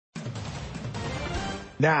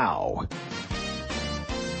Now,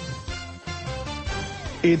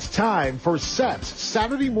 it's time for SEP's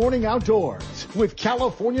Saturday Morning Outdoors with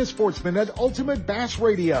California Sportsmen at Ultimate Bass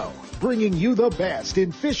Radio, bringing you the best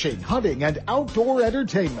in fishing, hunting, and outdoor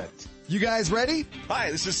entertainment. You guys ready?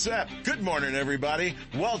 Hi, this is Sep. Good morning, everybody.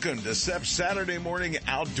 Welcome to Sep's Saturday Morning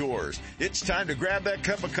Outdoors. It's time to grab that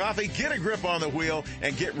cup of coffee, get a grip on the wheel,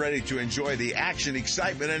 and get ready to enjoy the action,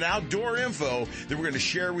 excitement, and outdoor info that we're going to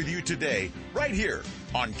share with you today, right here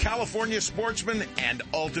on California Sportsmen and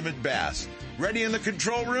Ultimate Bass. Ready in the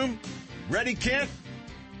control room? Ready, Kent?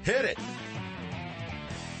 Hit it.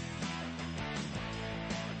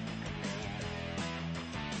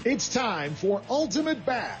 It's time for Ultimate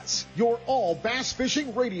Bass, your all bass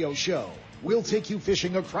fishing radio show. We'll take you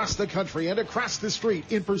fishing across the country and across the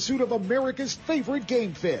street in pursuit of America's favorite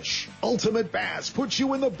game fish. Ultimate Bass puts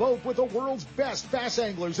you in the boat with the world's best bass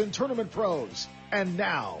anglers and tournament pros. And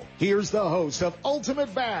now, here's the host of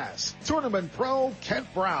Ultimate Bass, Tournament Pro Kent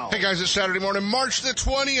Brown. Hey guys, it's Saturday morning, March the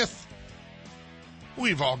 20th.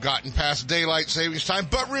 We've all gotten past daylight savings time,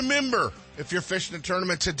 but remember, if you're fishing a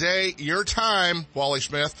tournament today, your time, Wally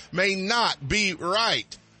Smith, may not be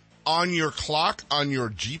right on your clock, on your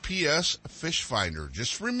GPS fish finder.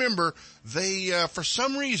 Just remember, they, for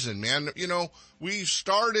some reason, man, we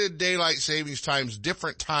started daylight savings times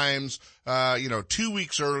different times, 2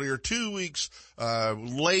 weeks earlier, 2 weeks,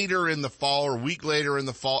 later in the fall or a week later in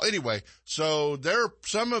the fall. Anyway, so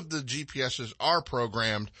some of the GPSs are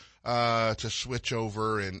programmed to switch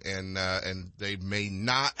over and they may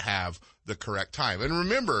not have the correct time. And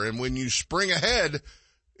remember, and when you spring ahead,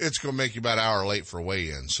 it's going to make you about an hour late for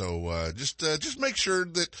weigh-in. So, just make sure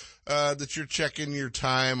that you're checking your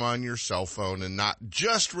time on your cell phone and not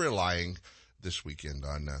just relying this weekend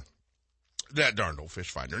on, that darn old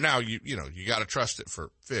fish finder. Now, you got to trust it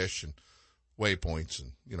for fish and waypoints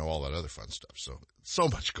and, all that other fun stuff. So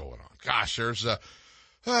much going on. Gosh, there's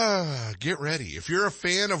get ready. If you're a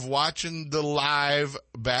fan of watching the live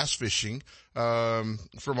bass fishing,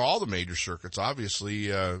 from all the major circuits,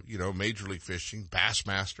 obviously, Major League Fishing,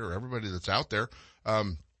 Bassmaster, everybody that's out there,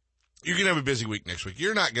 you're going to have a busy week next week.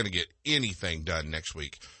 You're not going to get anything done next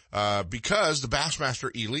week, because the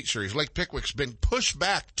Bassmaster Elite Series, Lake Pickwick's been pushed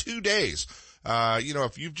back 2 days.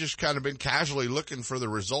 If you've just kind of been casually looking for the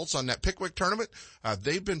results on that Pickwick tournament,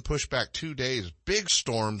 they've been pushed back 2 days. Big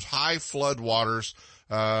storms, high flood waters,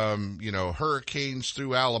 hurricanes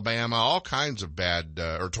through Alabama, all kinds of bad,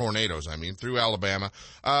 or tornadoes, through Alabama,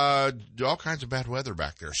 all kinds of bad weather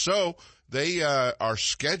back there. So they, are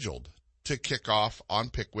scheduled to kick off on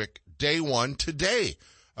Pickwick day one today.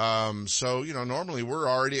 Normally we're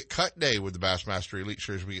already at cut day with the Bassmaster Elite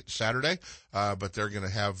Series. We get Saturday, but they're going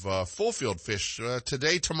to have, full field fish,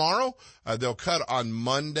 today, tomorrow. They'll cut on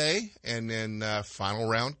Monday and then, final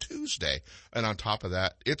round Tuesday. And on top of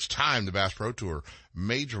that, it's time. The Bass Pro Tour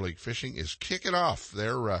Major League Fishing is kicking off.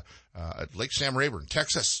 They're, at Lake Sam Rayburn,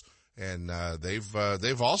 Texas. And,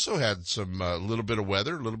 they've also had some, little bit of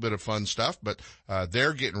weather, a little bit of fun stuff, but,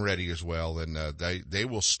 they're getting ready as well. And, they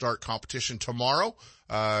will start competition tomorrow.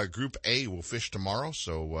 Group A will fish tomorrow.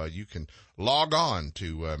 So, you can log on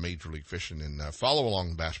to, Major League Fishing and, follow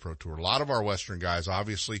along the Bass Pro Tour. A lot of our Western guys,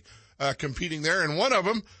 obviously, competing there. And one of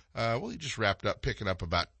them, he just wrapped up picking up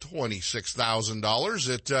about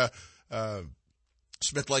 $26,000 at,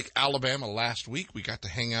 Smith Lake, Alabama last week. We got to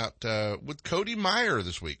hang out, with Cody Meyer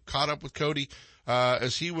this week. Caught up with Cody,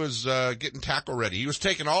 as he was, getting tackle ready. He was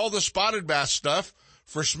taking all the spotted bass stuff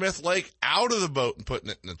for Smith Lake out of the boat and putting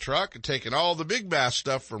it in the truck, and taking all the big bass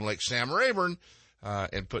stuff from Lake Sam Rayburn,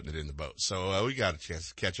 and putting it in the boat. So, we got a chance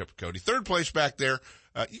to catch up with Cody. Third place back there.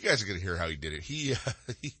 You guys are going to hear how he did it. He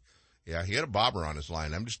had a bobber on his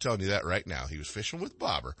line. I'm just telling you that right now. He was fishing with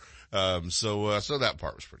bobber. So that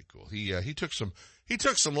part was pretty cool. He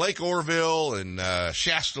took some Lake Orville and,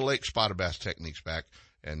 Shasta Lake spotted bass techniques back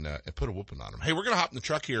and put a whooping on them. Hey, we're going to hop in the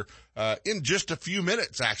truck here, in just a few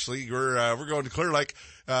minutes, actually. We're going to Clear Lake,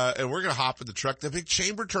 and we're going to hop in the truck. The big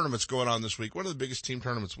chamber tournament's going on this week. One of the biggest team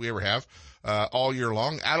tournaments we ever have, all year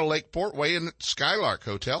long out of Lakeport, way in at Skylark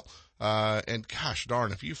Hotel. And gosh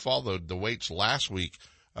darn, if you followed the weights last week,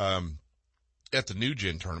 at the New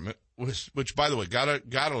Gen tournament, which by the way,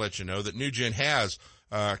 gotta let you know that New Gen has,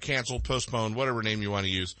 canceled, postponed, whatever name you want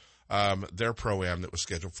to use, their pro-am that was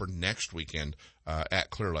scheduled for next weekend, at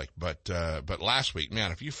Clear Lake. But last week,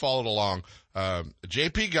 man, if you followed along,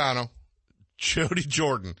 JP Gano, Jody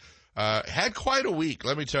Jordan, had quite a week,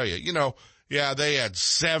 let me tell you. They had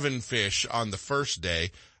 7 fish on the first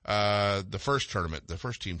day, the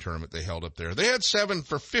first team tournament they held up there. They had 7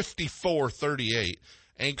 for 54.38,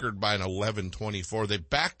 anchored by an 11.24. They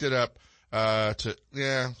backed it up,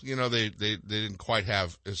 They didn't quite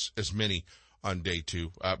have as many on day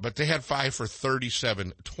 2. But they had 5 for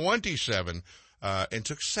 37-27, and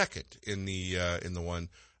took second in the one,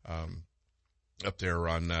 up there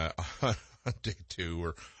on day 2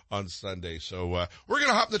 or on Sunday. So, we're going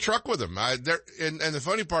to hop in the truck with them. And the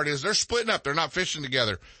funny part is they're splitting up. They're not fishing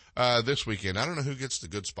together, this weekend. I don't know who gets the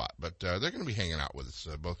good spot, but, they're going to be hanging out with us.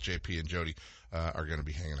 Both JP and Jody, are going to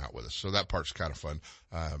be hanging out with us. So that part's kind of fun.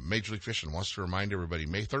 Major League Fishing wants to remind everybody,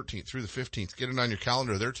 May 13th through the 15th, get it on your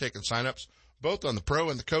calendar. They're taking signups both on the pro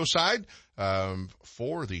and the co side,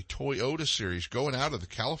 for the Toyota series going out of the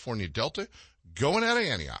California Delta, going out of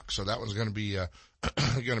Antioch. So that one's going to be,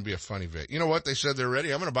 going to be a fun event. You know what? They said they're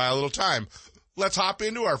ready. I'm going to buy a little time. Let's hop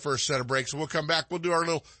into our first set of breaks, and we'll come back. We'll do our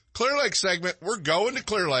little Clear Lake segment. We're going to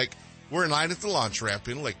Clear Lake. We're in line at the launch ramp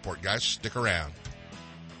in Lakeport, guys. Stick around.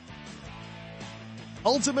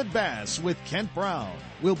 Ultimate Bass with Kent Brown.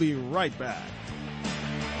 We'll be right back.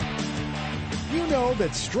 You know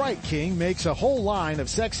that Strike King makes a whole line of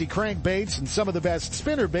sexy crankbaits and some of the best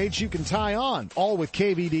spinner baits you can tie on, all with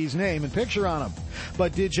KVD's name and picture on them.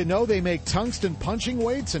 But did you know they make tungsten punching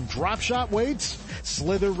weights and drop shot weights?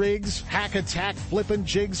 Slither rigs, hack attack flippin'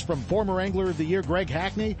 jigs from former Angler of the Year Greg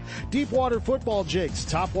Hackney, deep water football jigs,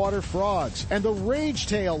 top water frogs, and the Rage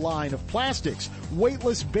Tail line of plastics,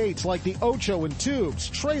 weightless baits like the Ocho and tubes,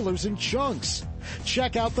 trailers and chunks.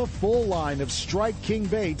 Check out the full line of Strike King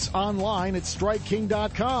baits online at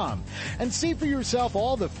StrikeKing.com and see for yourself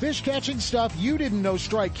all the fish catching stuff you didn't know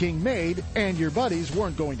Strike King made and your buddies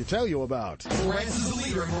weren't going to tell you about. Lowrance is the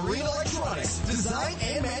leader in marine electronics, design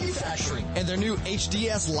and manufacturing, and their new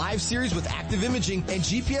HDS Live series with active imaging and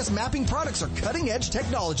GPS mapping products are cutting edge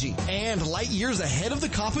technology and light years ahead of the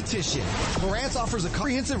competition. Lowrance offers a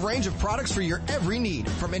comprehensive range of products for your every need,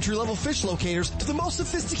 from entry-level fish locators to the most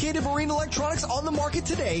sophisticated marine electronics on the market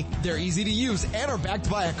today. They're easy to use and are backed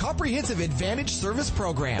by a comprehensive Advantage service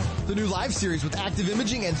program. The new Live series with active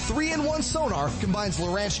imaging and 3-in-1 sonar combines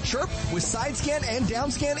Lowrance Chirp with side scan and down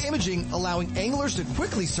scan imaging, allowing anglers to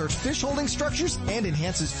quickly search fish holding structures, and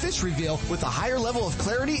enhances fish reveal with a higher level of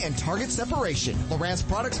clarity and target separation. Lowrance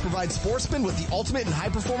products provide Sportsmen with the ultimate and high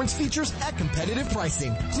performance features at competitive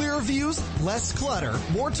pricing. Clearer views, less clutter,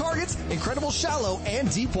 more targets, incredible shallow and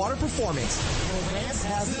deep water performance. Lowrance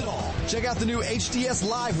has it all. Check out the new HDS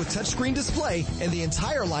Live with touchscreen display and the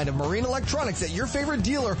entire line of marine electronics at your favorite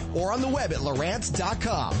dealer or on the web at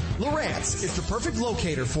Lowrance.com. Lowrance is the perfect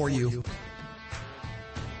locator for you.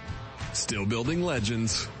 Still building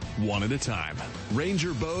legends, one at a time.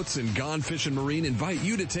 Ranger Boats and Gone Fishing Marine invite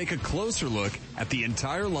you to take a closer look at the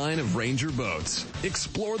entire line of Ranger boats.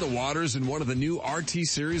 Explore the waters in one of the new RT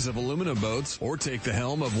series of aluminum boats, or take the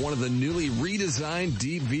helm of one of the newly redesigned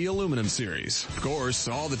Deep V aluminum series. Of course,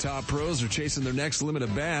 all the top pros are chasing their next limit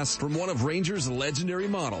of bass from one of Ranger's legendary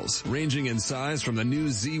models, ranging in size from the new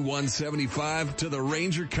Z175 to the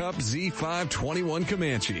Ranger Cup Z521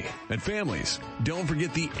 Comanche. And families, don't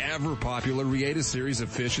forget the ever-popular Rieta series of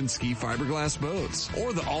fish and ski fiberglass boats,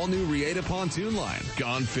 or the all-new Rieta pontoon line,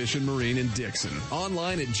 Gone Fishing Marine in Dixon,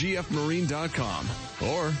 online at gfmarine.com,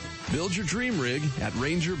 or build your dream rig at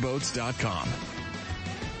rangerboats.com.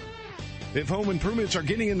 If home improvements are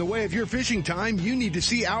getting in the way of your fishing time, you need to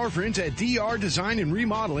see our friends at DR Design and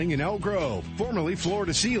Remodeling in Elk Grove. Formerly Floor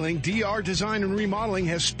to Ceiling, DR Design and Remodeling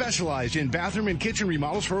has specialized in bathroom and kitchen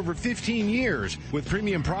remodels for over 15 years, with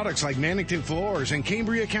premium products like Mannington floors and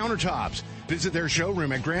Cambria countertops. Visit their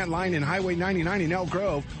showroom at Grant Line and Highway 99 in Elk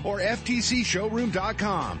Grove or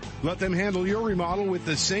ftcshowroom.com. Let them handle your remodel with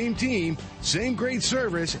the same team, same great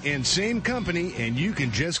service, and same company, and you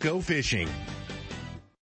can just go fishing.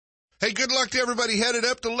 Hey, good luck to everybody headed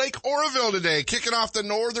up to Lake Oroville today, kicking off the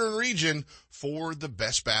northern region for the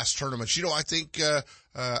Best Bass Tournaments. You know, I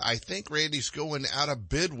think Randy's going out of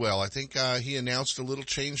Bidwell. I think, he announced a little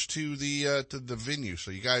change to the venue. So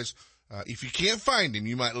you guys, if you can't find him,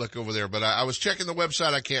 you might look over there. But I was checking the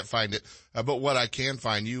website. I can't find it. But what I can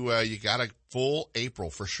find, you got a full April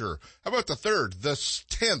for sure. How about the 3rd, the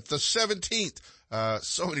 10th, the 17th?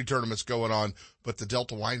 So many tournaments going on, but the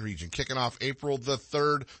Delta Wine region kicking off April the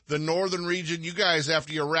 3rd. The northern region, you guys,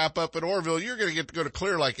 after you wrap up at Oroville, you're going to get to go to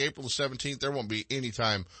Clear Lake April the 17th. There won't be any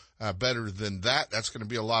time better than that. That's going to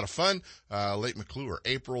be a lot of fun. Lake McClure,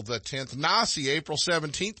 April the 10th. Nassau, April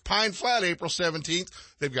 17th. Pine Flat, April 17th.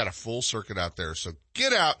 They've got a full circuit out there. So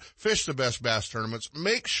get out, fish the Best Bass Tournaments.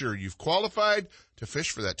 Make sure you've qualified to fish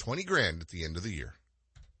for that $20,000 at the end of the year.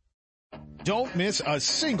 Don't miss a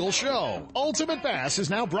single show. Ultimate Bass is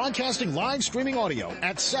now broadcasting live streaming audio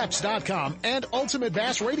at seps.com and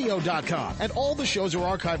ultimatebassradio.com. And all the shows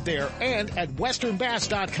are archived there and at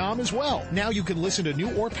westernbass.com as well. Now you can listen to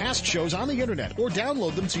new or past shows on the internet or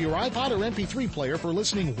download them to your iPod or MP3 player for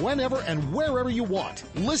listening whenever and wherever you want.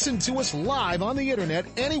 Listen to us live on the internet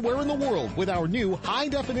anywhere in the world with our new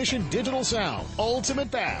high-definition digital sound. Ultimate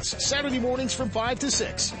Bass, Saturday mornings from 5 to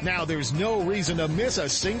 6. Now there's no reason to miss a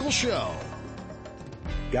single show.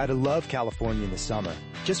 Gotta love California in the summer.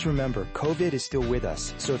 Just remember, COVID is still with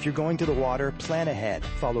us, so if you're going to the water, plan ahead,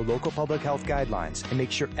 follow local public health guidelines, and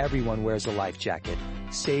make sure everyone wears a life jacket.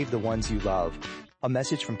 Save the ones you love. A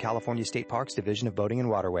message from California State Parks Division of Boating and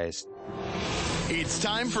Waterways. It's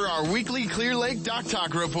time for our weekly Clear Lake Dock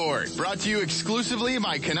Talk Report, brought to you exclusively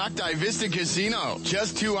by Canocti Vista Casino.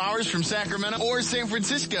 Just 2 hours from Sacramento or San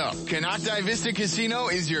Francisco, Canocti Vista Casino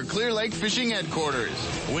is your Clear Lake fishing headquarters.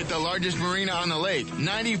 With the largest marina on the lake,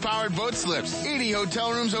 90 powered boat slips, 80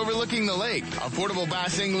 hotel rooms overlooking the lake, affordable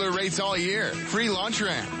bass angler rates all year, free launch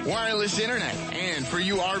ramp, wireless internet, and for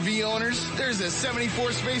you RV owners, there's a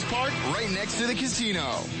 74 space park right next to the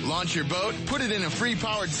casino. Launch your boat, put it in a free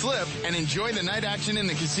powered slip, and enjoy the night action in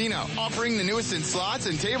the casino, offering the newest in slots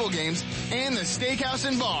and table games and the steakhouse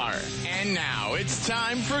and bar. And now it's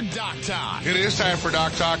time for Dock Talk. It is time for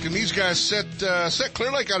Dock Talk, and these guys set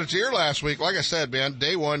Clear Lake on its ear last week. Like I said, man,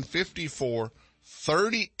 day 1, 54-38.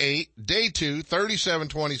 Day 2,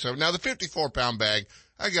 37-27. Now, the 54-pound bag,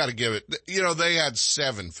 I got to give it, they had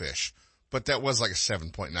 7 fish, but that was like a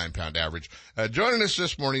 7.9-pound average. Joining us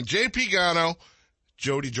this morning, J.P. Gano,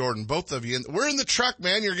 Jody Jordan, both of you. We're in the truck,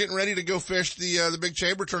 man. You're getting ready to go fish the Big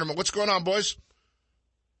Chamber tournament. What's going on, boys?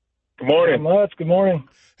 Good morning. Not much. Good morning.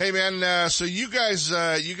 Hey, man. So you guys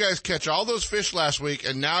catch all those fish last week,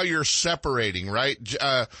 and now you're separating, right?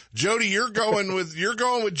 Jody, you're going with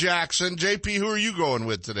Jackson. JP, who are you going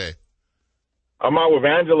with today? I'm out with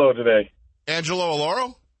Angelo today. Angelo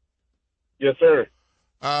Aloro? Yes, sir.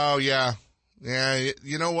 Oh, yeah. Yeah.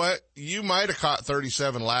 You know what? You might have caught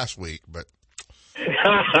 37 last week, but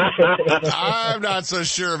I'm not so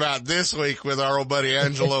sure about this week with our old buddy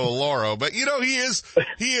Angelo Aloro, but he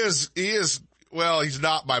is, well, he's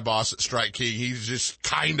not my boss at Strike King. He's just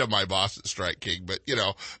kind of my boss at Strike King, but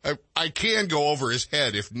I can go over his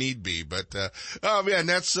head if need be, but, oh man,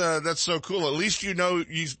 that's so cool. At least he's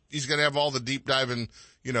going to have all the deep diving,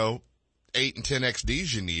 8 and 10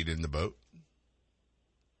 XDs you need in the boat.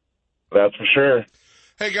 That's for sure.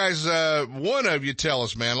 Hey guys, one of you tell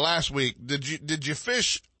us, man, last week, did you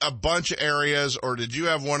fish a bunch of areas, or did you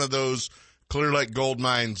have one of those Clear Lake gold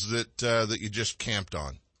mines that you just camped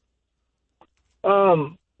on?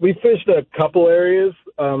 We fished a couple areas.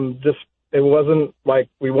 It wasn't like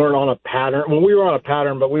we weren't on a pattern. Well, we were on a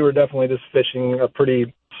pattern, but we were definitely just fishing a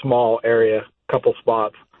pretty small area, couple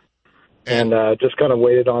spots, and just kind of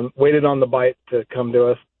waited on the bite to come to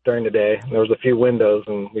us during the day. There was a few windows,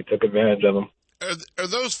 and we took advantage of them. Are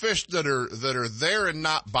those fish that are there and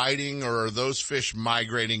not biting, or are those fish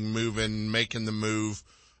migrating, moving, making the move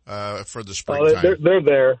for the springtime? They're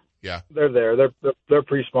there. Yeah, they're there. They're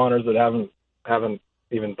pre-spawners that haven't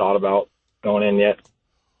even thought about going in yet.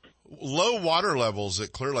 Low water levels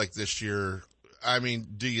at Clear Lake this year. I mean,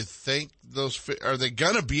 do you think are they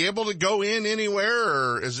going to be able to go in anywhere,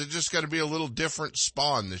 or is it just going to be a little different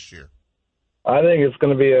spawn this year? I think it's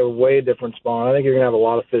going to be a way different spawn. I think you're going to have a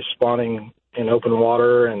lot of fish spawning in open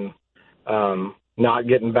water and not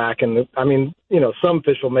getting back in some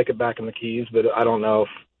fish will make it back in the Keys, but I don't know if,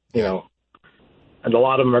 and a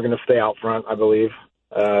lot of them are going to stay out front, I believe.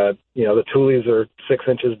 The tulies are 6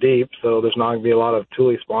 inches deep, so there's not going to be a lot of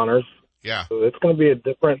tule spawners. Yeah. So it's going to be a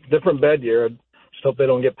different bed year. I just hope they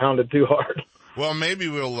don't get pounded too hard. Well, maybe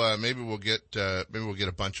we'll get a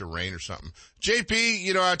bunch of rain or something.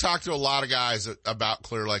 JP, I talked to a lot of guys about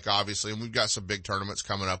Clear Lake, obviously, and we've got some big tournaments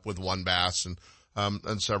coming up with One Bass and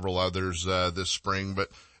several others, this spring. But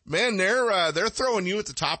man, they're throwing you at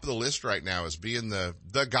the top of the list right now as being the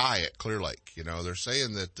guy at Clear Lake. They're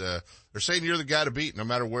saying that, you're the guy to beat no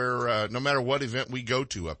matter where, no matter what event we go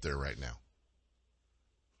to up there right now.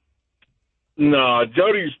 No,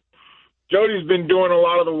 Jody's been doing a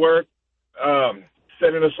lot of the work.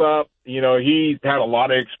 Setting us up. He had a lot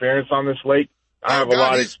of experience on this lake. I have a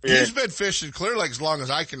lot of experience. He's been fishing Clear Lake as long as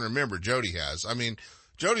I can remember. Jody has. I mean,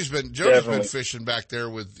 Jody's been fishing back there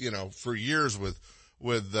with, for years with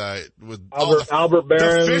Albert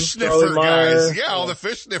Barron, the fish sniffer guys. Yeah, all the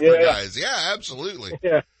fish sniffer guys. Yeah, absolutely.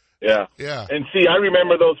 Yeah. And see, I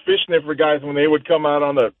remember those fish sniffer guys when they would come out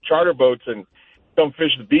on the charter boats and come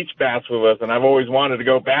fish the beach bass with us. And I've always wanted to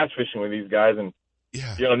go bass fishing with these guys. And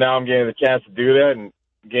now I'm getting the chance to do that, and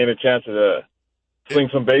gain a chance to sling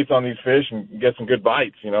some baits on these fish and get some good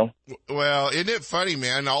bites, you know. Well, isn't it funny,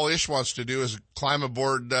 man? All Ish wants to do is climb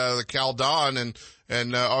aboard the Caldon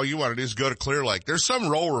and all you want to do is go to Clear Lake. There's some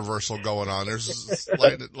role reversal going on. There's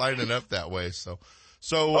lighting up that way. So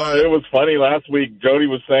it was funny last week. Jody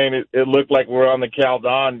was saying it looked like we're on the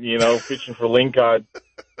Caldon, you know, fishing for lingcod,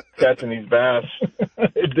 catching these bass.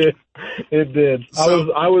 It did.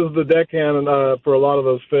 I was the deckhand for a lot of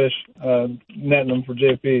those fish, netting them for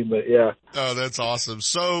JP. But yeah. Oh, that's awesome.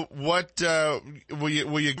 So, what will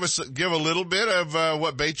you give a little bit of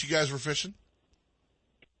what bait you guys were fishing?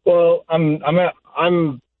 Well, I'm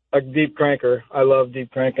a deep cranker. I love deep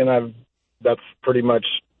cranking. That's pretty much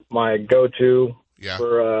my go-to. Yeah.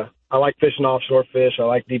 I like fishing offshore fish. I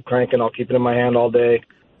like deep cranking. I'll keep it in my hand all day.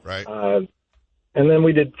 Right. And then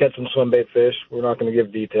we did catch some swim bait fish. We're not going to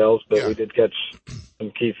give details, but we did catch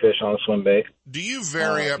some key fish on a swim bait. Do you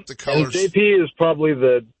vary up the colors? And JP is probably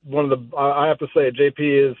I have to say,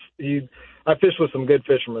 JP I fish with some good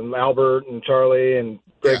fishermen, Albert and Charlie and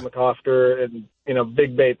Greg McCosker and, you know,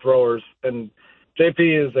 big bait throwers. And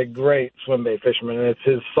JP is a great swim bait fisherman, and it's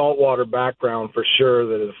his saltwater background for sure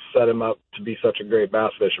that has set him up to be such a great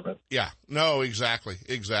bass fisherman. Yeah, no, exactly.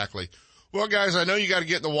 Well, guys, I know you got to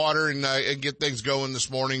get in the water and get things going this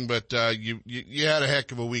morning, but you had a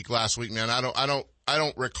heck of a week last week, man. I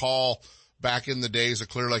don't recall back in the days of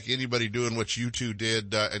Clear Lake anybody doing what you two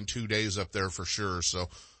did in 2 days up there for sure. So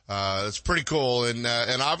it's pretty cool, and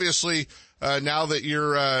obviously. Now that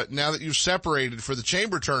you've separated for the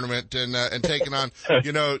chamber tournament and taken on,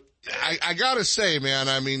 you know, I gotta say, man,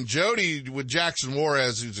 I mean, Jody with Jackson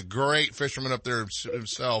Juarez, who's a great fisherman up there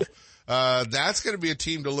himself, that's gonna be a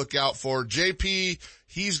team to look out for. JP,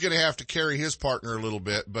 he's gonna have to carry his partner a little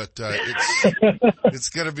bit, but, it's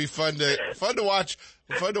gonna be fun to watch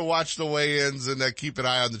the weigh-ins and keep an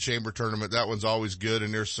eye on the chamber tournament. That one's always good,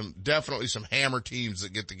 and there's definitely some hammer teams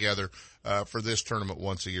that get together for this tournament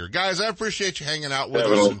once a year. Guys, I appreciate you hanging out with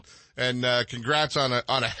us, and congrats on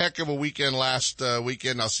a heck of a weekend last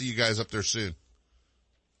weekend. I'll see you guys up there soon.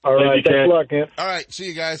 All right, thanks a lot, Kent. All right, see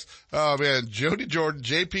you guys. Oh man, Jody Jordan,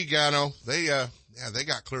 JP Gano, they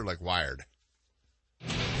got Clear Lake wired.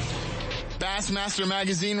 Bassmaster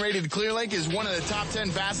Magazine rated Clear Lake as one of the top 10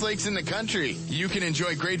 bass lakes in the country. You can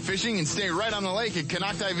enjoy great fishing and stay right on the lake at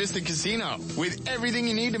Canocti Vista Casino. With everything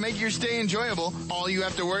you need to make your stay enjoyable, all you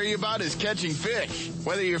have to worry about is catching fish.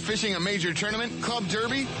 Whether you're fishing a major tournament, club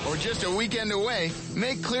derby, or just a weekend away,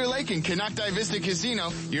 make Clear Lake and Canocti Vista Casino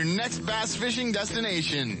your next bass fishing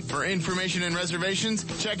destination. For information and reservations,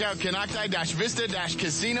 check out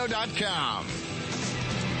canocti-vista-casino.com.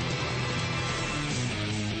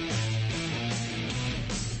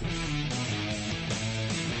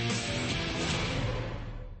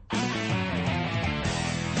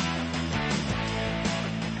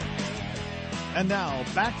 And now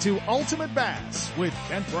back to Ultimate Bass with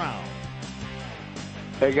Kent Brown.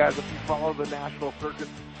 Hey guys, if you follow the national circuit,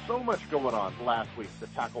 so much going on last week. The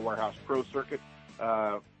Tackle Warehouse Pro Circuit,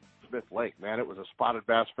 Smith Lake, man, it was a spotted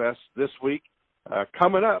bass fest this week.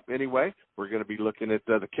 Coming up, anyway, we're going to be looking at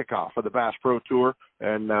the kickoff of the Bass Pro Tour.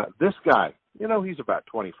 And this guy, you know, he's about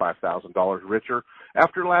 $25,000 richer.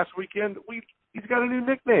 After last weekend, he's got a new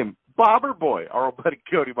nickname, Bobber Boy, our old buddy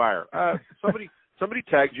Cody Meyer. Somebody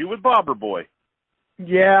tagged you with Bobber Boy.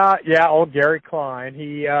 Yeah, old Gary Klein.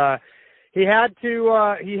 He had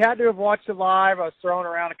to have watched it live. I was throwing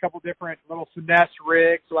around a couple different little finesse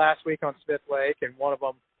rigs last week on Smith Lake, and one of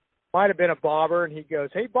them might have been a bobber, and he goes,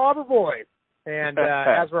 "Hey, Bobber Boy," and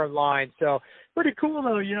as we're in line. So pretty cool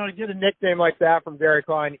though, you know, to get a nickname like that from Gary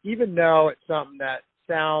Klein, even though it's something that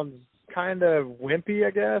sounds kind of wimpy, I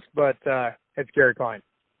guess, but it's Gary Klein.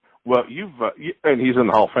 Well, and he's in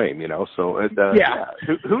the Hall of Fame, you know, so, yeah.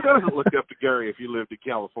 Who doesn't look up to Gary if you lived in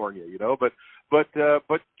California, you know, but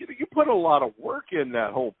you put a lot of work in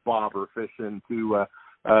that whole bobber fishing to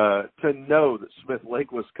know that Smith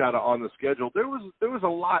Lake was kind of on the schedule. There was a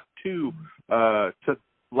lot to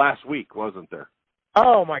last week, wasn't there?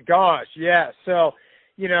 Oh my gosh. Yeah. So,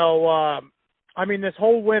 you know, I mean, this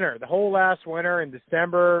whole winter, the whole last winter in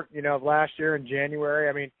December, you know, of last year in January,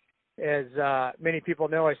 I mean, as many people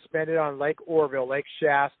know, I spent it on Lake Orville, Lake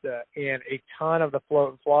Shasta, and a ton of the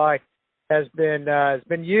float and fly has been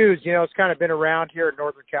used. You know, it's kind of been around here in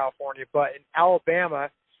Northern California, but in Alabama,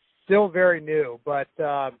 still very new. But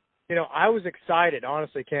you know, I was excited,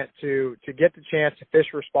 honestly, Kent, to get the chance to fish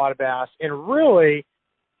for spotted bass. And really,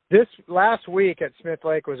 this last week at Smith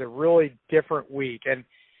Lake was a really different week. And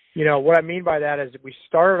you know what I mean by that is we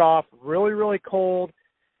started off really, really cold.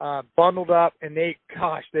 Bundled up, and they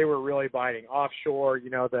were really biting offshore. You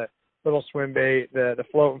know, the little swim bait, the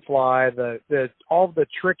float and fly, all the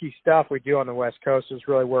tricky stuff we do on the West Coast is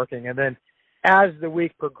really working. And then as the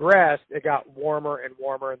week progressed, it got warmer and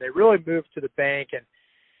warmer, and they really moved to the bank.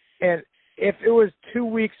 And if it was 2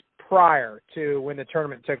 weeks prior to when the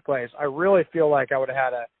tournament took place, I really feel like I would have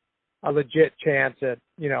had a legit chance at,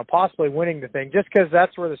 possibly winning the thing, just because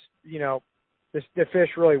that's where the fish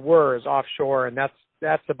really were, is offshore, and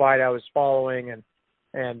that's the bite I was following.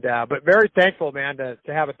 But very thankful, man, to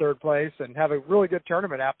have a third place and have a really good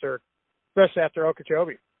tournament especially after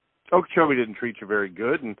Okeechobee. Okeechobee didn't treat you very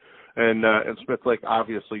good, and Smith Lake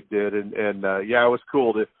obviously did, and it was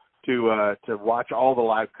cool to watch all the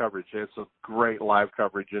live coverage. It's a great live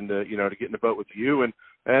coverage, and to get in the boat with you and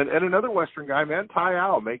another Western guy, man, Ty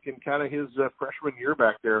Al, making kind of his freshman year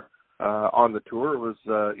back there on the tour. It was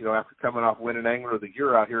after coming off winning Angler of the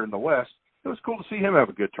Year out here in the West, it was cool to see him have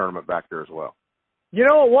a good tournament back there as well. It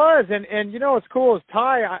was, and what's cool is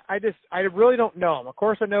Ty. I really don't know him. Of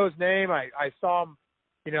course, I know his name. I saw him.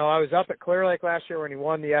 I was up at Clear Lake last year when he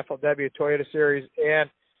won the FLW Toyota Series, and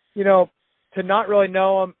to not really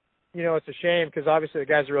know him, it's a shame because obviously the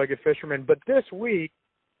guy's a really good fisherman. But this week,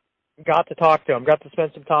 got to talk to him, got to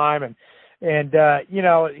spend some time, and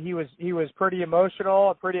he was pretty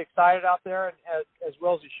emotional, pretty excited out there, and as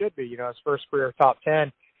well as he should be. His first career top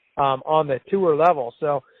 10 on the tour level.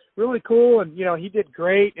 So really cool, and he did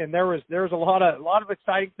great. And there was a lot of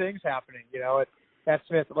exciting things happening, at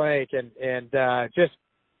Smith Lake, and just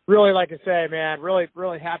really, like I say, man, really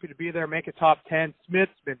really happy to be there, make a top 10.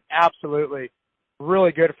 Smith's been absolutely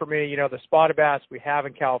really good for me. The spotted bass we have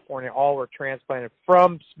in California all were transplanted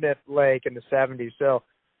from Smith Lake in the 70s. So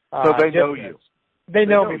they know you. They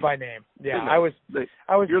know me by name. Yeah, I was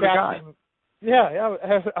you're catching. The guy. Yeah,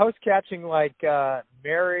 I was catching like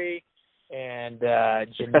Mary and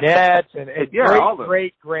Jeanette and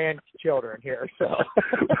great grandchildren here. So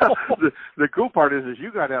the cool part is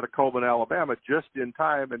you got out of Coleman, Alabama, just in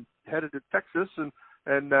time and headed to Texas,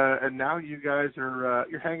 and now you guys are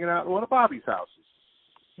you're hanging out in one of Bobby's houses.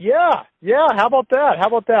 Yeah. How about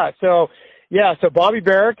that? So Bobby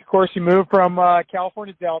Barrick, of course, he moved from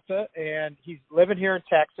California Delta, and he's living here in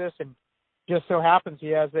Texas, and just so happens he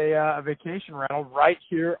has a vacation rental right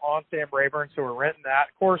here on Sam Rayburn, so we're renting that.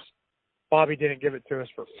 Of course, Bobby didn't give it to us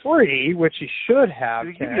for free, which he should have.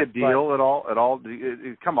 Did he give you a deal at all? Did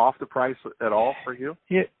it come off the price at all for you?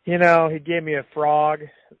 He gave me a frog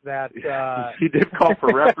that... He did call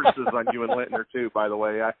for references on you and Lintner, too, by the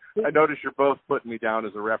way. I noticed you're both putting me down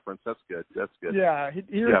as a reference. That's good. Yeah,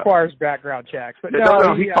 he requires background checks. But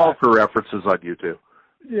he called for references on you, too.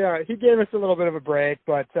 Yeah, he gave us a little bit of a break.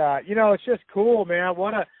 But, it's just cool, man.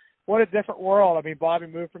 What a different world. I mean, Bobby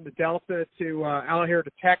moved from the Delta to out here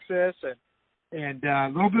to Texas, and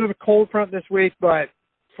a little bit of a cold front this week, but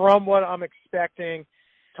from what I'm expecting,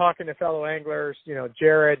 talking to fellow anglers,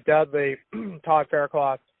 Jared, Dudley, Todd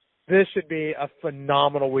Faircloth, this should be a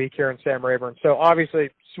phenomenal week here in Sam Rayburn. So obviously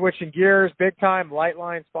switching gears big time, light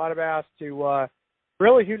line spotted bass to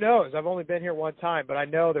really, who knows? I've only been here one time, but I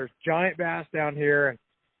know there's giant bass down here,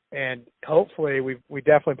 and hopefully we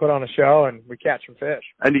definitely put on a show and we catch some fish.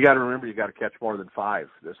 And you got to remember, you got to catch more than 5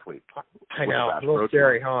 this week. I know, a little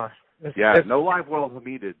scary, huh? No live wells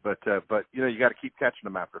needed, but you got to keep catching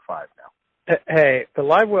them after 5 now. Hey, the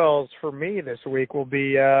live wells for me this week will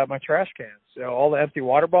be my trash cans. So all the empty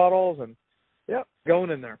water bottles and going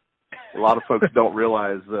in there. A lot of folks don't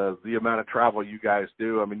realize the amount of travel you guys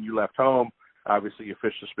do. I mean, you left home. Obviously, you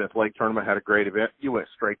fished the Smith Lake tournament, had a great event. You went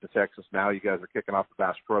straight to Texas. Now you guys are kicking off the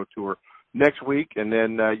Bass Pro Tour next week, and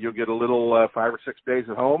then you'll get a little 5 or 6 days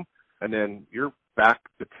at home, and then you're back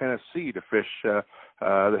to Tennessee to fish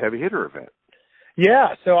the heavy hitter event. Yeah,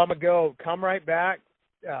 so I'm going to come right back,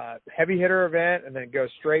 heavy hitter event, and then go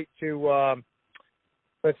straight to,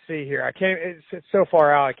 let's see here. It's so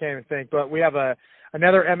far out I can't even think, but we have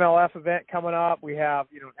another MLF event coming up. We have,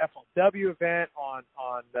 an FLW event on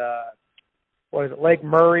Lake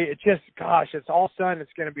Murray. It's all of a sudden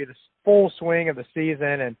it's going to be the full swing of the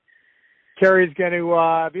season, and Carrie's going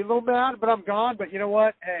to be a little mad, but I'm gone. But you know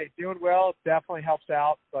what? Hey, doing well definitely helps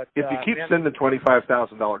out. But if you keep sending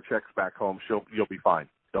 $25,000 checks back home, you'll be fine.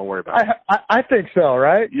 Don't worry about it. I think so,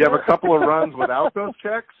 right? You have a couple of runs without those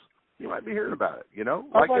checks, you might be hearing about it. I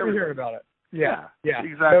might be hearing about it. Yeah,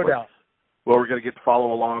 exactly. No doubt. Well, we're going to get to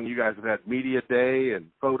follow along. You guys have had media day and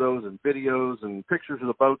photos and videos and pictures of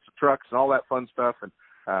the boats, the trucks, and all that fun stuff. And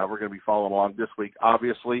we're going to be following along this week.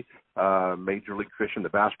 Obviously, Major League Fishing, the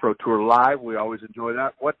Bass Pro Tour live. We always enjoy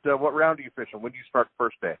that. What round are you fishing? When do you start the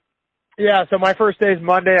first day? Yeah, so my first day is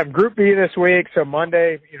Monday. I'm Group B this week. So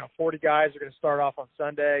Monday, 40 guys are going to start off on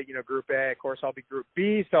Sunday. Group A, of course, I'll be Group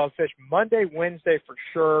B. So I'll fish Monday, Wednesday for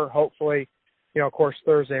sure. Hopefully, of course,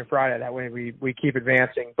 Thursday and Friday. That way we keep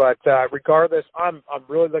advancing. But regardless, I'm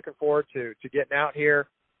really looking forward to getting out here,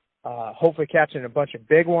 hopefully catching a bunch of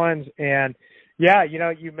big ones. And, yeah,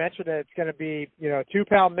 you mentioned that it's going to be,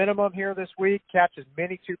 2-pound minimum here this week. Catch as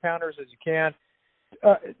many 2-pounders as you can.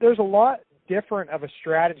 There's a lot different of a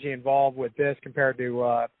strategy involved with this compared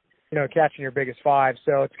to catching your biggest 5.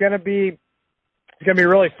 So it's going to be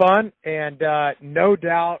really fun, and no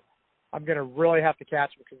doubt I'm going to really have to catch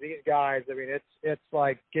them because these guys, I mean, it's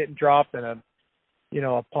like getting dropped in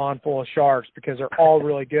a pond full of sharks because they're all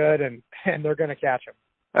really good and they're going to catch them.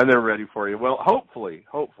 And they're ready for you. Well, hopefully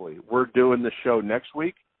we're doing the show next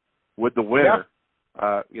week with the winner.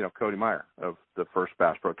 Yeah. Cody Meyer of the first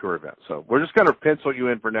Bass Pro Tour event. So we're just going to pencil you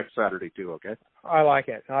in for next Saturday too, okay? I like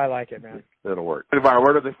it, man. It'll work. Cody Meyer,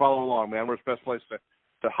 where do they follow along, man? Where's the best place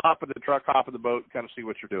to hop in the truck, hop in the boat, and kind of see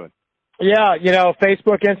what you're doing? Yeah,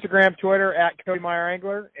 Facebook, Instagram, Twitter, at Cody Meyer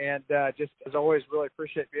Angler. And just as always, really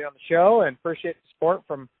appreciate being on the show and appreciate the support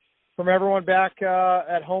from everyone back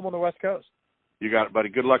at home on the West Coast. You got it, buddy.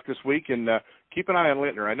 Good luck this week, and keep an eye on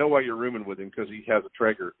Lintner. I know why you're rooming with him because he has a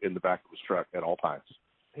Traeger in the back of his truck at all times.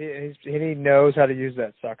 He knows how to use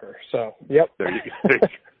that sucker. So, yep. There you go.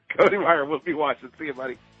 Cody Meyer, we'll be watching. See you,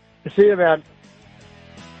 buddy. See you, man.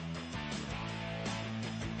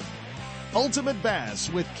 Ultimate Bass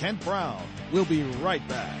with Kent Brown. We'll be right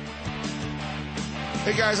back.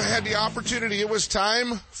 Hey guys, I had the opportunity. It was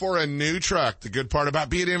time for a new truck. The good part about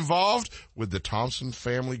being involved with the Thompson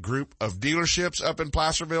family group of dealerships up in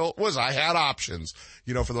Placerville was I had options,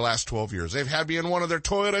 for the last 12 years. They've had me in one of their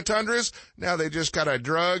Toyota Tundras. Now they just got to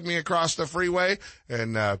drug me across the freeway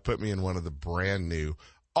and put me in one of the brand new,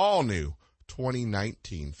 all new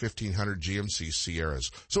 2019 1500 GMC Sierras.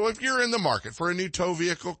 So if you're in the market for a new tow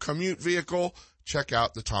vehicle, commute vehicle, check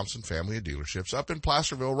out the Thompson family of dealerships up in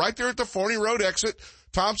Placerville, right there at the Forney Road exit.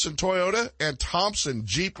 Thompson Toyota and Thompson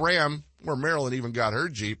Jeep Ram, where Marilyn even got her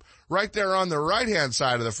Jeep, right there on the right-hand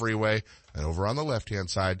side of the freeway. And over on the left-hand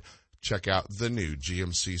side, check out the new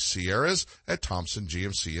GMC Sierras at Thompson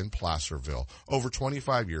GMC in Placerville. Over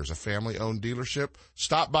 25 years, a family-owned dealership.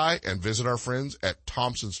 Stop by and visit our friends at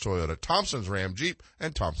Thompson's Toyota, Thompson's Ram Jeep,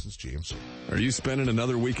 and Thompson's GMC. Are you spending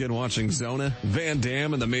another weekend watching Zona, Van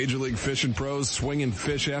Dam, and the Major League Fishing pros swinging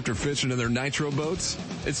fish after fishing in their nitro boats?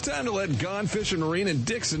 It's time to let Gone Fishing Marine and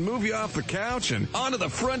Dixon move you off the couch and onto the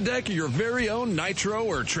front deck of your very own nitro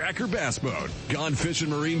or tracker bass boat. Gone Fishing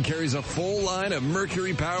Marine carries a full line of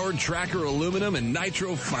Mercury-powered tracker aluminum and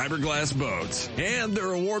nitro fiberglass boats. And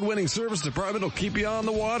their award-winning service department will keep you on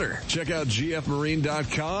the water. Check out gfmarine.com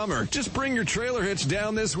or just bring your trailer hitch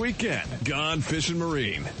down this weekend. Gone Fishing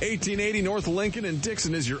Marine. 1880 North Lincoln and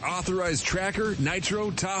Dixon is your authorized tracker, nitro,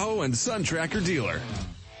 Tahoe, and Sun Tracker dealer.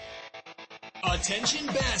 Attention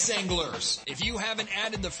bass anglers. If you haven't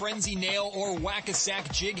added the Frenzy Nail or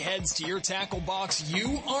Whack-A-Sack jig heads to your tackle box,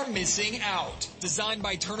 you are missing out. Designed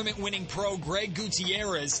by tournament-winning pro Greg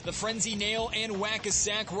Gutierrez, the Frenzy Nail and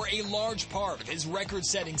Whack-A-Sack were a large part of his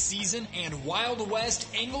record-setting season and Wild West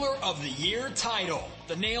Angler of the Year title.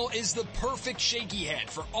 The Nail is the perfect shaky head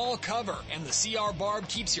for all cover, and the CR barb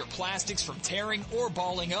keeps your plastics from tearing or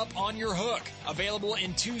balling up on your hook. Available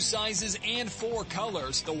in 2 sizes and 4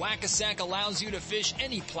 colors, the Whack-A-Sack allows you to fish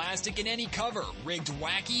any plastic in any cover, rigged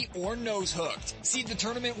wacky or nose hooked. See the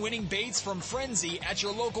tournament-winning baits from Frenzy at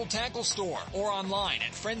your local tackle store or online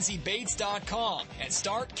at frenzybaits.com and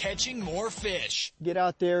start catching more fish. Get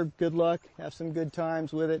out there, good luck, have some good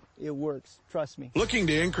times with it. It works. Trust me. Looking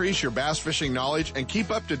to increase your bass fishing knowledge and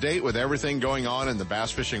keep up to date with everything going on in the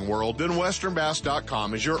bass fishing world? Then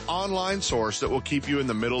westernbass.com is your online source that will keep you in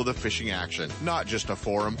the middle of the fishing action, not just a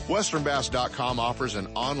forum. Westernbass.com offers an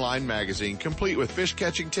online magazine complete with fish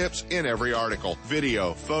catching tips in every article,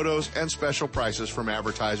 video, photos, and special prices from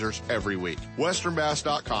advertisers every week.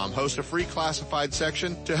 Westernbass.com hosts a free classified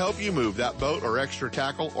section to help you move that boat or extra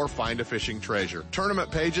tackle or find a fishing treasure.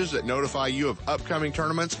 Tournament pages that notify you of upcoming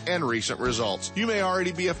tournaments and recent results. You may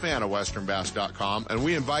already be a fan of westernbass.com, and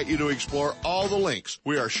we invite you to explore all the links.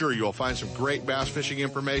 We are sure you'll find some great bass fishing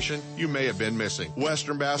information you may have been missing.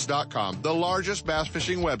 Westernbass.com, the largest bass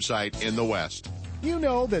fishing website in the West. You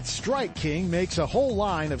know that Strike King makes a whole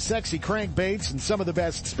line of sexy crankbaits and some of the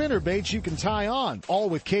best spinner baits you can tie on, all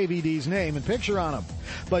with KVD's name and picture on them.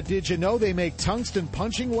 But did you know they make tungsten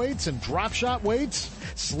punching weights and drop shot weights?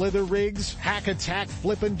 Slither rigs, hack attack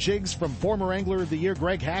flippin' jigs from former Angler of the Year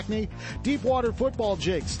Greg Hackney, deep water football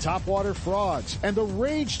jigs, topwater frogs, and the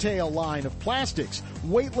Rage Tail line of plastics,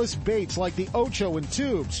 weightless baits like the Ocho and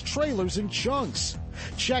tubes, trailers and chunks.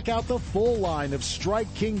 Check out the full line of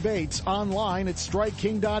Strike King baits online at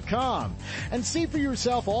StrikeKing.com and see for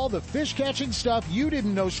yourself all the fish catching stuff you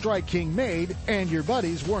didn't know Strike King made and your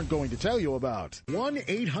buddies weren't going to tell you about.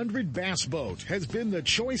 1-800-BASS BOAT has been the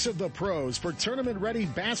choice of the pros for tournament-ready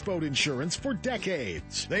bass boat insurance for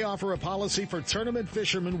decades. They offer a policy for tournament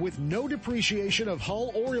fishermen with no depreciation of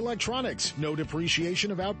hull or electronics, no depreciation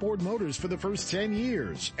of outboard motors for the first 10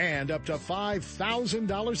 years, and up to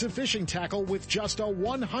 $5,000 of fishing tackle with just a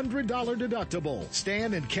 $100 deductible.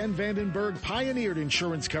 Stan and Ken Vandenberg pioneered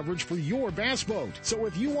insurance coverage for your bass boat. So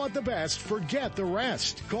if you want the best, forget the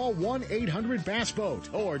rest. Call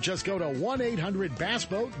 1-800-BASS-BOAT or just go to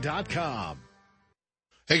 1-800-BASSBOAT.com.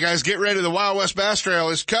 Hey guys, get ready. The Wild West Bass Trail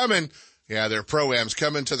is coming. Yeah, their Pro-Am's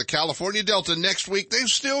coming to the California Delta next week. They've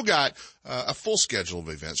still got a full schedule of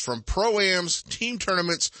events from Pro-Am's, team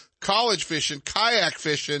tournaments, college fishing, kayak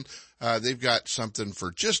fishing. They've got something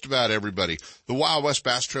for just about everybody. The Wild West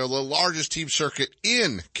Bass Trail, the largest team circuit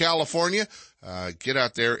in California. Get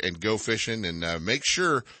out there and go fishing, and make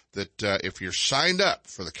sure that if you're signed up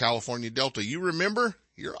for the California Delta, you remember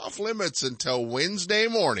you're off limits until Wednesday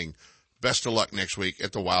morning. Best of luck next week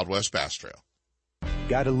at the Wild West Bass Trail.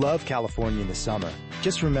 Gotta love California in the summer.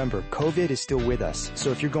 Just remember, COVID is still with us.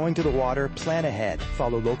 So if you're going to the water, plan ahead,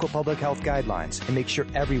 follow local public health guidelines, and make sure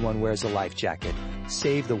everyone wears a life jacket.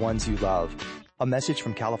 Save the ones you love. A message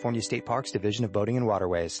from California State Parks Division of Boating and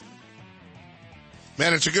Waterways.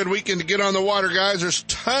 Man, it's a good weekend to get on the water, guys. There's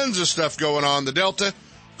tons of stuff going on. The Delta,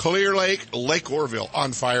 Clear Lake, Lake Orville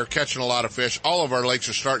on fire, catching a lot of fish. All of our lakes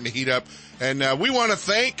are starting to heat up. And we want to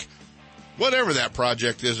thank whatever that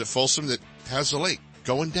project is at Folsom that has the lake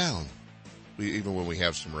going down, even when we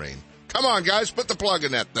have some rain. Come on, guys, put the plug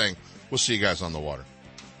in that thing. We'll see you guys on the water.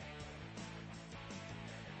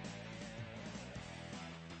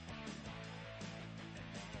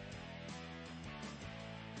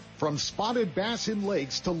 From spotted bass in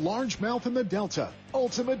lakes to largemouth in the Delta,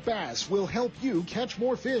 Ultimate Bass will help you catch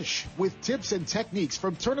more fish with tips and techniques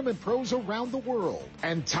from tournament pros around the world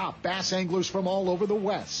and top bass anglers from all over the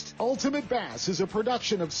West. Ultimate Bass is a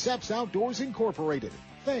production of Seps Outdoors Incorporated.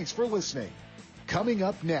 Thanks for listening. Coming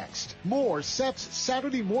up next, more Seps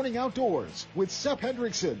Saturday Morning Outdoors with Sepp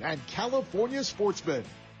Hendrickson and California Sportsmen.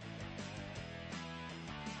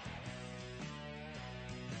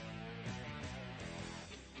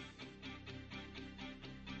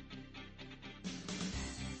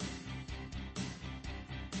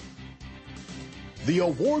 The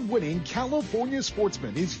award-winning California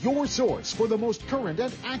Sportsman is your source for the most current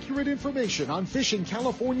and accurate information on fishing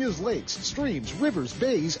California's lakes, streams, rivers,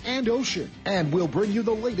 bays, and ocean. And we'll bring you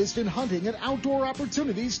the latest in hunting and outdoor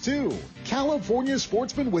opportunities, too. California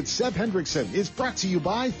Sportsman with Seb Hendrickson is brought to you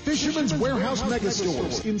by Fisherman's Warehouse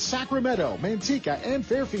Megastores in Sacramento, Manteca, and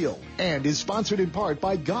Fairfield. And is sponsored in part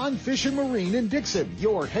by Gone Fishing Marine in Dixon,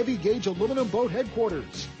 your heavy-gauge aluminum boat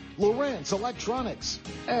headquarters. Lowrance Electronics,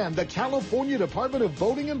 and the California Department of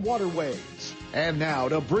Boating and Waterways. And now,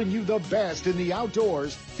 to bring you the best in the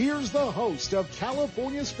outdoors, here's the host of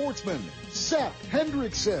California Sportsman, Sep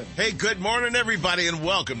Hendrickson. Hey, good morning, everybody, and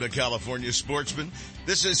welcome to California Sportsman.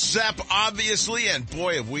 This is Sep, obviously, and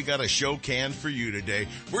boy, have we got a show canned for you today.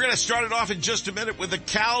 We're going to start it off in just a minute with the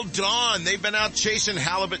Cal Dawn. They've been out chasing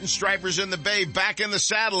halibut and stripers in the bay, back in the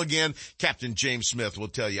saddle again. Captain James Smith will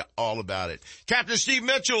tell you all about it. Captain Steve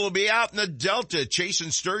Mitchell will be out in the Delta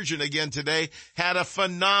chasing sturgeon again today. Had a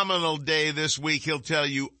phenomenal day this week. He'll tell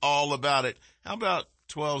you all about it. How about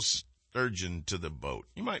 12 sturgeon to the boat?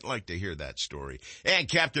 You might like to hear that story. And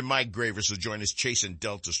Captain Mike Gravers will join us chasing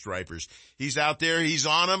Delta stripers. He's out there. He's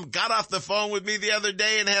on them. Got off the phone with me the other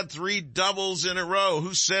day and had 3 doubles in a row.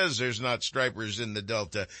 Who says there's not stripers in the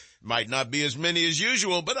Delta? Might not be as many as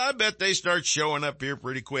usual, but I bet they start showing up here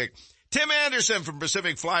pretty quick. Tim Anderson from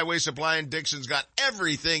Pacific Flyway Supply in Dixon's got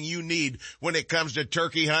everything you need when it comes to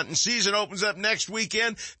turkey hunting. Season opens up next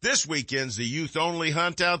weekend. This weekend's the youth-only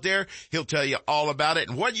hunt out there. He'll tell you all about it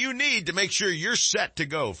and what you need to make sure you're set to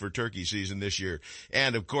go for turkey season this year.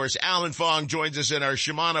 And, of course, Alan Fong joins us in our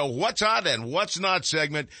Shimano What's Hot and What's Not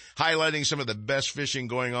segment, highlighting some of the best fishing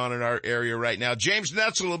going on in our area right now. James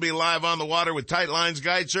Netzel will be live on the water with Tight Lines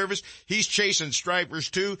Guide Service. He's chasing stripers,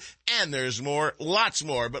 too. And there's more, lots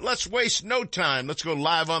more. But let's waste no time. Let's go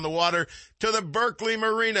live on the water to the Berkeley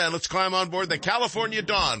Marina, and let's climb on board the California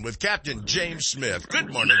Dawn with Captain James Smith.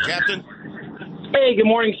 Good morning, Captain. Hey, good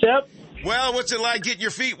morning, Sep. Well, what's it like getting your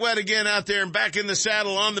feet wet again out there and back in the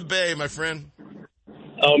saddle on the bay, my friend?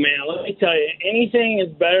 Oh, man, let me tell you, anything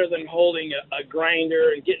is better than holding a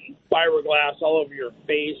grinder and getting fiberglass all over your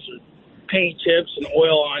face or paint chips and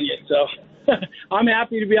oil on you. So I'm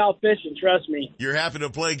happy to be out fishing. Trust me. You're happy to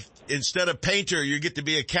play, instead of painter, you get to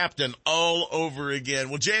be a captain all over again.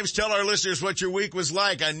 Well, James, tell our listeners what your week was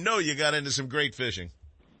like. I know you got into some great fishing.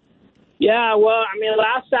 Yeah, well, I mean,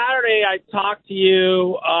 last Saturday I talked to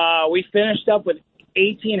you. We finished up with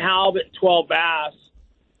 18 halibut, 12 bass.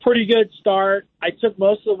 Pretty good start. I took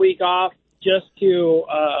most of the week off just to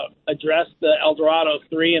address the El Dorado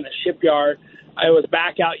 3 in the shipyard. I was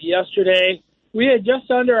back out yesterday. We had just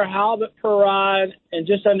under a halibut per rod and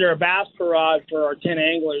just under a bass per rod for our 10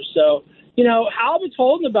 anglers. So, you know, halibut's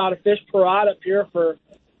holding about a fish per rod up here for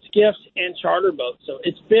skiffs and charter boats. So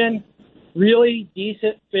it's been really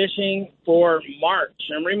decent fishing for March.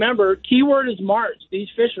 And remember, keyword is March. These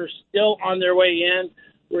fish are still on their way in.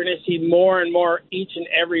 We're going to see more and more each and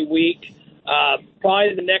every week.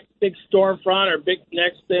 Probably the next big storm front or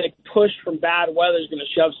next big push from bad weather is going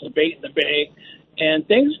to shove some bait in the bay. And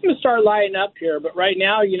things are going to start lighting up here. But right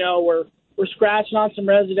now, you know, we're scratching on some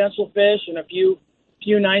residential fish and a few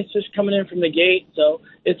nice fish coming in from the gate. So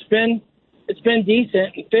it's been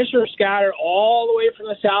decent. And fish are scattered all the way from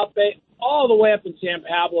the South Bay, all the way up in San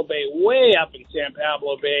Pablo Bay, way up in San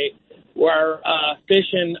Pablo Bay. We're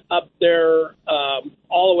fishing up there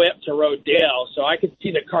all the way up to Rodale. So I could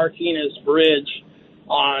see the Carquinez Bridge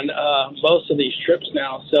on most of these trips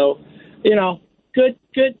now. So, you know,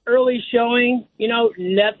 good early showing. You know,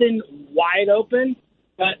 nothing wide open.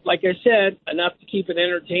 But like I said, enough to keep it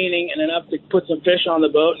entertaining and enough to put some fish on the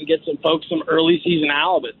boat and get some folks some early season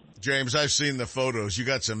halibut. James, I've seen the photos. You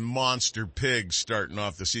got some monster pigs starting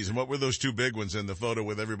off the season. What were those two big ones in the photo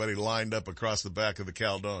with everybody lined up across the back of the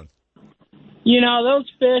Caldon? You know, those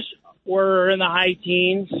fish were in the high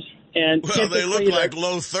teens. And well, they look like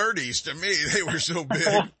low 30s to me. They were so big.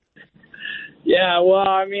 Yeah, well,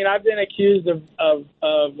 I mean, I've been accused of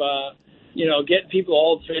you know, getting people to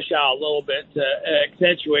hold fish out a little bit to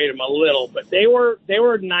accentuate them a little. But they were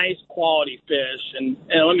nice quality fish. And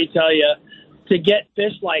let me tell you, to get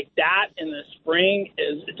fish like that in the spring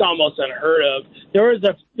it's almost unheard of. There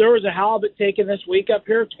was a halibut taken this week up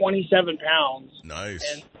here, 27 pounds.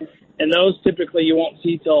 Nice. And those typically you won't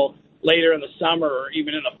see till later in the summer or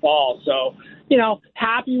even in the fall. So, you know,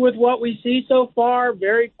 happy with what we see so far.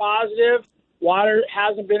 Very positive. Water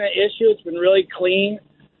hasn't been an issue. It's been really clean.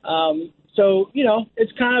 So, you know,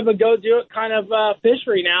 it's kind of a go-do-it kind of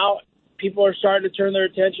fishery now. People are starting to turn their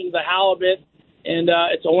attention to the halibut, and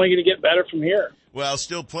it's only going to get better from here. Well,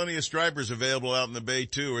 still plenty of stripers available out in the bay,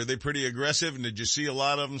 too. Are they pretty aggressive, and did you see a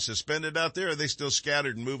lot of them suspended out there, or are they still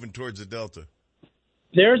scattered and moving towards the Delta?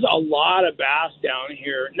 There's a lot of bass down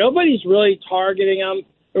here. Nobody's really targeting them.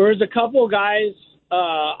 There was a couple of guys,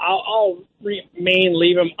 I'll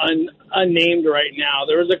leave them unnamed right now.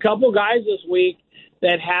 There was a couple of guys this week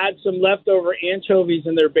that had some leftover anchovies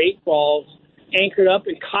in their bait balls, anchored up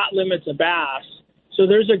and caught limits of bass. So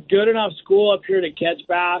there's a good enough school up here to catch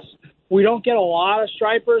bass. We don't get a lot of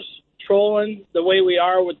stripers trolling the way we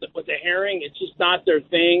are with the herring. It's just not their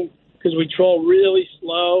thing because we troll really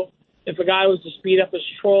slow. If a guy was to speed up his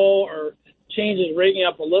troll or change his rigging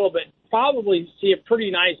up a little bit, probably see a pretty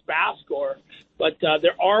nice bass score. But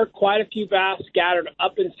there are quite a few bass scattered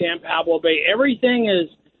up in San Pablo Bay. Everything is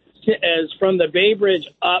from the Bay Bridge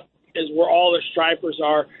up is where all the stripers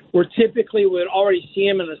are. We're typically would already see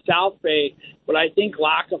them in the South Bay, but I think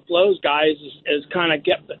lack of flows, guys, is kind of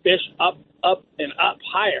get the fish up and up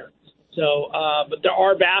higher. So, but there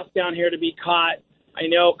are bass down here to be caught. I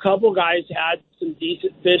know a couple guys had some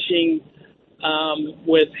decent fishing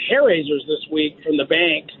with hair raisers this week from the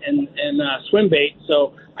bank and swim bait.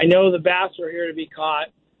 So I know the bass are here to be caught.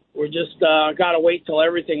 We're just got to wait till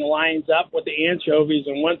everything lines up with the anchovies.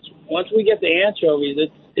 And once we get the anchovies,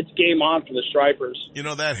 it's game on for the stripers. You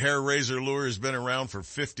know, that hair raiser lure has been around for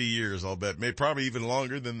 50 years, I'll bet. Maybe probably even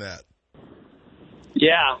longer than that.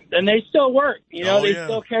 Yeah, and they still work. You know, they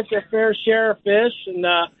still catch their fair share of fish. And,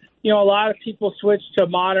 you know, a lot of people switch to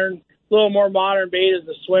little more modern bait as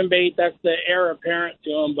the swim bait. That's the heir apparent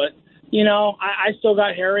to them. But, you know, I still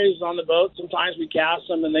got hair raisers on the boat. Sometimes we cast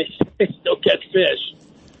them, and they still catch fish.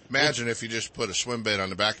 Imagine if you just put a swim bait on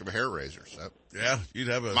the back of a hair raiser. Yeah, you'd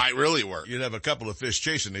have might really work. You'd have a couple of fish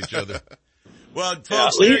chasing each other. Well,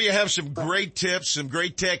 folks, there you have some great tips, some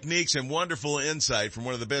great techniques, and wonderful insight from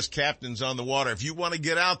one of the best captains on the water. If you want to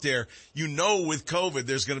get out there, you know with COVID,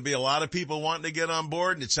 there's going to be a lot of people wanting to get on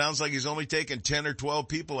board, and it sounds like he's only taking 10 or 12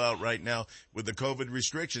 people out right now with the COVID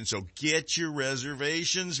restrictions. So get your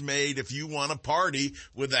reservations made if you want to party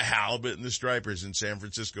with the halibut and the stripers in San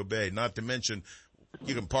Francisco Bay, not to mention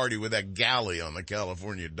you can party with that galley on the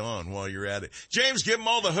California Dawn while you're at it. James, give them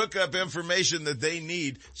all the hookup information that they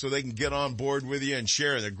need so they can get on board with you and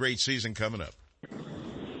share the great season coming up.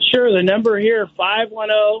 Sure. The number here,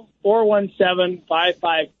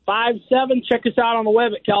 510-417-5557. Check us out on the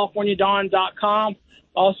web at CaliforniaDawn.com.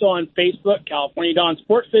 Also on Facebook, California Dawn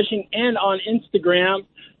Sport Fishing, and on Instagram,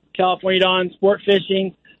 California Dawn Sport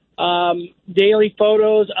Fishing. Daily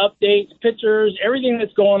photos, updates, pictures, everything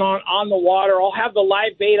that's going on the water. I'll have the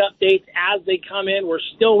live bait updates as they come in. We're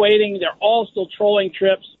still waiting. They're all still trolling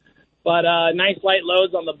trips, but nice light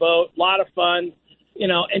loads on the boat. A lot of fun,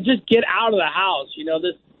 and just get out of the house.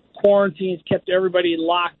 This quarantine's kept everybody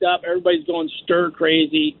locked up. Everybody's going stir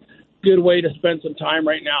crazy. Good way to spend some time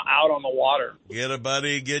right now out on the water. Get a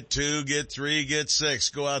buddy, get 2, get 3, get 6.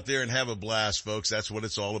 Go out there and have a blast, folks. That's what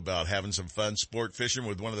it's all about, having some fun sport fishing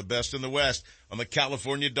with one of the best in the West on the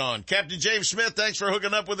California Dawn. Captain James Smith, thanks for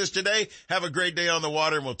hooking up with us today. Have a great day on the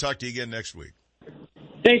water, and we'll talk to you again next week.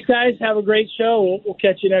 Thanks, guys. Have a great show. We'll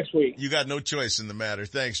catch you next week. You got no choice in the matter.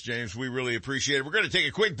 Thanks, James. We really appreciate it. We're going to take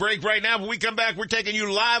a quick break right now. When we come back, we're taking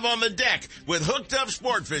you live on the deck with Hooked Up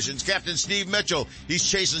Sport Fishing's Captain Steve Mitchell. He's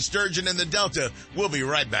chasing sturgeon in the Delta. We'll be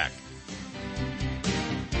right back.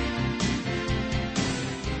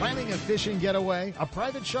 Planning a fishing getaway, a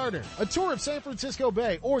private charter, a tour of San Francisco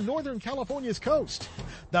Bay, or Northern California's coast?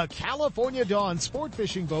 The California Dawn Sport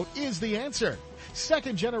Fishing Boat is the answer.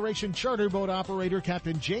 Second-generation charter boat operator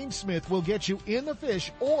Captain James Smith will get you in the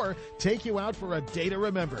fish or take you out for a day to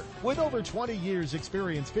remember. With over 20 years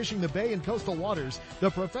experience fishing the bay and coastal waters, the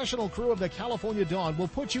professional crew of the California Dawn will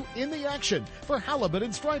put you in the action for halibut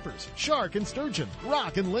and stripers, shark and sturgeon,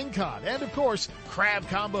 rock and lingcod, and of course, crab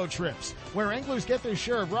combo trips, where anglers get their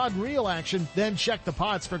share of rod and reel action, then check the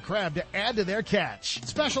pots for crab to add to their catch.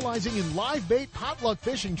 Specializing in live bait potluck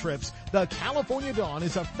fishing trips, the California Dawn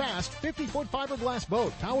is a fast 50-foot fiberglass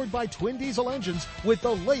boat powered by twin diesel engines with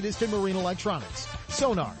the latest in marine electronics.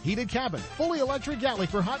 Sonar, heated cabin, fully electric galley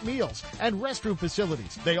for hot meals, and restroom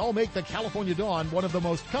facilities. They all make the California Dawn one of the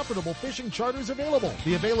most comfortable fishing charters available.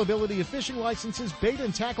 The availability of fishing licenses, bait,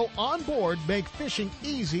 and tackle on board make fishing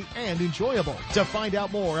easy and enjoyable. To find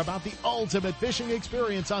out more about the ultimate fishing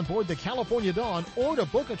experience on board the California Dawn or to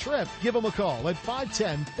book a trip, give them a call at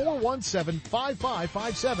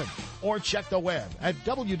 510-417-5557 or check the web at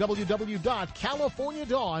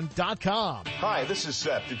www.californiadawn.com. Hi, this is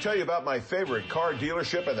Seth to tell you about my favorite car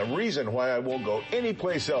dealership and the reason why I won't go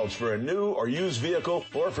anyplace else for a new or used vehicle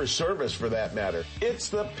or for service for that matter. It's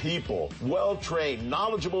the people. Well-trained,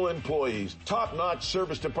 knowledgeable employees, top-notch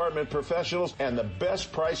service department professionals, and the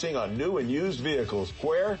best pricing on new and used vehicles.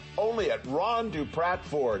 Where? Only at Ron Duprat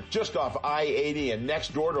Ford, just off I-80 and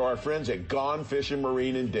next door to our friends at Gone Fishing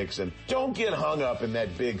Marine in Dixon. Don't get hung up in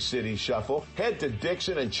that big city shuffle. Head to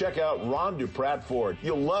Dixon and check out Ron Duprat Ford.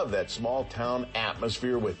 You'll love that small town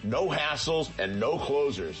atmosphere with no hassles and no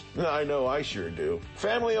closers. I know I sure do.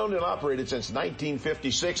 Family owned and operated since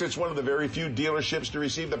 1956, it's one of the very few dealerships to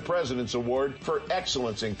receive the President's Award for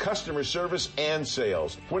excellence in customer service and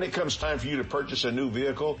sales. When it comes time for you to purchase a new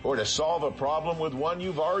vehicle or to solve a problem with one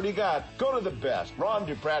you've already got, go to the best. Ron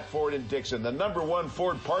Duprat Ford in Dixon, the #1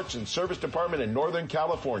 Ford parts and service department in Northern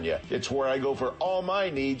California. It's where I go for all my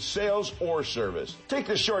needs, sales or service. Take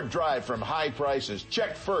the short drive from high prices.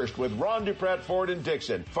 Check first with Ron Duprat Ford in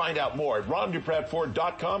Dixon. Find out more at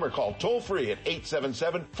rondupratford.com or call toll free at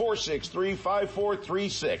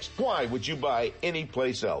 877-463-5436. Why would you buy any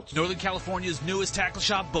place else? Northern California's newest tackle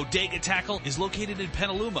shop, Bodega Tackle, is located in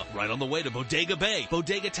Petaluma, right on the way to Bodega Bay.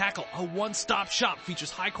 Bodega Tackle, a one-stop shop,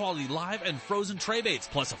 features high-quality live and frozen tray baits,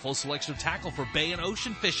 plus a full selection of tackle for bay and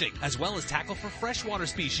ocean fishing, as well as tackle for freshwater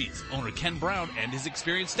species. Owner Ken Brown and his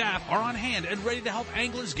experienced staff are on hand and ready to help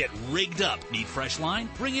anglers get rigged up. Need fresh line?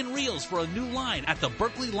 Bring in reels for a new line at the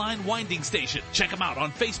Berkeley Line Winding Station. Check them out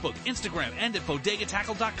on Facebook, Instagram, and at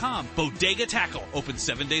bodegatackle.com. Bodega Tackle, open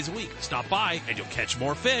 7 days a week. Stop by and you'll catch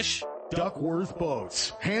more fish. Duckworth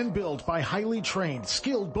Boats, hand-built by highly trained,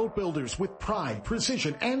 skilled boat builders with pride,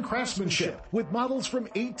 precision, and craftsmanship, with models from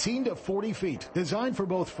 18 to 40 feet, designed for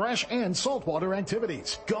both fresh and saltwater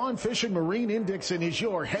activities. Gone Fishing Marine in Dixon is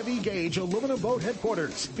your heavy-gauge aluminum boat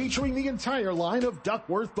headquarters, featuring the entire line of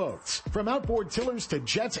Duckworth boats. From outboard tillers to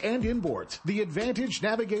jets and inboards, the Advantage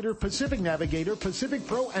Navigator, Pacific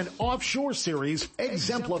Pro, and Offshore series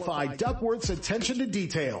exemplify Duckworth's attention to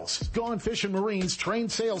details. Gone Fishing Marine's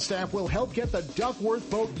trained sales staff will help get the Duckworth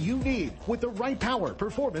boat you need with the right power,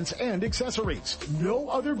 performance, and accessories. No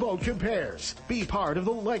other boat compares. Be part of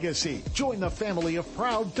the legacy. Join the family of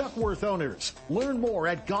proud Duckworth owners. Learn more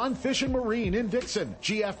at Gone Fishing Marine in Dixon,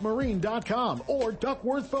 gfmarine.com or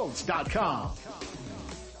duckworthboats.com.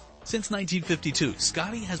 Since 1952,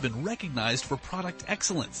 Scotty has been recognized for product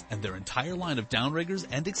excellence, and their entire line of downriggers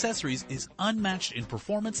and accessories is unmatched in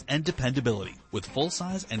performance and dependability. With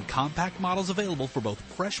full-size and compact models available for both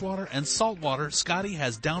freshwater and saltwater, Scotty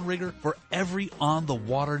has downrigger for every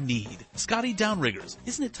on-the-water need. Scotty Downriggers.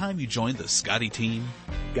 Isn't it time you joined the Scotty team?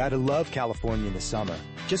 Gotta love California in the summer.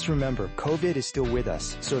 Just remember, COVID is still with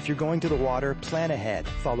us, so if you're going to the water, plan ahead,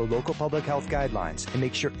 follow local public health guidelines, and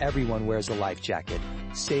make sure everyone wears a life jacket.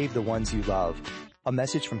 Save the ones you love. A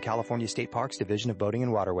message from California State Parks Division of Boating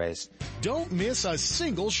and Waterways. Don't miss a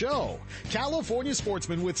single show. California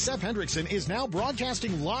Sportsmen with Seth Hendrickson is now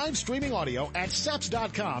broadcasting live streaming audio at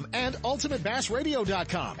seps.com and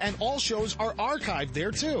ultimatebassradio.com. And all shows are archived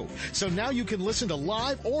there too. So now you can listen to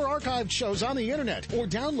live or archived shows on the internet or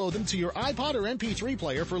download them to your iPod or MP3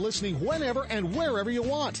 player for listening whenever and wherever you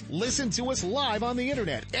want. Listen to us live on the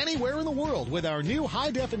internet anywhere in the world with our new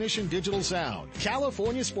high-definition digital sound.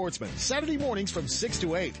 California Sportsmen, Saturday mornings from 6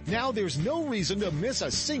 to 8. Now there's no reason to miss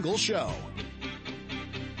a single show.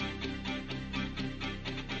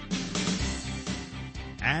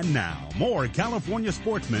 And now, more California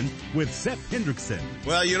Sportsmen with Seth Hendrickson.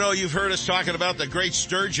 Well, you know, you've heard us talking about the great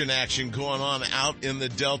sturgeon action going on out in the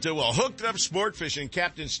Delta. Well, Hooked Up Sport Fishing,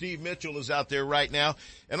 Captain Steve Mitchell is out there right now.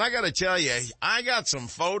 And I got to tell you, I got some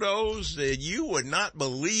photos that you would not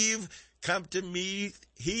believe come to me.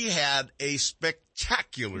 He had a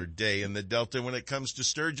spectacular day in the Delta when it comes to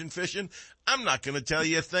sturgeon fishing. I'm not going to tell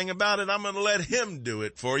you a thing about it. I'm going to let him do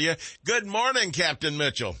it for you. Good morning, Captain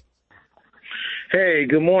Mitchell. Hey,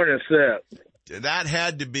 good morning, Seth. That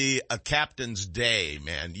had to be a captain's day,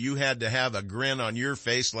 man. You had to have a grin on your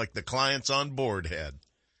face like the clients on board had.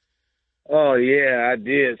 Oh, yeah, I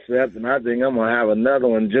did, Seth, and I think I'm going to have another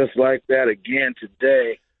one just like that again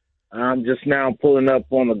today. I'm just now pulling up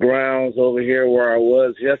on the grounds over here where I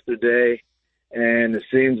was yesterday, and it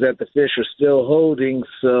seems that the fish are still holding,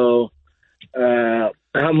 so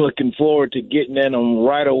I'm looking forward to getting in them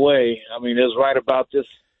right away. I mean, it's right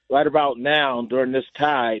about now during this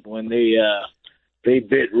tide when they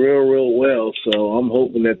bit real well, so I'm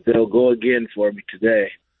hoping that they'll go again for me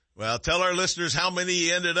today. Well, tell our listeners how many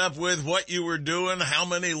you ended up with, what you were doing, how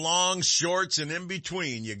many longs, shorts, and in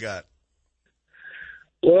between you got.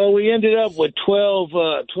 Well, we ended up with 12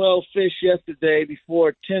 fish yesterday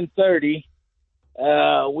before 10:30.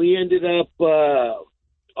 We ended up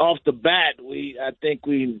off the bat. I think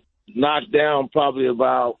we knocked down probably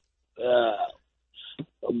about 5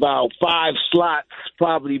 slots.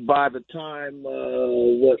 Probably by the time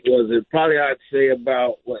what was it? Probably I'd say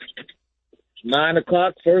about 9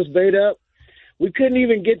 o'clock. First bait up. We couldn't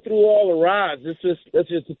even get through all the rods. Let's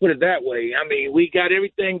just put it that way. I mean, we got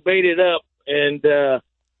everything baited up and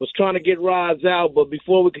was trying to get rods out, but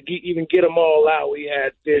before we could even get them all out, we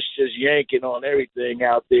had fish just yanking on everything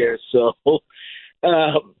out there. So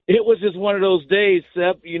it was just one of those days,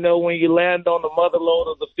 Sep, you know, when you land on the mother lode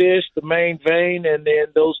of the fish, the main vein, and then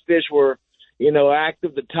those fish were, you know,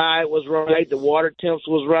 active. The tide was right, the water temps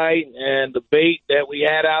was right, and the bait that we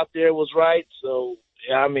had out there was right. So,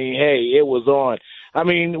 I mean, hey, it was on. I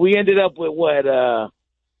mean, we ended up with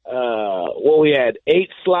we had 8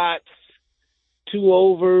 slots, 2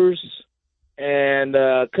 overs, and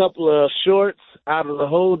a couple of shorts out of the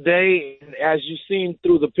whole day. And as you've seen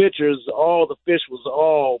through the pictures, all the fish was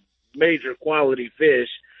all major quality fish.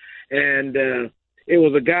 And it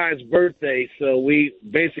was a guy's birthday, so we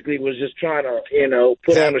basically was just trying to, you know,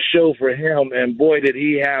 put on a show for him. And boy, did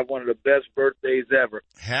he have one of the best birthdays ever.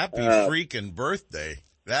 Happy freaking birthday.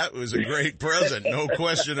 That was a great present, no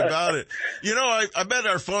question about it. You know, I bet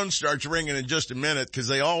our phone starts ringing in just a minute because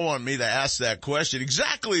they all want me to ask that question.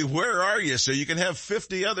 Exactly where are you so you can have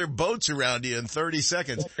 50 other boats around you in 30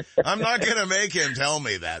 seconds? I'm not going to make him tell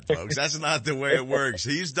me that, folks. That's not the way it works.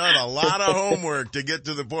 He's done a lot of homework to get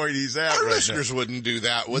to the point he's at. Our right listeners now. Wouldn't do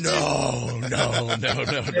that, would they? No, not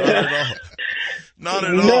at all. Not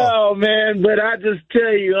at all. No, man, but I just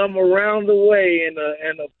tell you, I'm around the way in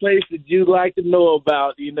a place that you'd like to know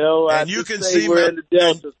about, you know. And you can see we're in the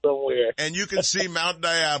Delta somewhere. And you can see Mount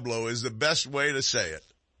Diablo is the best way to say it.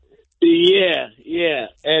 Yeah.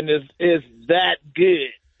 And it's that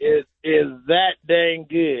good. It is that dang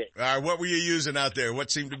good. All right, what were you using out there?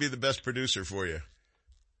 What seemed to be the best producer for you?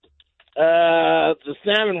 The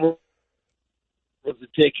salmon was the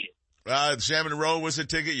ticket. The salmon roll was the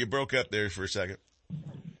ticket? You broke up there for a second.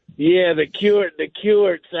 Yeah, the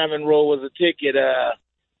cured salmon roll was a ticket.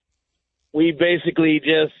 We basically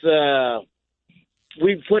just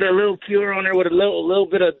we put a little cure on there with a little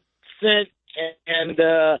bit of scent, and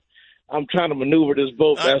I'm trying to maneuver this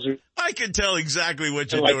boat. I can tell exactly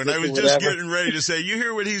what you're doing. I was just getting ready to say, you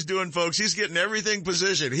hear what he's doing, folks. He's getting everything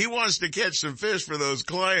positioned. He wants to catch some fish for those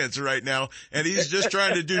clients right now, and he's just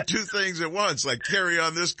trying to do two things at once, like carry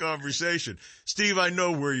on this conversation. Steve, I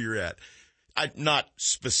know where you're at. Not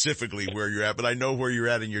specifically where you're at, but I know where you're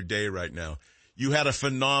at in your day right now. You had a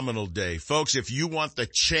phenomenal day. Folks, if you want the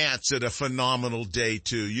chance at a phenomenal day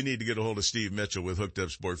too, you need to get a hold of Steve Mitchell with Hooked Up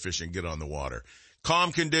Sport Fishing. Get on the water.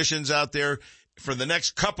 Calm conditions out there for the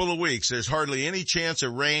next couple of weeks. There's hardly any chance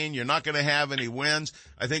of rain. You're not going to have any winds.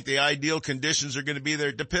 I think the ideal conditions are going to be there.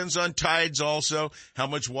 It depends on tides also, how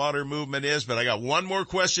much water movement is. But I got one more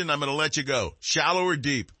question. I'm going to let you go. Shallow or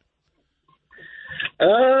deep?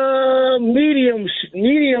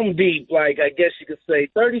 Medium deep, like I guess you could say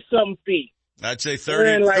 30-something feet. I'd say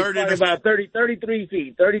 30 about 33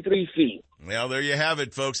 feet. Well, there you have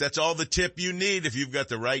it, folks. That's all the tip you need. If you've got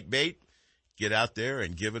the right bait, get out there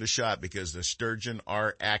and give it a shot because the sturgeon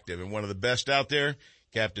are active. And one of the best out there,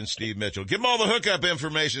 Captain Steve Mitchell. Give them all the hookup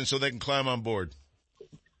information so they can climb on board.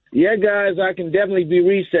 Yeah, guys, I can definitely be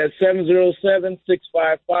reached at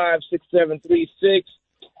 707-655-6736.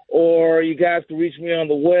 Or you guys can reach me on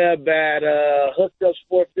the web at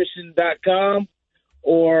hookedupsportfishing.com,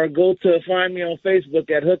 or go to find me on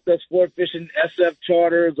Facebook at Hooked Up Sport Fishing SF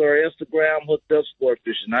Charters, or Instagram Hooked Up Sport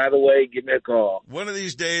Fishing. Either way, give me a call. One of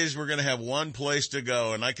these days, we're going to have one place to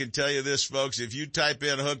go, and I can tell you this, folks, if you type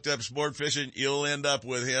in Hooked Up Sport Fishing, you'll end up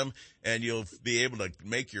with him, and you'll be able to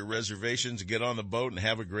make your reservations, get on the boat, and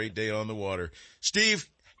have a great day on the water. Steve,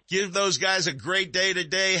 give those guys a great day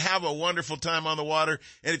today. Have a wonderful time on the water.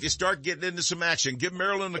 And if you start getting into some action, give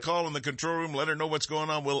Marilyn a call in the control room. Let her know what's going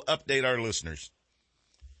on. We'll update our listeners.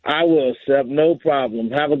 I will, Seb. No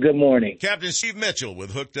problem. Have a good morning. Captain Steve Mitchell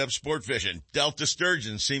with Hooked Up Sport Fishing. Delta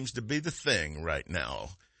sturgeon seems to be the thing right now.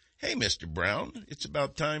 Hey, Mr. Brown, it's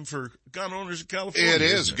about time for Gun Owners of California. It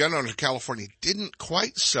is. Gun Owners of California didn't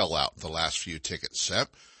quite sell out the last few tickets, Sep.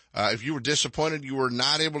 If you were disappointed you were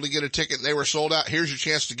not able to get a ticket and they were sold out, here's your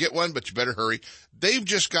chance to get one, but you better hurry. They've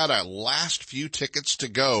just got a last few tickets to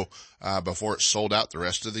go before it's sold out the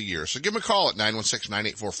rest of the year. So give them a call at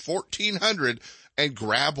 916-984-1400 and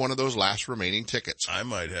grab one of those last remaining tickets. I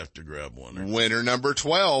might have to grab one. Winner number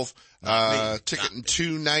 12, ticket in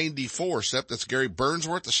 294, Sep. That's Gary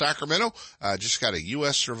Burnsworth of Sacramento. Just got a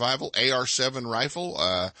U.S. Survival AR-7 rifle,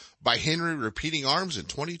 by Henry Repeating Arms and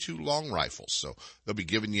 22 long rifles. So they'll be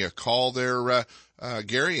giving you a call there,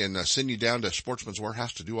 Gary, and send you down to Sportsman's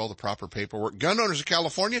Warehouse to do all the proper paperwork. Gun Owners of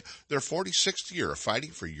California, their 46th year of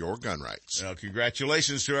fighting for your gun rights. Well,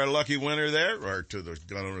 congratulations to our lucky winner there, or to the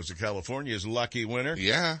Gun Owners of California's lucky winner.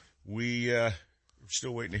 Yeah. We're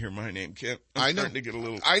still waiting to hear my name, Kent. I know. To get a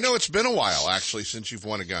little... I know it's been a while, actually, since you've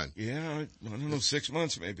won a gun. Yeah, I don't know, 6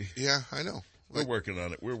 months maybe. Yeah, I know. We're working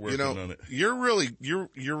on it. We're working on it. You're really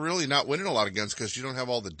not winning a lot of guns because you don't have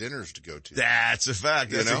all the dinners to go to. That's a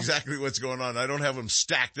fact. That's exactly what's going on. I don't have them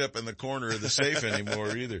stacked up in the corner of the safe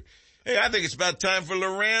anymore either. Hey, I think it's about time for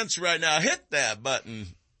Lowrance right now. Hit that button.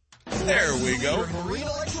 There we go. Marine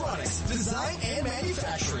Electronics, design and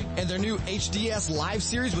manufacturing. And their new HDS Live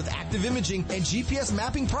series with active imaging and GPS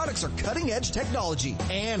mapping products are cutting-edge technology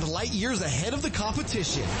and light years ahead of the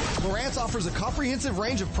competition. Lowrance offers a comprehensive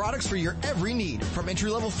range of products for your every need. From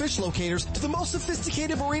entry-level fish locators to the most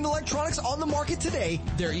sophisticated marine electronics on the market today,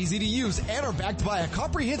 they're easy to use and are backed by a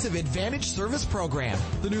comprehensive Advantage service program.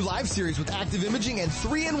 The new Live series with active imaging and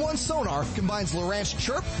 3-in-1 sonar combines Lowrance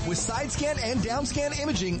Chirp with side scan and down scan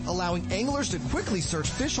imaging, allowing anglers to quickly search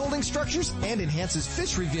fish holding structures and enhances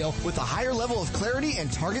fish reveal with a higher level of clarity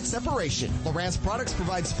and target separation. Lowrance products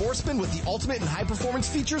provide Sportsmen with the ultimate and high performance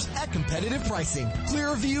features at competitive pricing.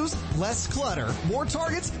 Clearer views, less clutter, more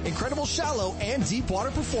targets, incredible shallow and deep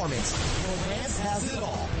water performance. Lowrance has it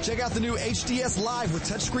all. Check out the new HDS Live with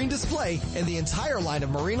touchscreen display and the entire line of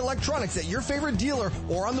marine electronics at your favorite dealer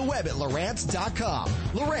or on the web at Lowrance.com.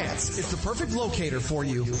 Lowrance, it's the perfect locator for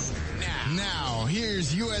you. Now,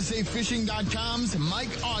 here's USAFishing.com's Mike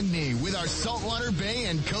Ogney with our Saltwater Bay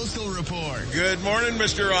and Coastal Report. Good morning,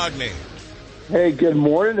 Mr. Ogney. Hey, good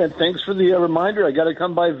morning, and thanks for the reminder. I got to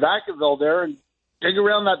come by Vacaville there and dig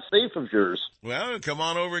around that safe of yours. Well, come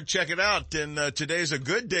on over and check it out. And today's a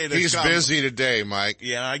good day to He's busy today, Mike.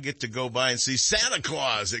 Yeah, I get to go by and see Santa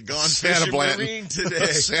Claus at Gone Fishing Marine today.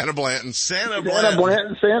 Santa Blanton. Santa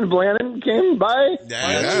Blanton came by.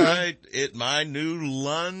 That's right. My new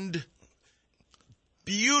Lund.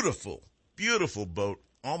 Beautiful, beautiful boat.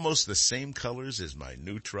 Almost the same colors as my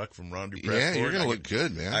new truck from Ron Dupree. Yeah, you're going to look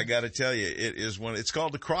good, man. I got to tell you, it's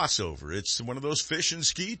called the Crossover. It's one of those fish and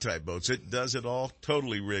ski type boats. It does it all.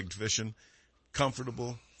 Totally rigged fishing.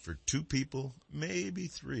 Comfortable, for 2 people, maybe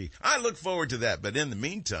 3. I look forward to that. But in the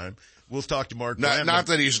meantime, we'll talk to Mark. Not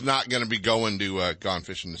that he's not going to be going to Gone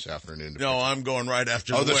Fishing this afternoon. No, I'm going right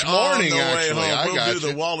after this morning, actually. We'll do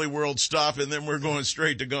the Wally World stop, and then we're going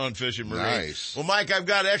straight to Gone Fishing Marine. Nice. Well, Mike, I've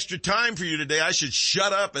got extra time for you today. I should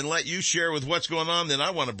shut up and let you share with what's going on. Then I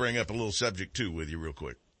want to bring up a little subject, too, with you real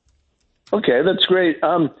quick. Okay, that's great.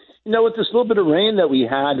 With this little bit of rain that we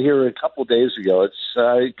had here a couple days ago,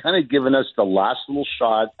 it's kind of given us the last little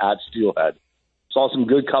shot at steelhead. Saw some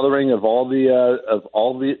good coloring of all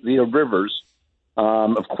the rivers.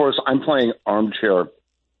 Of course, I'm playing armchair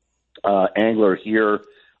angler here.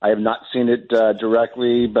 I have not seen it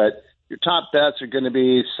directly, but your top bets are going to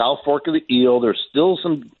be South Fork of the Eel. There's still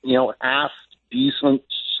some, half decent,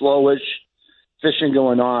 slowish fishing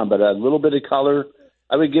going on, but a little bit of color.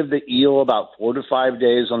 I would give the eel about 4 to 5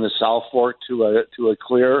 days on the South Fork to a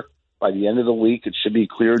clear. By the end of the week, it should be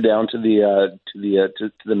cleared down to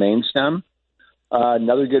the main stem.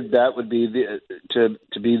 Another good bet would be the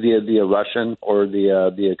Russian or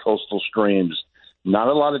the coastal streams. Not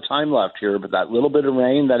a lot of time left here, but that little bit of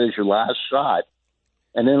rain, that is your last shot.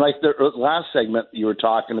 And then, like the last segment, you were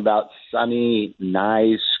talking about sunny,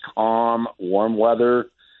 nice, calm, warm weather.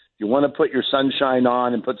 You want to put your sunshine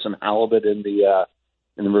on and put some halibut in the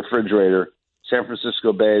refrigerator. San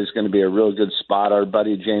Francisco Bay is going to be a real good spot. Our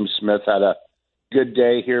buddy James Smith had a good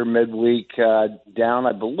day here midweek down,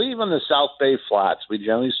 I believe, on the South Bay Flats. We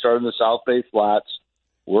generally start in the South Bay Flats,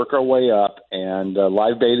 work our way up, and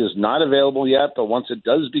live bait is not available yet, but once it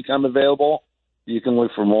does become available, you can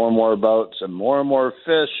look for more and more boats and more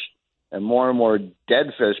fish and more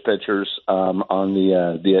dead fish pictures on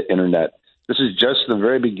the internet. This is just the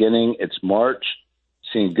very beginning. It's March.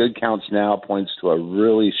 Seeing good counts now points to a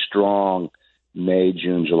really strong May,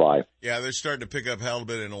 June, July. Yeah, they're starting to pick up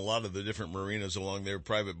halibut in a lot of the different marinas along there.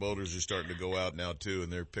 Private boaters are starting to go out now, too,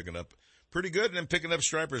 and they're picking up pretty good, and then picking up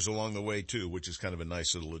stripers along the way, too, which is kind of a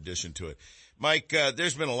nice little addition to it. Mike,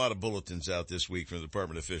 there's been a lot of bulletins out this week from the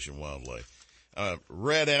Department of Fish and Wildlife.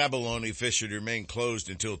 Red abalone fish should remain closed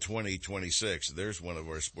until 2026. There's one of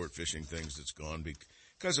our sport fishing things that's gone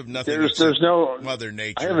because of nothing. There's no Mother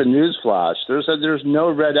Nature. I have a news flash. There's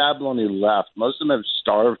no red abalone left. Most of them have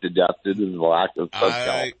starved to death due to the lack of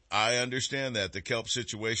kelp. I understand that the kelp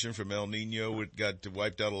situation from El Nino got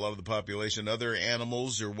wiped out a lot of the population. Other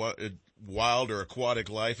animals or wild or aquatic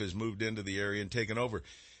life has moved into the area and taken over.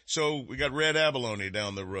 So we got red abalone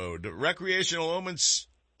down the road. Recreational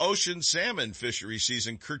ocean salmon fishery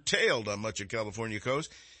season curtailed on much of California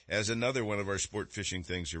coast, as another one of our sport fishing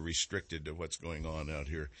things are restricted to what's going on out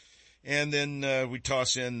here. And then we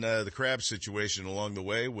toss in the crab situation along the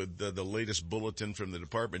way with the latest bulletin from the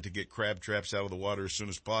department to get crab traps out of the water as soon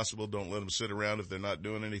as possible. Don't let them sit around if they're not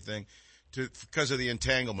doing anything because of the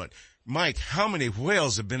entanglement. Mike, how many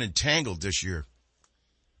whales have been entangled this year?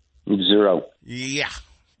 0. Yeah.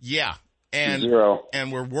 And 0.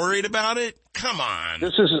 And we're worried about it? Come on.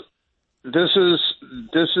 This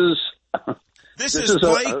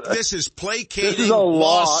is placating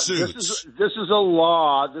lawsuits. This is a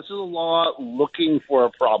law looking for a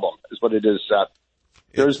problem, is what it is, Seth.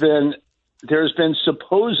 There's been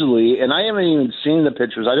supposedly, and I haven't even seen the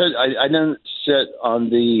pictures. I didn't sit on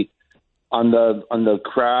the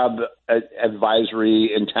crab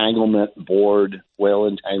advisory entanglement board, whale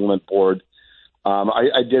entanglement board.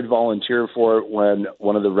 I did volunteer for it when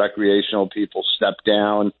one of the recreational people stepped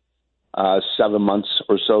down 7 months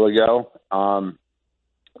or so ago.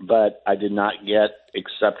 But I did not get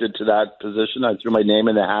accepted to that position. I threw my name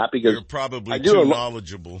in the hat because you're probably too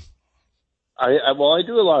knowledgeable. I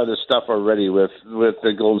do a lot of this stuff already with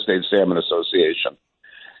the Golden State Salmon Association.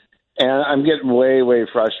 And I'm getting way, way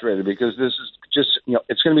frustrated because this is just,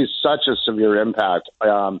 it's going to be such a severe impact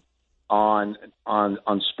on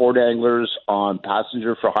sport anglers, on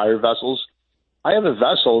passenger for hire vessels. I have a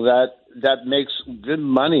vessel that makes good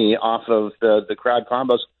money off of the crab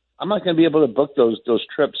combos. I'm not going to be able to book those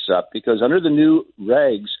trips up because under the new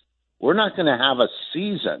regs, we're not going to have a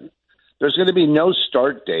season. There's going to be no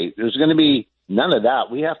start date. There's going to be none of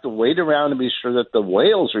that. We have to wait around and be sure that the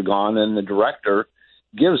whales are gone and the director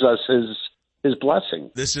gives us his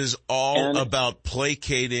blessing. This is all about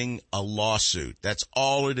placating a lawsuit. That's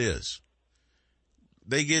all it is.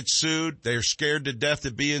 They get sued. They're scared to death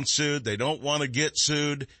of being sued. They don't want to get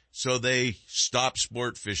sued, so they stop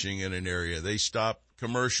sport fishing in an area. They stop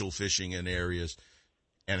commercial fishing in areas.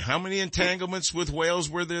 And how many entanglements with whales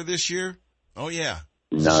were there this year? Oh, yeah.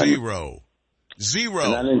 None. 0.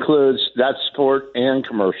 And that includes that sport and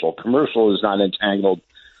commercial. Commercial is not entangled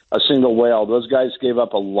a single whale. Those guys gave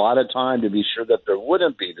up a lot of time to be sure that there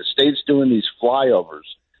wouldn't be. The state's doing these flyovers.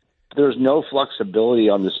 there's no flexibility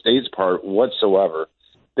on the state's part whatsoever.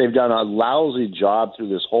 They've done a lousy job through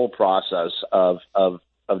this whole process of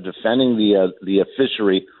defending the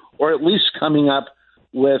fishery, or at least coming up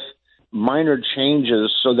with minor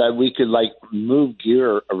changes so that we could move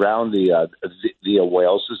gear around the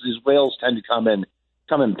whales. Because these whales tend to come in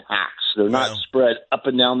packs. They're not spread up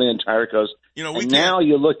and down the entire coast. Now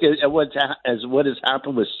you look at what has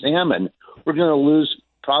happened with salmon. We're going to lose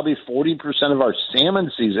probably 40% of our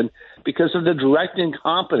salmon season because of the direct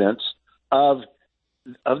incompetence of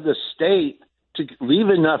the state to leave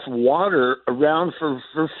enough water around for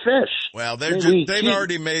fish. Well, they've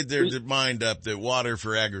already made their mind up that water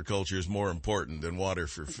for agriculture is more important than water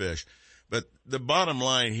for fish. But the bottom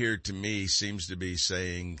line here to me seems to be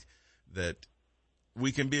saying that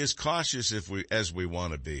we can be as cautious as we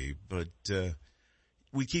want to be, but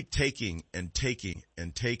we keep taking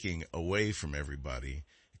away from everybody,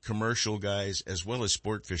 commercial guys as well as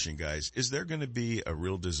sport fishing guys. Is there going to be a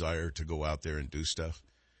real desire to go out there and do stuff?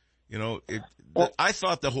 I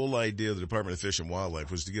thought the whole idea of the Department of Fish and Wildlife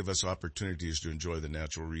was to give us opportunities to enjoy the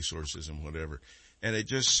natural resources and whatever. And it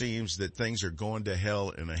just seems that things are going to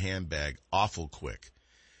hell in a handbag awful quick.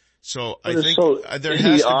 So I think there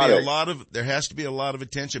has to be a lot of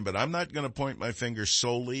attention, but I'm not going to point my finger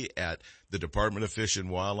solely at the Department of Fish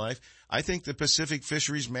and Wildlife. I think the Pacific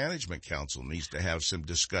Fisheries Management Council needs to have some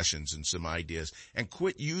discussions and some ideas and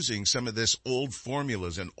quit using some of this old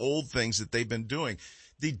formulas and old things that they've been doing.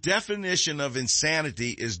 The definition of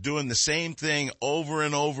insanity is doing the same thing over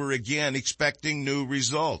and over again, expecting new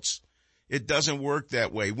results. It doesn't work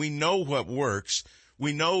that way. We know what works.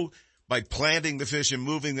 We know by planting the fish and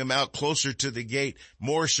moving them out closer to the gate,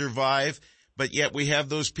 more survive. But yet we have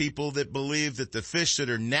those people that believe that the fish that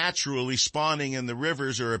are naturally spawning in the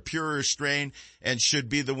rivers are a purer strain and should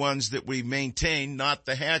be the ones that we maintain, not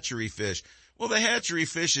the hatchery fish. Well, the hatchery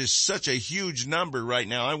fish is such a huge number right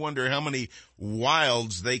now. I wonder how many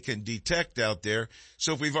wilds they can detect out there.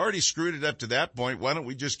 So if we've already screwed it up to that point, why don't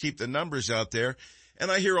we just keep the numbers out there?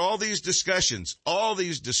 And I hear all these discussions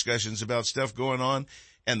about stuff going on.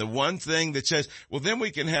 And the one thing that says, well, then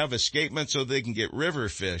we can have escapement so they can get river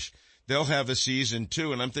fish. They'll have a season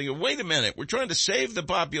too. And I'm thinking, wait a minute. We're trying to save the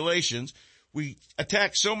populations. We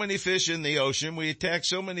attack so many fish in the ocean. We attack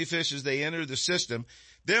so many fish as they enter the system.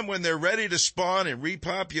 Then when they're ready to spawn and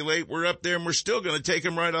repopulate, we're up there and we're still going to take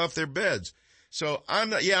them right off their beds. So I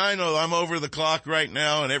know I'm over the clock right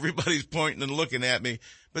now and everybody's pointing and looking at me,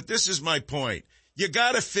 but this is my point. You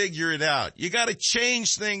got to figure it out. You got to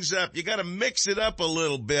change things up. You got to mix it up a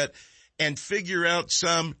little bit and figure out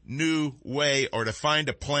some new way or to find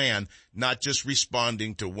a plan, not just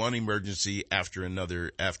responding to one emergency after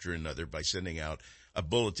another by sending out a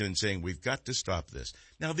bulletin saying we've got to stop this.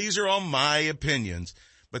 Now, these are all my opinions,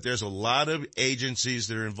 but there's a lot of agencies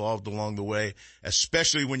that are involved along the way,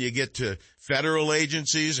 especially when you get to federal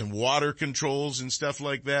agencies and water controls and stuff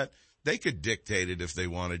like that. They could dictate it if they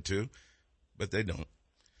wanted to, but they don't.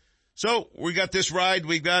 So we got this ride.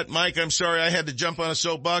 We got Mike. I'm sorry I had to jump on a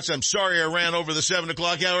soapbox. I'm sorry I ran over the 7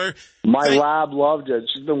 o'clock hour. My lab loved it.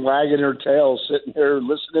 She's been wagging her tail, sitting here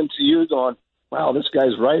listening to you going, wow, this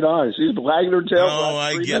guy's right on. She's been wagging her tail for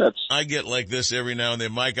like 3 minutes. I get like this every now and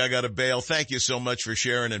then. Mike, I got to bail. Thank you so much for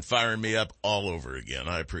sharing and firing me up all over again.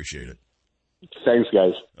 I appreciate it. Thanks,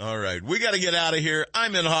 guys. All right. We got to get out of here.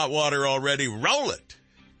 I'm in hot water already. Roll it.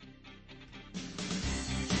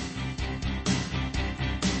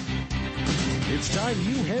 It's time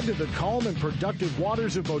you head to the calm and productive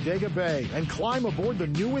waters of Bodega Bay and climb aboard the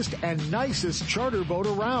newest and nicest charter boat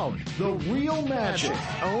around, the Real Magic.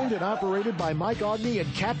 Owned and operated by Mike Ogney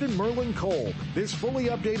and Captain Merlin Cole, this fully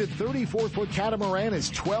updated 34-foot catamaran is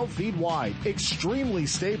 12 feet wide, extremely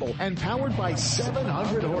stable, and powered by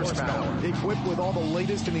 700 horsepower. Equipped with all the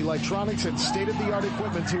latest in electronics and state-of-the-art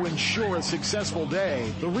equipment to ensure a successful day,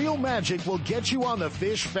 the Real Magic will get you on the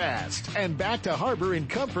fish fast and back to harbor in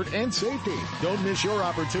comfort and safety. Don't miss your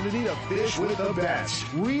opportunity to fish with the best.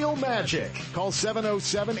 Real Magic. Call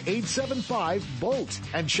 707-875-BOAT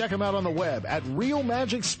and check them out on the web at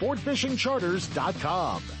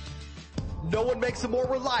realmagicsportfishingcharters.com. No one makes a more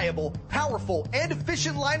reliable, powerful, and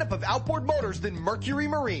efficient lineup of outboard motors than Mercury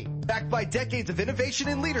Marine. Backed by decades of innovation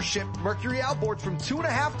and leadership, Mercury outboards from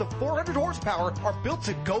 2.5 to 400 horsepower are built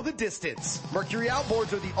to go the distance. Mercury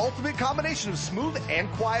outboards are the ultimate combination of smooth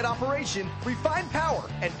and quiet operation, refined power,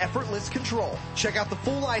 and effortless control. Check out the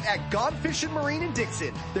full line at Gone Fishing Marine in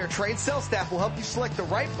Dixon. Their trained sales staff will help you select the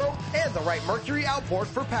right boat and the right Mercury outboard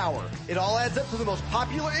for power. It all adds up to the most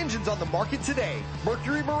popular engines on the market today.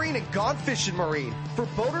 Mercury Marine and Gone Fishing Marine. For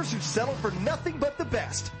boaters who settle for nothing but the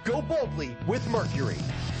best, go boldly with Mercury.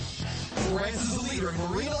 Lowrance is the leader in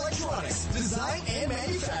marine electronics, design, and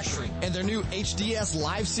manufacturing. And their new HDS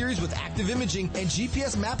Live series with active imaging and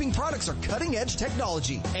GPS mapping products are cutting-edge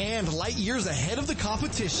technology and light years ahead of the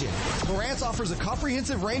competition. Lowrance offers a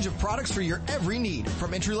comprehensive range of products for your every need,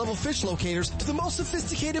 from entry-level fish locators to the most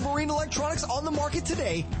sophisticated marine electronics on the market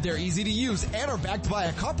today. They're easy to use and are backed by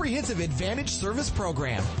a comprehensive Advantage service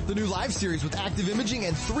program. The new Live series with active imaging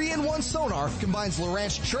and 3-in-1 sonar combines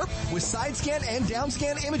Lowrance Chirp with side scan and down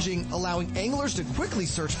scan imaging, allowing anglers to quickly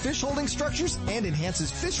search fish holding structures, and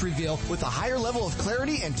enhances fish reveal with a higher level of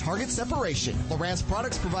clarity and target separation. Lowrance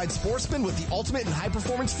products provide sportsmen with the ultimate and high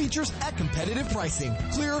performance features at competitive pricing.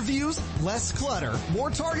 Clearer views, less clutter, more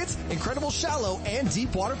targets, incredible shallow and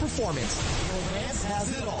deep water performance. Lowrance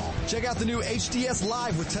has it all. Check out the new HDS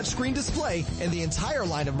Live with touchscreen display and the entire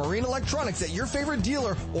line of marine electronics at your favorite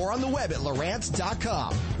dealer or on the web at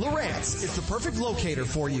Lowrance.com. Lowrance is the perfect locator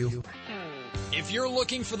for you. If you're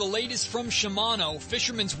looking for the latest from Shimano,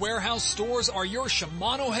 Fisherman's Warehouse stores are your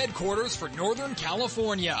Shimano headquarters for Northern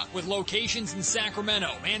California. With locations in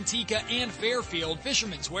Sacramento, Manteca, and Fairfield,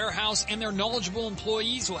 Fisherman's Warehouse and their knowledgeable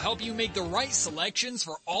employees will help you make the right selections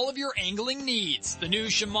for all of your angling needs. The new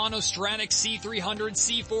Shimano Stratic C300,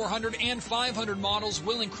 C400, and 500 models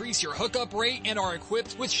will increase your hookup rate and are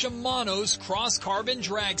equipped with Shimano's cross-carbon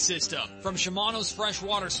drag system. From Shimano's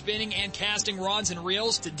freshwater spinning and casting rods and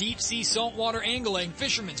reels to deep-sea saltwater angling,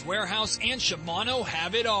 Fisherman's Warehouse and Shimano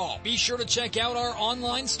have it all. Be sure to check out our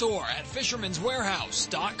online store at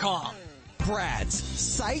fishermanswarehouse.com. Brad's.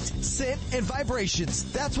 Sight, scent, and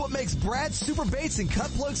vibrations. That's what makes Brad's Super Baits and Cut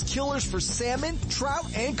Plugs killers for salmon, trout,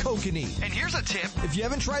 and kokanee. And here's a tip. If you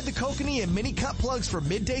haven't tried the kokanee and mini cut plugs for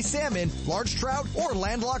midday salmon, large trout, or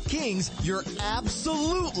landlocked kings, you're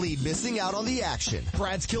absolutely missing out on the action.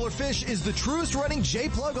 Brad's Killer Fish is the truest running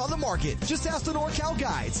J-plug on the market. Just ask the NorCal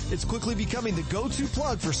guides. It's quickly becoming the go-to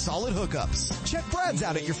plug for solid hookups. Check Brad's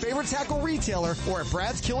out at your favorite tackle retailer or at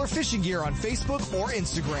Brad's Killer Fishing Gear on Facebook or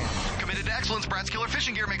Instagram. Committed to excellence, Brad's Killer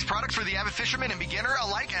Fishing Gear makes products for the avid fisherman and beginner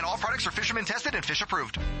alike, and all products are fisherman tested and fish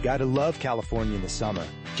approved. Gotta love California in the summer.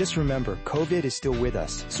 Just remember, COVID is still with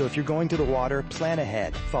us, so if you're going to the water, plan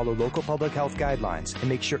ahead, follow local public health guidelines, and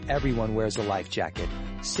make sure everyone wears a life jacket.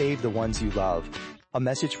 Save the ones you love. A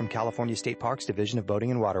message from California State Parks Division of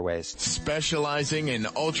Boating and Waterways. Specializing in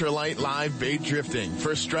ultralight live bait drifting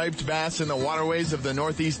for striped bass in the waterways of the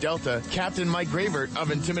Northeast Delta, Captain Mike Gravert of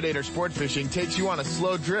Intimidator Sport Fishing takes you on a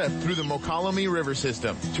slow drift through the Mokelumne River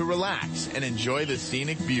system to relax and enjoy the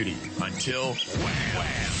scenic beauty until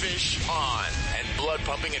fish on and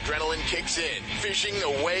blood-pumping adrenaline kicks in. Fishing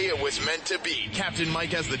the way it was meant to be. Captain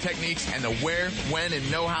Mike has the techniques and the where, when, and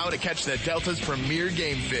know-how to catch the Delta's premier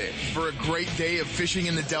game fish. For a great day of fishing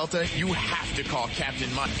in the Delta, you have to call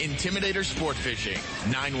Captain Mike. Intimidator Sport Fishing,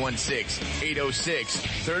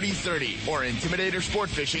 916-806-3030 or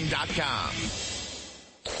intimidatorsportfishing.com.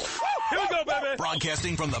 Here we go, baby!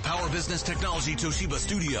 Broadcasting from the Power Business Technology Toshiba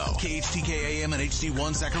studio. KHTK AM and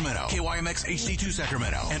HD1 Sacramento. KYMX HD2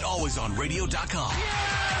 Sacramento. And always on radio.com.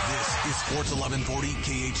 Yeah! This is Sports 1140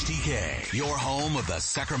 KHTK. Your home of the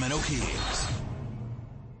Sacramento Kings.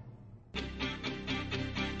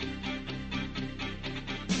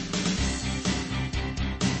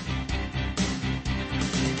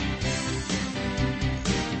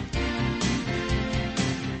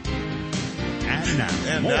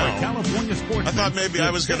 And more now, California Sportsmen. I thought maybe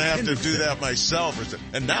I was going to have to do that myself.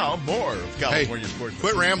 And now, more of California Sportsmen.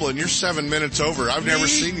 Quit rambling. You're 7 minutes over. I've never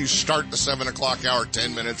seen you start the 7 o'clock hour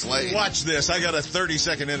 10 minutes late. Watch this. I got a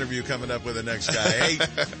 30-second interview coming up with the next guy. Hey,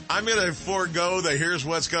 I'm going to forego the here's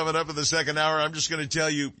what's coming up in the second hour. I'm just going to tell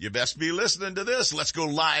you, you best be listening to this. Let's go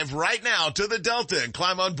live right now to the Delta and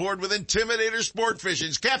climb on board with Intimidator Sport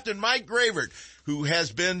Fishing's Captain Mike Gravert, who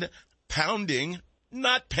has been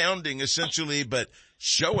not pounding essentially, but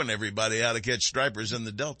showing everybody how to catch stripers in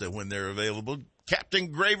the Delta when they're available. Captain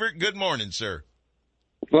Gravert, good morning, sir.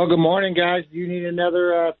 Well, good morning, guys. Do you need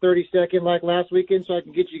another 30-second like last weekend so I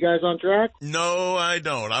can get you guys on track? No, I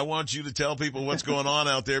don't. I want you to tell people what's going on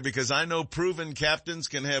out there because I know proven captains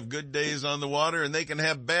can have good days on the water and they can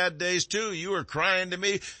have bad days too. You were crying to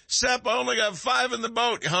me, Sepp, I only got 5 in the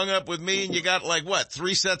boat. You hung up with me and you got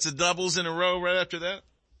 3 sets of doubles in a row right after that?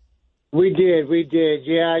 We did.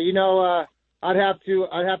 Yeah, I'd have to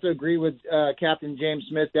agree with Captain James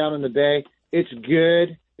Smith down in the Bay. It's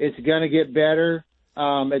good. It's going to get better.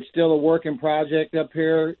 It's still a working project up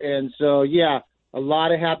here. And so, yeah, a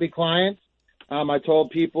lot of happy clients. I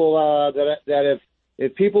told people that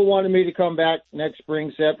if people wanted me to come back next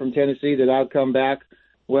spring set from Tennessee, that I'd come back.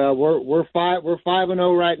 Well, we're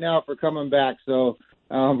 5-0 right now for coming back. So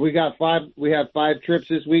We have 5 trips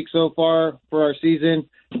this week so far for our season,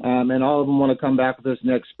 and all of them want to come back with us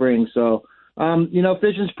next spring. So,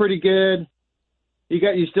 fishing's pretty good.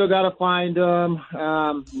 You still got to find them.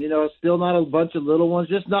 Still not a bunch of little ones,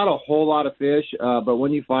 just not a whole lot of fish. But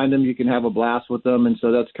when you find them, you can have a blast with them, and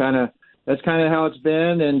so that's kind of how it's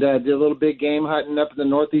been. And did a little big game hunting up in the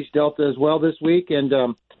Northeast Delta as well this week,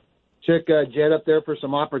 and took Jed up there for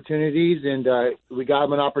some opportunities, and we got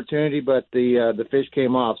him an opportunity, but the fish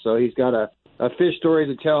came off. So he's got a fish story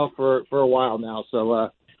to tell for a while now. So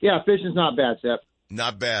fishing's not bad, Seth.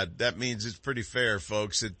 Not bad. That means it's pretty fair,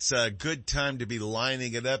 folks. It's a good time to be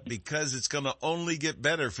lining it up because it's going to only get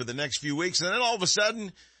better for the next few weeks. And then all of a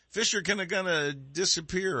sudden, fish are going to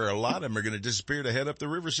disappear, or a lot of them are going to disappear to head up the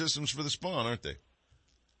river systems for the spawn, aren't they?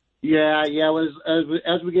 Yeah.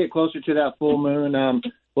 As we get closer to that full moon,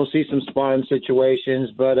 we'll see some spawning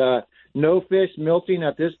situations. But no fish milting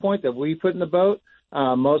at this point that we put in the boat.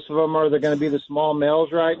 Most of them they're going to be the small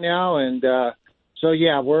males right now, and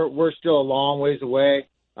we're still a long ways away.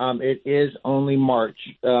 It is only March,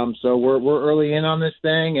 so we're early in on this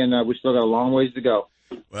thing, and we still got a long ways to go.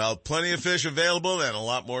 Well, plenty of fish available and a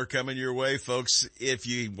lot more coming your way, folks. If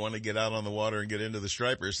you want to get out on the water and get into the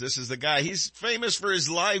stripers, this is the guy. He's famous for his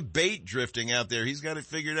live bait drifting out there. He's got it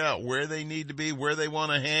figured out where they need to be, where they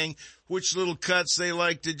want to hang, which little cuts they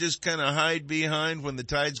like to just kind of hide behind when the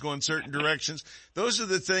tide's going certain directions. Those are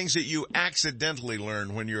the things that you accidentally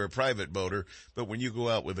learn when you're a private boater. But when you go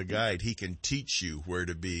out with a guide, he can teach you where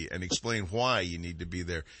to be and explain why you need to be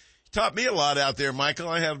there. Taught me a lot out there, Michael.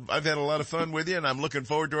 I've had a lot of fun with you, and I'm looking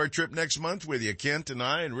forward to our trip next month with you. Kent and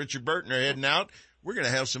I and Richard Burton are heading out. We're going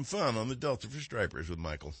to have some fun on the Delta for Stripers with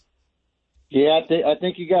Michael. Yeah, I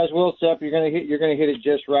think you guys will, Seth. You're going to hit it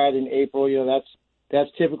just right in April. That's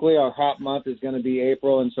typically our hot month is going to be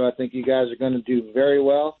April, and so I think you guys are going to do very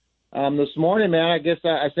well. This morning, man, I guess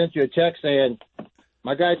I sent you a text saying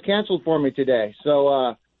my guys canceled for me today. So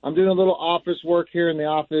I'm doing a little office work here in the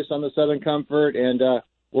office on the Southern Comfort, and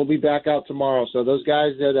we'll be back out tomorrow. So those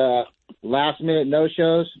guys that last-minute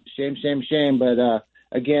no-shows, shame. But,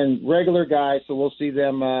 again, regular guys, so we'll see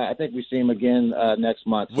them. I think we see them again next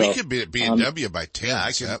month. So, we could be at B&W by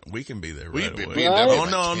 10. Yeah, we can be there right away.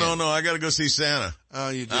 B&W Oh, no. I got to go see Santa.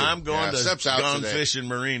 Oh, you do? I'm going to Gone today. Fishing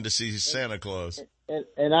Marine to see Santa Claus.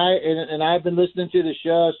 And I've been listening to the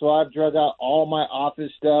show, so I've drug out all my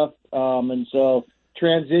office stuff. And so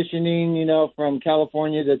transitioning, from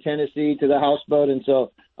California to Tennessee to the houseboat. And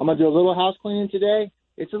so I'm going to do a little house cleaning today.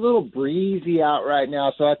 It's a little breezy out right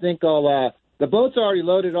now, so I think I'll the boat's already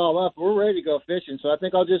loaded all up. We're ready to go fishing, so I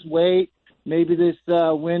think I'll just wait. Maybe this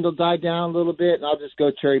wind will die down a little bit, and I'll just go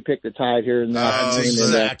cherry pick the tide here. That's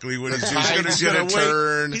exactly what he's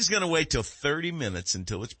doing. He's going to wait till 30 minutes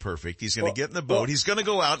until it's perfect. He's going to get in the boat. He's going to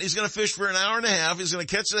go out. He's going to fish for an hour and a half. He's going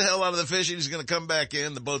to catch the hell out of the fish, and he's going to come back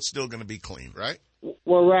in. The boat's still going to be clean, right?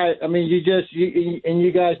 Well, right. I mean, you guys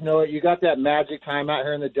know it. You got that magic time out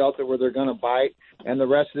here in the Delta where they're going to bite, and the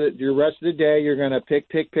rest of the day you're going to pick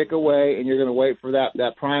away, and you're going to wait for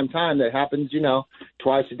that prime time that happens,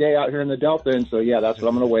 twice a day out here in the Delta. And so, that's what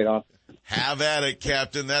I'm going to wait on. Have at it,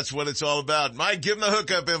 Captain. That's what it's all about. Mike, give them the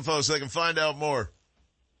hookup info so they can find out more.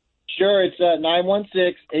 Sure. It's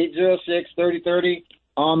 916-806-3030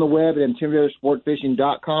 on the web at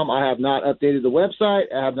intimidatorsportfishing.com. I have not updated the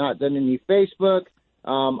website. I have not done any Facebook.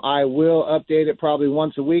 I will update it probably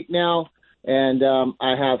once a week now. And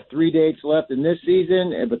I have 3 dates left in this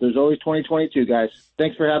season, but there's always 2022, guys.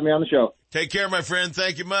 Thanks for having me on the show. Take care, my friend.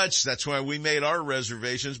 Thank you much. That's why we made our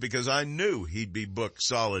reservations, because I knew he'd be booked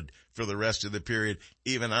solid for the rest of the period.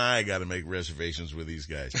 Even I got to make reservations with these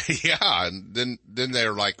guys. Yeah, and then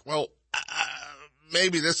they're like, well,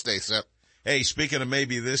 maybe this day, Seth. Hey, speaking of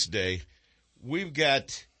maybe this day, we've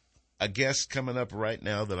got a guest coming up right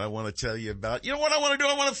now that I want to tell you about. You know what I want to do?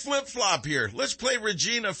 I want to flip-flop here. Let's play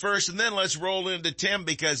Regina first, and then let's roll into Tim,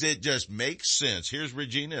 because it just makes sense. Here's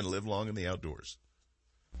Regina and Live Long in the Outdoors.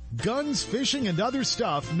 Guns, fishing, and other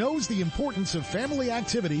stuff knows the importance of family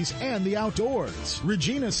activities and the outdoors.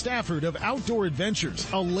 Regina Stafford of Outdoor Adventures,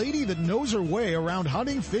 a lady that knows her way around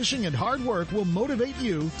hunting, fishing, and hard work, will motivate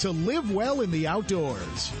you to live well in the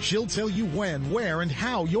outdoors. She'll tell you when, where, and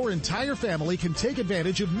how your entire family can take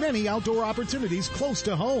advantage of many outdoor opportunities close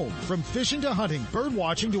to home. From fishing to hunting, bird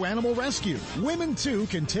watching to animal rescue, women too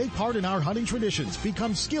can take part in our hunting traditions,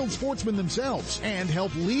 become skilled sportsmen themselves, and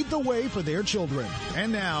help lead the way for their children.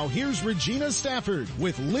 And now, here's Regina Stafford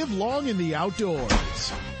with Live Long in the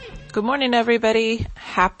Outdoors. Good morning, everybody.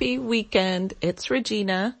 Happy weekend. It's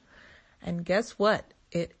Regina. And guess what?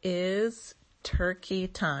 It is turkey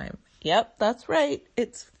time. Yep, that's right.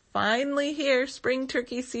 It's finally here. Spring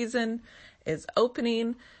turkey season is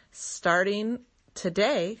opening starting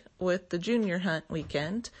today with the junior hunt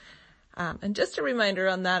weekend. And just a reminder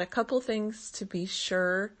on that, a couple things to be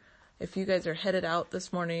sure if you guys are headed out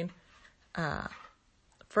this morning.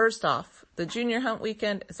 First off, the junior hunt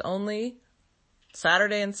weekend is only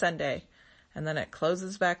Saturday and Sunday, and then it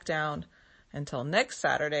closes back down until next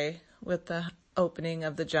Saturday with the opening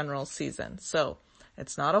of the general season. So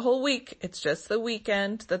it's not a whole week. It's just the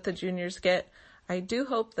weekend that the juniors get. I do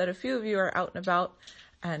hope that a few of you are out and about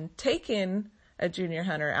and taking a junior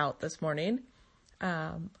hunter out this morning.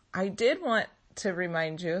 I did want to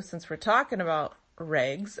remind you, since we're talking about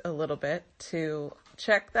regs a little bit, to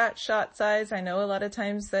check that shot size. I know a lot of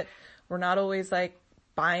times that we're not always like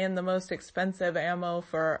buying the most expensive ammo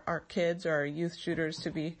for our kids or our youth shooters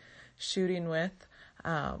to be shooting with.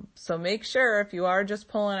 So make sure if you are just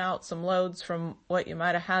pulling out some loads from what you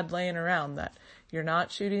might have had laying around that you're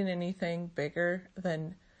not shooting anything bigger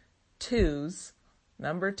than twos.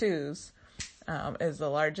 Number twos is the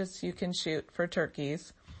largest you can shoot for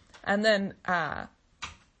turkeys. And then I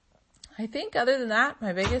think other than that,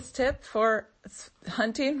 my biggest tip for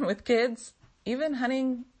hunting with kids, even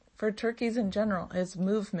hunting for turkeys in general, is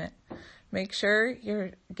movement. Make sure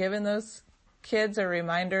you're giving those kids a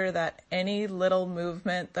reminder that any little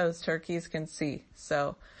movement those turkeys can see.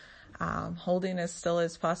 So holding as still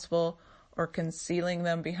as possible, or concealing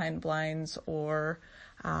them behind blinds, or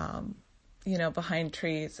behind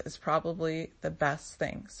trees is probably the best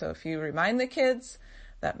thing. So if you remind the kids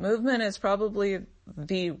that movement is probably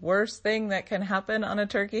the worst thing that can happen on a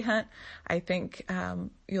turkey hunt, I think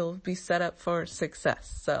you'll be set up for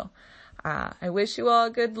success. So I wish you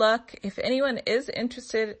all good luck. If anyone is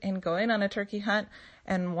interested in going on a turkey hunt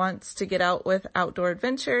and wants to get out with Outdoor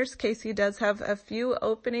Adventures, Casey does have a few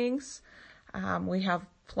openings. We have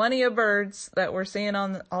plenty of birds that we're seeing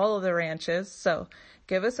on all of the ranches. So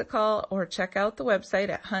give us a call or check out the website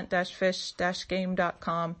at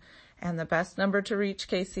hunt-fish-game.com. And the best number to reach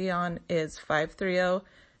Casey on is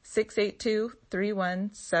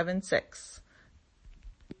 530-682-3176.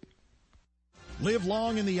 Live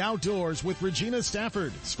long in the outdoors with Regina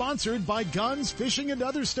Stafford, sponsored by Guns, Fishing, and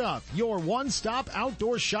Other Stuff, your one-stop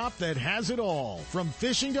outdoor shop that has it all. From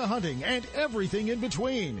fishing to hunting and everything in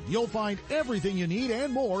between, you'll find everything you need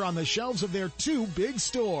and more on the shelves of their two big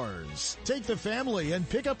stores. Take the family and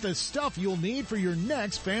pick up the stuff you'll need for your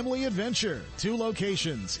next family adventure. 2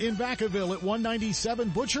 locations, in Vacaville at 197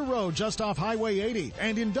 Butcher Road just off Highway 80,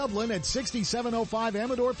 and in Dublin at 6705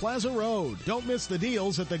 Amador Plaza Road. Don't miss the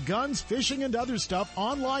deals at the Guns, Fishing, and Other Stuff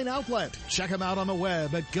online outlet. Check them out on the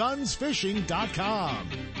web at gunsfishing.com.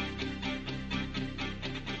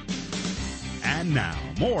 And now,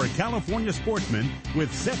 more California Sportsmen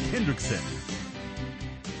with Seth Hendrickson.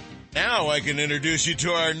 Now I can introduce you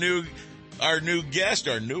to our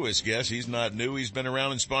newest guest. He's not new. He's been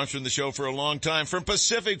around and sponsoring the show for a long time. From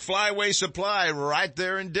Pacific Flyway Supply right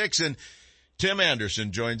there in Dixon, Tim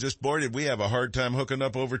Anderson joins us. Boy, did we have a hard time hooking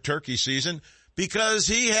up over turkey season, because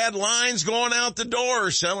he had lines going out the door,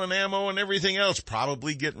 selling ammo and everything else,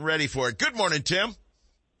 probably getting ready for it. Good morning, Tim.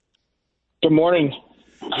 Good morning.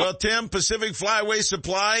 Well, Tim, Pacific Flyway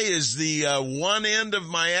Supply is the one end of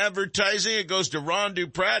my advertising. It goes to Ron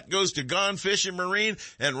Duprat, goes to Gone Fishing Marine,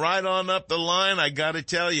 and right on up the line, I got to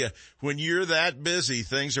tell you, when you're that busy,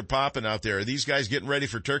 things are popping out there. Are these guys getting ready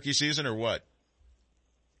for turkey season or what?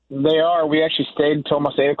 They are. We actually stayed until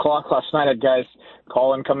almost 8 o'clock last night. I had guys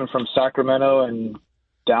calling, coming from Sacramento and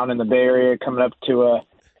down in the Bay Area, coming up to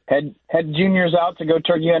had juniors out to go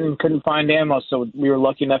turkey hunting and couldn't find ammo, so we were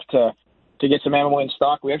lucky enough to get some ammo in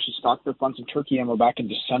stock. We actually stocked up on some turkey ammo back in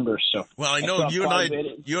December. So well, I know you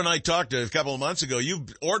and I talked a couple of months ago.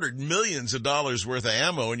 You've ordered millions of dollars worth of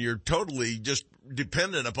ammo, and you're totally just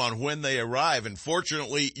dependent upon when they arrive. And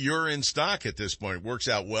fortunately, you're in stock at this point. It works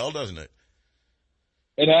out well, doesn't it?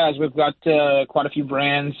 It has. We've got quite a few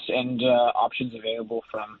brands and options available,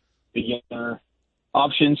 from beginner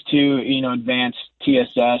options to advanced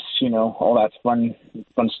TSS. All that fun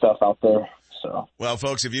stuff out there. So, well,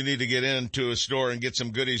 folks, if you need to get into a store and get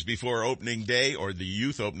some goodies before opening day or the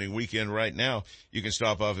youth opening weekend right now, you can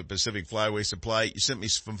stop off at Pacific Flyway Supply. You sent me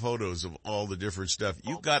some photos of all the different stuff.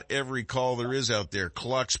 You've got every call there is out there,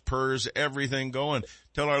 clucks, purrs, everything going.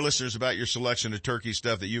 Tell our listeners about your selection of turkey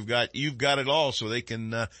stuff that you've got. You've got it all, so they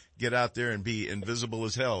can get out there and be invisible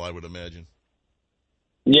as hell, I would imagine.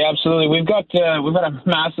 Yeah, absolutely. We've got a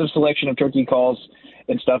massive selection of turkey calls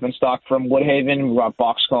and stuff in stock from Woodhaven. We've got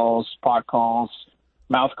box calls, pot calls,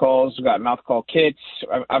 mouth calls. We've got mouth call kits.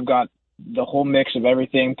 I've got the whole mix of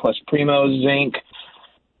everything, plus Primo, Zinc,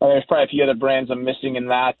 There's probably a few other brands I'm missing in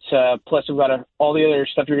that. Plus, we've got all the other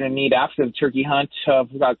stuff you're going to need after the turkey hunt.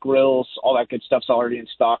 We've got grills, all that good stuff's already in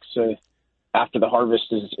stock. So after the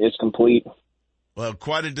harvest is complete. Well,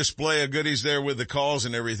 quite a display of goodies there with the calls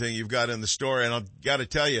and everything you've got in the store. And I've got to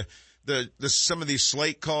tell you, some of these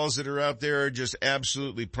slate calls that are out there are just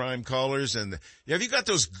absolutely prime callers. And have you got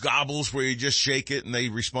those gobbles where you just shake it and they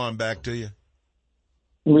respond back to you?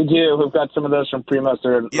 We do. We've got some of those from Primos.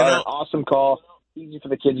 They're an awesome call. Easy for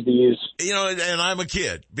the kids to use. You know, and I'm a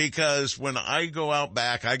kid because when I go out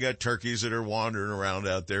back, I got turkeys that are wandering around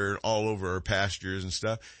out there all over our pastures and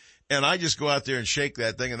stuff. And I just go out there and shake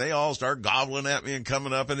that thing and they all start gobbling at me and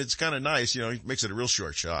coming up, and it's kind of nice. You know, it makes it a real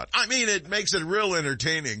short shot. I mean, it makes it real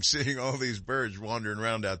entertaining seeing all these birds wandering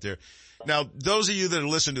around out there. Now, those of you that have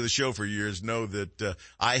listened to the show for years know that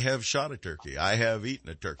I have shot a turkey. I have eaten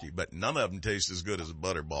a turkey, but none of them taste as good as a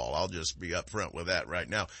butterball. I'll just be up front with that right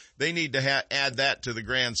now. They need to add that to the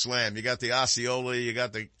Grand Slam. You got the Osceola, you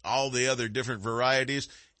got all the other different varieties,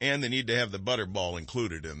 and they need to have the butterball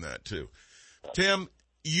included in that too. Tim,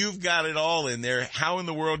 you've got it all in there. How in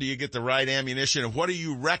the world do you get the right ammunition, and what are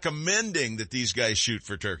you recommending that these guys shoot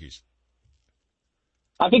for turkeys?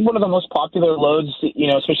 I think one of the most popular loads, you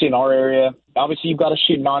know, especially in our area, obviously you've got to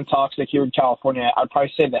shoot non-toxic here in California. I'd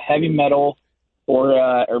probably say the heavy metal or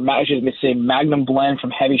I should say Magnum Blend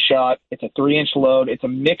from Heavy Shot. It's a 3-inch load. It's a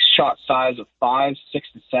mixed shot size of 5s, 6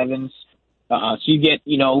 to 7s. So you get,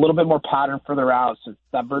 you know, a little bit more pattern further out. So if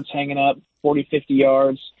that bird's hanging up 40, 50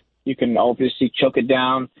 yards, you can obviously choke it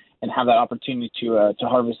down and have that opportunity to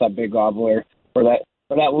harvest that big gobbler or that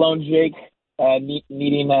lone jake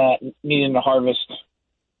needing to harvest.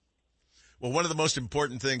 Well, one of the most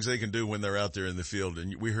important things they can do when they're out there in the field,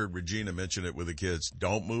 and we heard Regina mention it with the kids,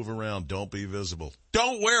 don't move around, don't be visible.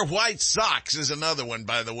 Don't wear white socks is another one,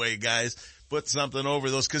 by the way, guys. Put something over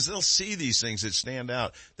those because they'll see these things that stand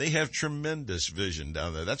out. They have tremendous vision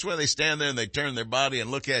down there. That's why they stand there and they turn their body and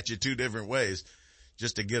look at you two different ways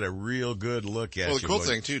just to get a real good look at you. Well, the cool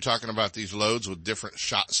thing, too, talking about these loads with different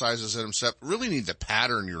shot sizes in them, really need to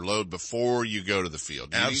pattern your load before you go to the field.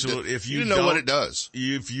 Absolutely. If you know what it does.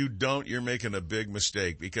 If you don't, you're making a big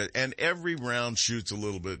mistake and every round shoots a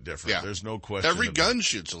little bit different. Yeah. There's no question. Every gun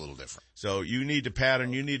shoots a little different. So you need to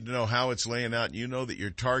pattern. You need to know how it's laying out. You know that your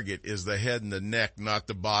target is the head and the neck, not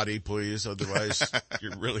the body, please. Otherwise,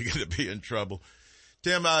 you're really going to be in trouble.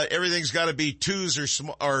 Tim, everything's got to be 2s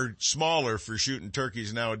or smaller for shooting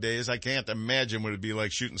turkeys nowadays. I can't imagine what it'd be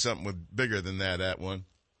like shooting something with bigger than that at one.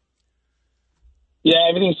 Yeah,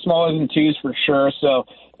 everything's smaller than 2s for sure. So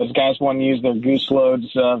those guys want to use their goose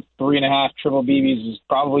loads. 3.5 triple BBs is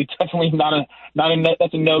probably definitely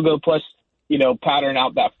that's a no-go. Plus, you know, pattern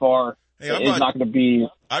out that far is not going to be.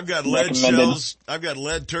 I've got lead shells. I've got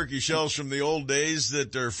lead turkey shells from the old days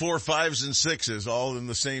that are 4, 5s, and 6s all in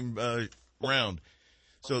the same round.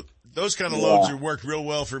 So those kind of loads have worked real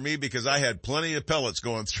well for me because I had plenty of pellets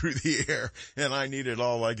going through the air and I needed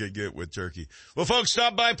all I could get with turkey. Well, folks,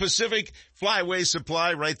 stop by Pacific Flyway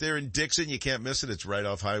Supply right there in Dixon. You can't miss it. It's right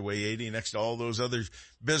off Highway 80 next to all those other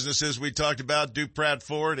businesses we talked about, Duke Pratt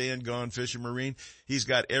Ford and Gone Fishing Marine. He's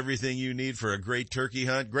got everything you need for a great turkey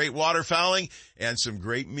hunt, great waterfowling, and some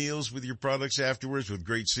great meals with your products afterwards with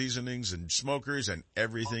great seasonings and smokers and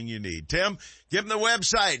everything you need. Tim, give them the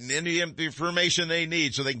website and any information they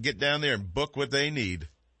need so they can get down there and book what they need.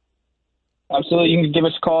 Absolutely. You can give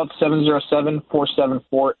us a call at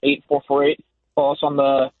 707-474-8448. Follow us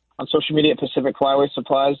on social media at Pacific Flyway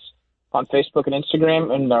Supplies on Facebook and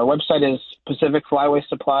Instagram. And our website is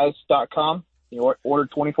pacificflywaySupplies.com. You order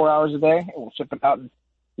 24 hours a day, and we'll ship it out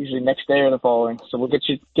usually next day or the following. So we'll get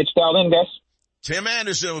you dialed in, guys. Tim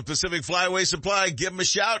Anderson with Pacific Flyway Supply. Give them a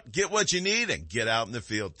shout, get what you need, and get out in the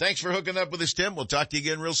field. Thanks for hooking up with us, Tim. We'll talk to you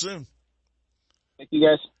again real soon. Thank you,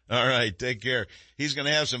 guys. All right, take care. He's going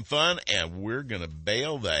to have some fun, and we're going to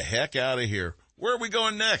bail the heck out of here. Where are we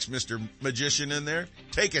going next, Mr. Magician in there?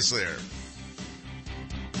 Take us there.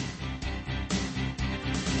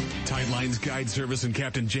 Tidelines Guide Service and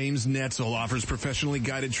Captain James Netzel offers professionally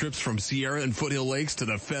guided trips from Sierra and Foothill Lakes to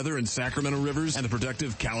the Feather and Sacramento Rivers and the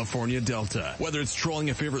productive California Delta. Whether it's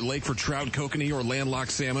trolling a favorite lake for trout, kokanee, or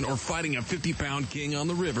landlocked salmon, or fighting a 50-pound king on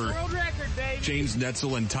the river, world record, baby. James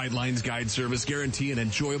Netzel and Tidelines Guide Service guarantee an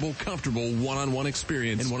enjoyable, comfortable one-on-one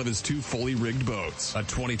experience in one of his 2 fully rigged boats. A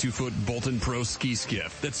 22-foot Bolton Pro ski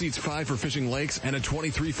skiff that seats 5 for fishing lakes and a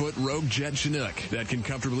 23-foot Rogue Jet Chinook that can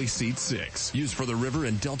comfortably seat 6. Used for the river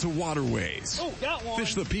and Delta waterways. Oh, got one.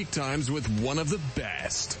 Fish the peak times with one of the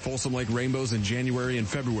best. Folsom Lake Rainbows in January and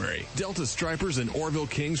February. Delta Stripers and Orville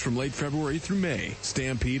Kings from late February through May.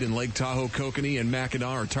 Stampede and Lake Tahoe Kokanee and Mackinac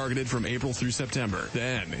are targeted from April through September.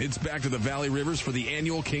 Then it's back to the Valley Rivers for the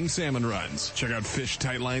annual King Salmon runs. Check out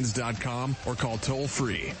fishtightlines.com or call toll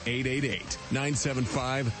free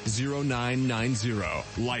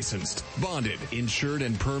 888-975-0990. Licensed, bonded, insured,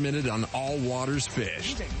 and permitted on all waters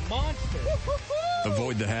fished. He's a monster.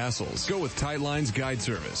 Avoid the hassles. Go with Tight Lines Guide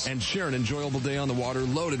Service and share an enjoyable day on the water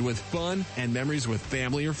loaded with fun and memories with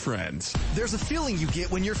family or friends. There's a feeling you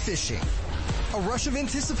get when you're fishing. A rush of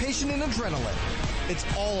anticipation and adrenaline. It's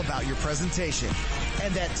all about your presentation.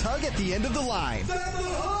 And that tug at the end of the line.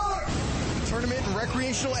 Tournament and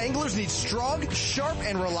recreational anglers need strong, sharp,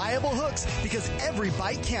 and reliable hooks because every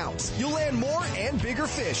bite counts. You'll land more and bigger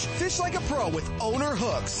fish. Fish like a pro with Owner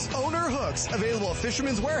Hooks. Owner Hooks, available at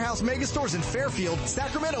Fisherman's Warehouse mega stores in Fairfield,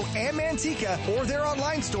 Sacramento, and Manteca, or their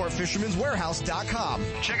online store at fishermanswarehouse.com.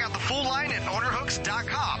 Check out the full line at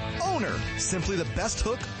ownerhooks.com. Owner, simply the best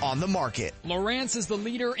hook on the market. Lowrance is the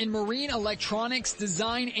leader in marine electronics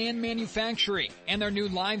design and manufacturing, and their new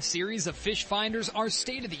live series of fish finders are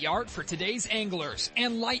state-of-the-art for today's anglers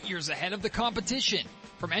and light years ahead of the competition.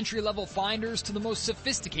 From entry-level finders to the most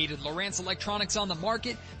sophisticated Lowrance electronics on the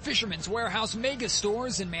market, Fisherman's Warehouse mega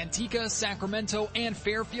stores in Manteca, Sacramento, and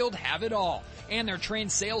Fairfield have it all. And their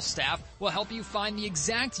trained sales staff will help you find the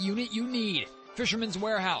exact unit you need. Fisherman's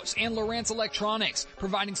Warehouse and Lowrance Electronics,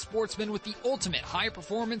 providing sportsmen with the ultimate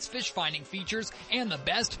high-performance fish finding features and the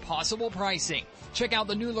best possible pricing. Check out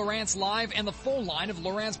the new Lowrance Live and the full line of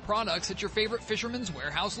Lowrance products at your favorite Fisherman's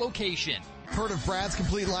Warehouse location. Heard of Brad's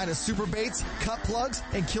complete line of super baits, cut plugs,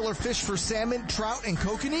 and killer fish for salmon, trout, and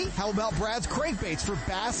kokanee? How about Brad's crankbaits for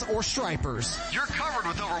bass or stripers? You're covered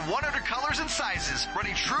with over 100 colors and sizes,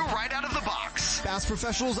 running true right out of the box. Bass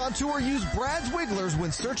professionals on tour use Brad's Wigglers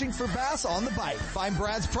when searching for bass on the bite. Find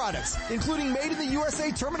Brad's products, including made in the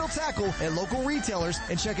USA terminal tackle at local retailers,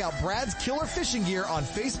 and check out Brad's Killer Fishing Gear on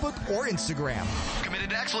Facebook or Instagram. Committed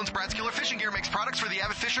to excellence, Brad's Killer Fishing Gear makes products for the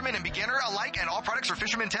avid fisherman and beginner alike, and all products are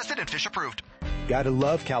fisherman tested and fish approved. Gotta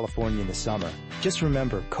love California in the summer. Just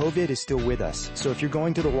remember, COVID is still with us, so if you're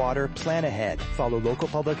going to the water, plan ahead, follow local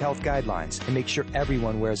public health guidelines, and make sure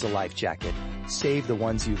everyone wears a life jacket. Save the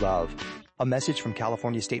ones you love. A message from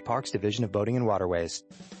California State Parks Division of Boating and Waterways.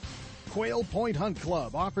 Quail Point Hunt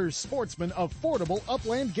Club offers sportsmen affordable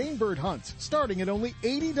upland game bird hunts starting at only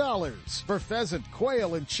 $80 for pheasant,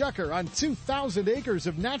 quail, and chukar on 2,000 acres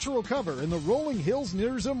of natural cover in the rolling hills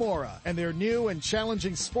near Zamora. And their new and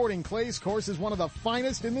challenging sporting clays course is one of the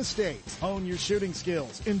finest in the state. Hone your shooting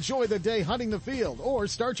skills, enjoy the day hunting the field, or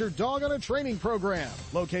start your dog on a training program.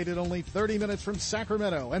 Located only 30 minutes from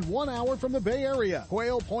Sacramento and 1 hour from the Bay Area,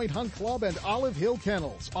 Quail Point Hunt Club and Olive Hill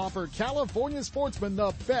Kennels offer California sportsmen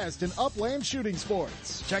the best in upland shooting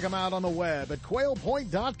sports. Check them out on the web at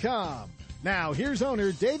quailpoint.com. Now, here's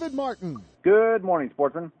owner David Martin. Good morning,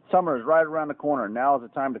 sportsmen. Summer is right around the corner. Now is the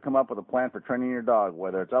time to come up with a plan for training your dog,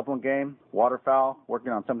 whether it's upland game, waterfowl,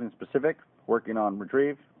 working on something specific, working on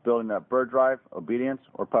retrieve, building up bird drive, obedience,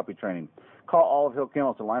 or puppy training. Call Olive Hill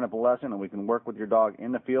Kennels to line up a lesson, and we can work with your dog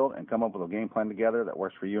in the field and come up with a game plan together that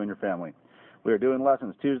works for you and your family. We are doing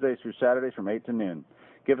lessons Tuesdays through Saturdays from 8 to noon.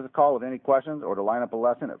 Give us a call with any questions or to line up a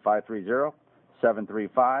lesson at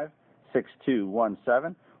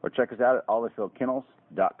 530-735-6217 or check us out at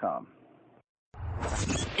olivehillkennels.com.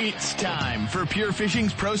 It's time for Pure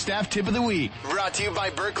Fishing's Pro Staff Tip of the Week. Brought to you by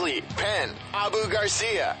Berkeley, Penn, Abu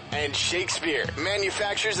Garcia, and Shakespeare,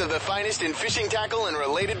 manufacturers of the finest in fishing tackle and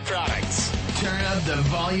related products. Turn up the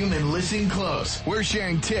volume and listen close. We're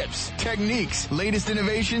sharing tips, techniques, latest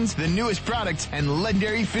innovations, the newest products, and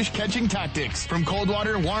legendary fish catching tactics from cold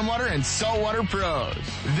water, warm water, and saltwater pros.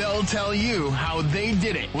 They'll tell you how they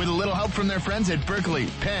did it with a little help from their friends at Berkeley,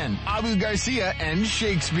 Penn, Abu Garcia, and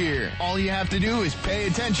Shakespeare. All you have to do is pay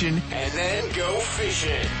attention and then go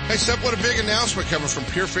fishing. Hey, Seth, what a big announcement coming from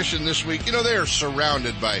Pure Fishing this week. You know, they are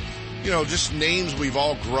surrounded by, just names we've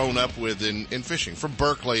all grown up with in fishing, from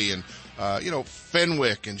Berkeley and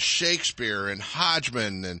Fenwick and Shakespeare and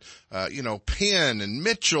Hodgman and, Penn and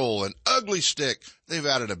Mitchell and Ugly Stick. They've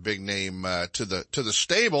added a big name, to the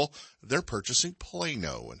stable. They're purchasing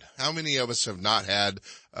Plano. And how many of us have not had,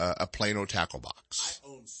 a Plano tackle box?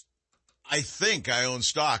 I think I own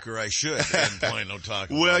stock, or I should, in Plano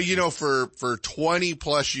tackle Well, boxes. for 20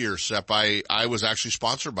 plus years, Sepp, I was actually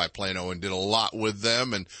sponsored by Plano and did a lot with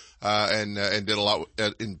them and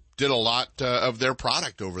did a lot of their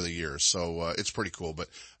product over the years. So, it's pretty cool. But,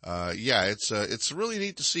 it's really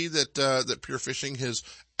neat to see that Pure Fishing has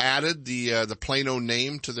added the Plano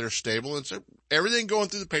name to their stable. It's everything going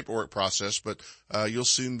through the paperwork process, but you'll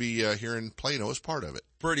soon be hearing Plano as part of it.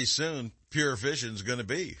 Pretty soon, Pure Fishing's going to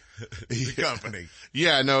be the company.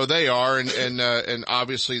 Yeah, no, they are, and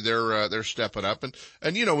obviously they're stepping up,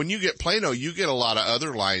 and you know, when you get Plano, you get a lot of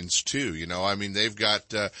other lines too. You know, I mean, they've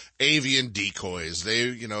got avian decoys.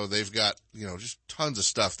 They've got just tons of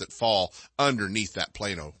stuff that fall underneath that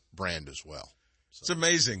Plano brand as well. It's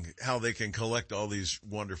amazing how they can collect all these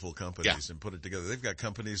wonderful companies and put it together. They've got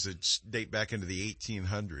companies that date back into the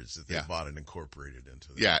 1800s that they bought and incorporated into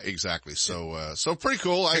them. Yeah, exactly. So pretty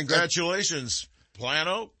cool. Congratulations,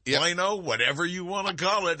 Plano, whatever you want to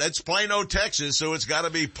call it. That's Plano, Texas, so it's got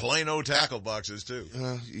to be Plano tackle boxes too.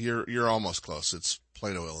 You're almost close. It's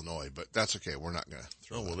Plano, Illinois, but that's okay. We're not going to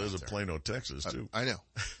throw Oh, well, there's a Plano, Texas too. I know.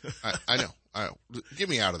 I know. Get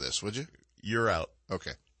me out of this, would you? You're out.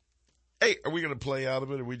 Okay. Hey, are we going to play out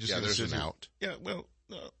of it, or are we just there's an out. Yeah, well,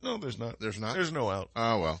 no, there's not. There's not? There's no out.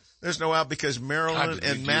 Oh, well. There's no out because Marilyn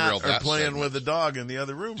and Matt are playing with the dog in the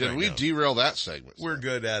other room Did we derail that segment? We're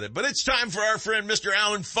good at it. But it's time for our friend Mr.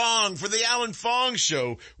 Alan Fong for the Alan Fong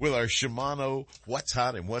Show with our Shimano What's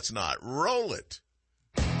Hot and What's Not. Roll it.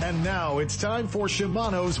 And now it's time for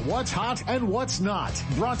Shimano's What's Hot and What's Not.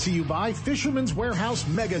 Brought to you by Fisherman's Warehouse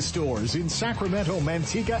Mega Stores in Sacramento,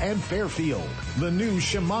 Manteca, and Fairfield. The new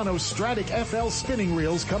Shimano Stratic FL spinning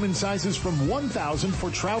reels come in sizes from 1,000 for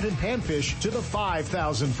trout and panfish to the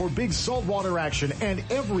 5,000 for big saltwater action and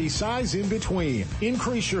every size in between.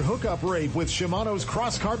 Increase your hookup rate with Shimano's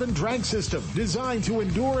cross-carbon drag system designed to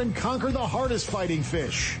endure and conquer the hardest fighting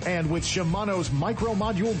fish. And with Shimano's Micro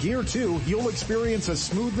Module Gear 2, you'll experience a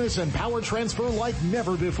smoothness and power transfer like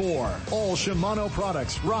never before. All Shimano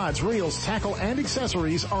products, rods, reels, tackle, and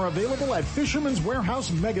accessories are available at Fisherman's Warehouse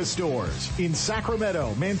Mega Stores in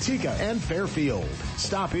Sacramento, Manteca, and Fairfield.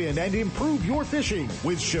 Stop in and improve your fishing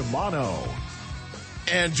with Shimano.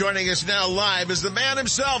 And joining us now live is the man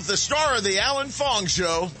himself, the star of the Alan Fong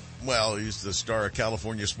Show. Well, he's the star of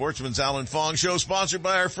California Sportsman's Alan Fong Show, sponsored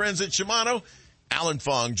by our friends at Shimano. Alan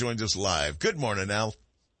Fong joins us live. Good morning, Al.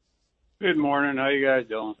 Good morning. How you guys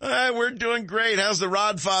doing? We're doing great. How's the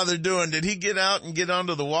Rod Father doing? Did he get out and get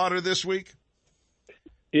onto the water this week?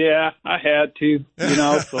 Yeah, I had to,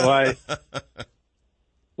 so I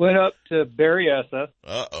went up to Berryessa.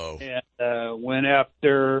 And went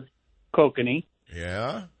after kokanee.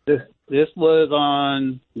 Yeah? This was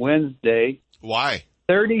on Wednesday. Why?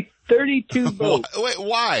 32 boats. Wait,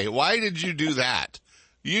 why? Why did you do that?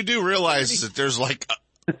 You do realize that there's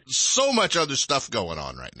so much other stuff going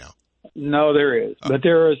on right now. No, there is. But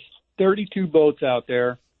there was 32 boats out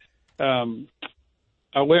there.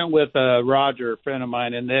 I went with Roger, a friend of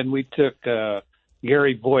mine, and then we took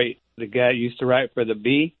Gary Voigt, the guy who used to write for the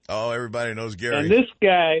Bee. Oh, everybody knows Gary. And this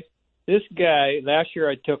guy, last year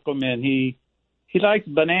I took him, and he likes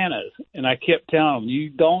bananas. And I kept telling him, you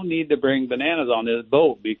don't need to bring bananas on this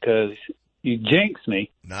boat because you jinx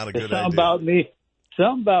me. Not a good idea.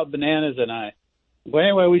 Something about bananas and I. Well,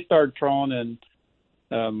 anyway, we started trolling,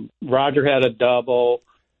 and Roger had a double.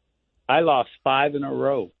 I lost 5 in a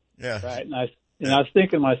row. Yeah. Right. And I was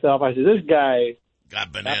thinking to myself, I said, this guy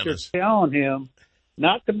got bananas. After telling him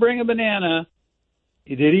not to bring a banana,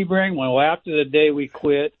 did he bring one? Well, after the day we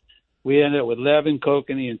quit, we ended up with 11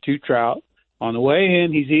 kokanee and 2 trout. On the way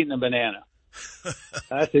in, he's eating a banana.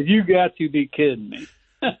 I said, you got to be kidding me.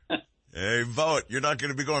 Hey, Vogt, you're not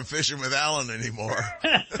going to be going fishing with Alan anymore.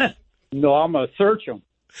 No, I'm going to search him.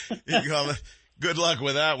 Good luck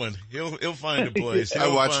with that one. He'll find a place. I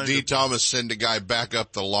watched D. Thomas send a guy back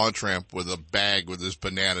up the launch ramp with a bag with his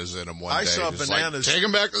bananas in him one day. I saw bananas. Take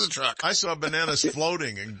him back to the truck. I saw bananas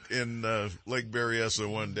floating in Lake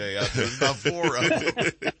Berryessa one day. Out there, about 4 of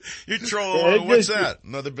them. You troll. What's that?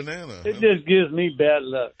 Another banana. It just gives me bad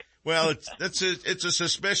luck. Well, it's a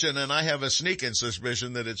suspicion, and I have a sneaking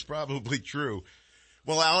suspicion that it's probably true.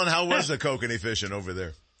 Well, Alan, how was the kokanee fishing over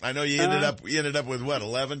there? I know you ended up with what,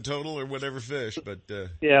 11 total or whatever fish, but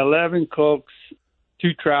yeah, 11 cokes,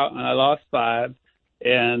 2 trout, and I lost 5,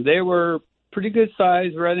 and they were pretty good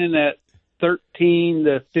size, running at 13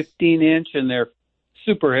 to 15 inch, and they're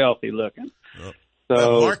super healthy looking.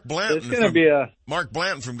 So Mark Blanton, it's going to be Mark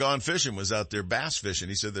Blanton from Gone Fishing was out there bass fishing.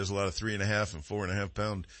 He said there's a lot of 3.5 and 4.5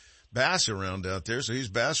 pound bass around out there, so he's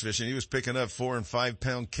bass fishing. He was picking up 4 and 5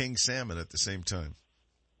 pound king salmon at the same time.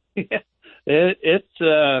 Yeah. It's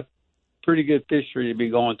a pretty good fishery to be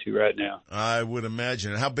going to right now. I would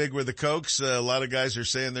imagine. How big were the cokes? A lot of guys are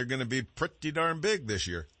saying they're going to be pretty darn big this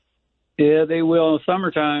year. Yeah, they will in the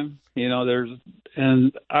summertime.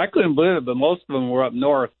 And I couldn't believe it, but most of them were up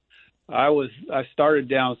north. I started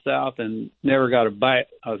down south and never got a bite.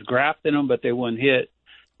 I was grafting them, but they wouldn't hit.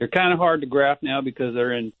 They're kind of hard to graph now because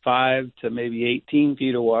they're in 5 to maybe 18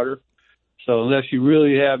 feet of water. So unless you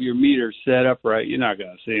really have your meters set up right, you're not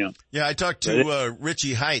going to see them. Yeah, I talked to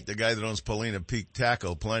Richie Height, the guy that owns Polina Peak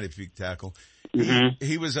Tackle. Mm-hmm.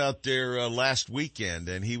 He was out there last weekend,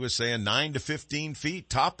 and he was saying 9 to 15 feet.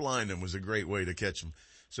 Top lining was a great way to catch them.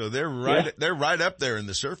 So they're right up there in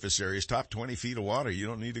the surface areas, top 20 feet of water. You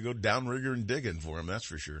don't need to go downrigger and digging for them, that's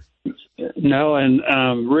for sure. No,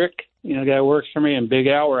 and Rick, the guy who works for me, and Big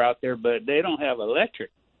Al were out there, but they don't have electric.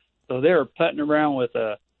 So they were putting around with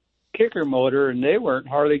a kicker motor, and they weren't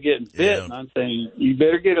hardly getting bit. Yeah. And I'm saying, you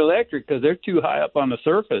better get electric because they're too high up on the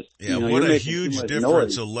surface. Yeah, what a huge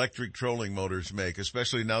difference electric trolling motors make,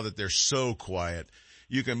 especially now that they're so quiet.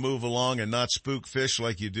 You can move along and not spook fish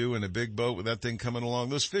like you do in a big boat with that thing coming along.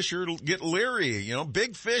 Those fish get leery.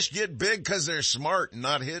 Big fish get big because they're smart and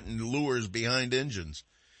not hitting lures behind engines.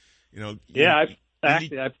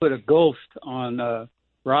 I put a Ghost on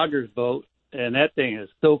Roger's boat, and that thing is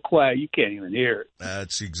so quiet you can't even hear it.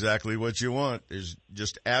 That's exactly what you want. There's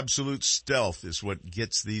just absolute stealth is what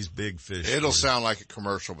gets these big fish. It'll sound like a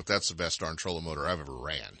commercial, but that's the best darn trolling motor I've ever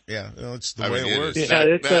ran. Yeah, it's the way it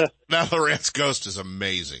works. Now Lowrance Ghost is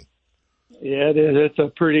amazing. Yeah, it is. It's a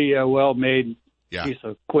pretty well-made piece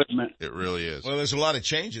of equipment. It really is. Well, there's a lot of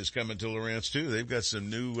changes coming to Lowrance, too. They've got some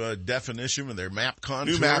new definition in their map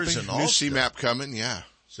contours. New mapping, and all new C-map coming, yeah.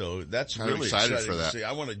 So that's I'm really excited exciting for that. to see.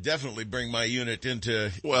 I want to definitely bring my unit in to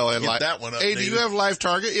and get that one up. Hey, do you have live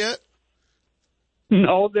target yet?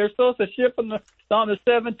 No, they're supposed to ship them on the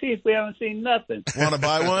 17th. We haven't seen nothing. Want to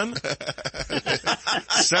buy one?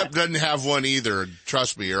 Sepp doesn't have one either.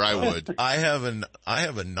 Trust me, or I would. I have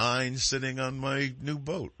a 9 sitting on my new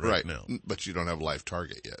boat right now. But you don't have live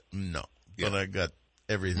target yet. No, but I got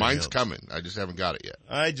everything. Mine's else. coming. I just haven't got it yet.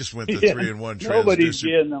 I just went the 3-in-1 transducer. Nobody's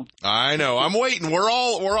getting them. I know. I'm waiting. We're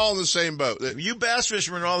all in the same boat. You bass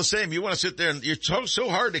fishermen are all the same. You want to sit there and you're so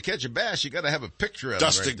hard to catch a bass. You got to have a picture of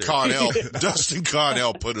Dustin it right Connell. Dustin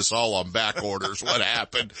Connell put us all on back orders. What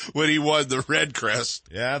happened when he won the Red Crest?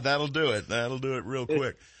 Yeah, that'll do it. That'll do it real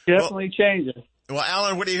quick. Definitely changes. Well,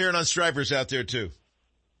 Alan, what are you hearing on stripers out there too?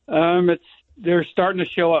 They're starting to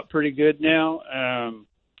show up pretty good now.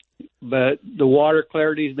 But the water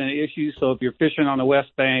clarity has been an issue. So if you're fishing on the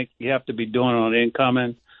West Bank, you have to be doing it on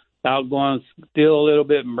incoming. Outgoing still a little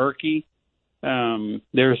bit murky.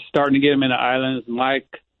 They're starting to get them in the islands. Mike,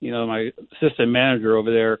 my assistant manager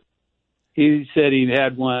over there, he said he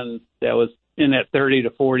had one that was in that 30 to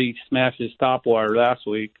 40, smashed his topwater last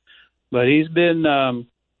week. But he's been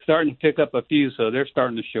starting to pick up a few, so they're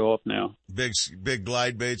starting to show up now. Big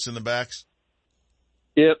glide baits in the backs?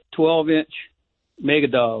 Yep, 12-inch Mega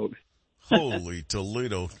Dog. Holy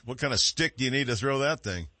Toledo. What kind of stick do you need to throw that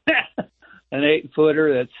thing? An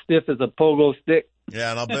 8-footer that's stiff as a pogo stick.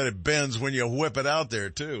 Yeah, and I'll bet it bends when you whip it out there,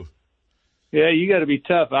 too. Yeah, you got to be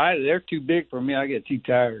tough. They're too big for me. I get too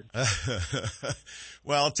tired.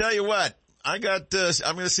 Well, I'll tell you what. I'm going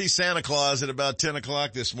to see Santa Claus at about 10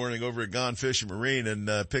 o'clock this morning over at Gone Fishing Marine and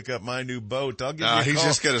pick up my new boat. I'll give you a call. He's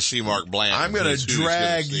just going to see Mark Bland. I'm going to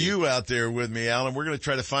drag you out there with me, Alan. We're going to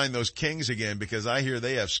try to find those kings again because I hear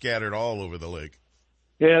they have scattered all over the lake.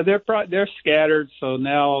 Yeah, they're scattered. So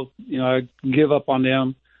now, I give up on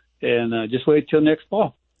them and just wait till next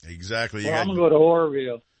fall. Exactly. I'm going to go to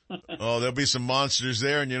Oroville. Oh, there'll be some monsters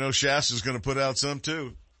there, and Shasta's going to put out some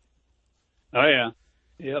too. Oh, yeah.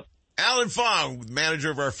 Yep. Alan Fong, manager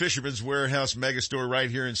of our Fisherman's Warehouse megastore right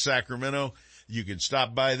here in Sacramento. You can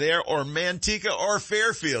stop by there or Manteca or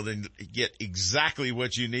Fairfield and get exactly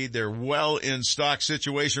what you need. They're well in stock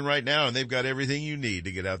situation right now, and they've got everything you need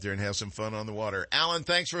to get out there and have some fun on the water. Alan,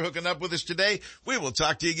 thanks for hooking up with us today. We will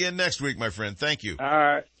talk to you again next week, my friend. Thank you. All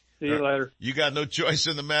right. See you later. You got no choice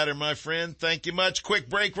in the matter, my friend. Thank you much. Quick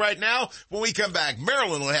break right now. When we come back,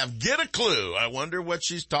 Marilyn will have Get a Clue. I wonder what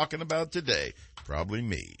she's talking about today. Probably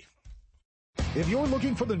me. If you're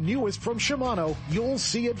looking for the newest from Shimano, you'll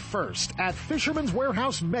see it first at Fisherman's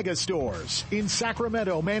Warehouse Mega Stores in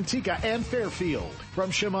Sacramento, Manteca, and Fairfield.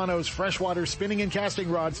 From Shimano's freshwater spinning and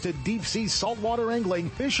casting rods to deep-sea saltwater angling,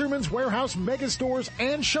 Fisherman's Warehouse Mega Stores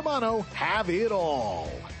and Shimano have it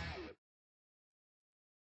all.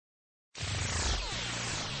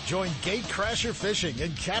 Join Gatecrasher Fishing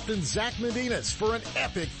and Captain Zach Medinas for an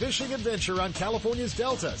epic fishing adventure on California's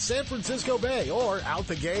Delta, San Francisco Bay, or out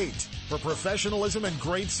the gate. For professionalism and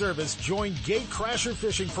great service, join Gatecrasher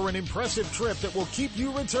Fishing for an impressive trip that will keep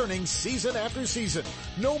you returning season after season,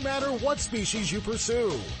 no matter what species you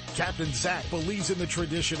pursue. Captain Zach believes in the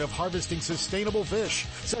tradition of harvesting sustainable fish,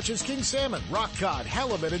 such as king salmon, rock cod,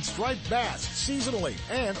 halibut, and striped bass, seasonally,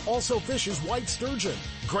 and also fishes white sturgeon.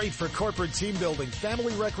 Great for corporate team building,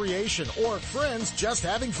 family recreation, or friends just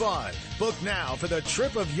having fun. Book now for the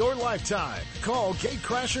trip of your lifetime. Call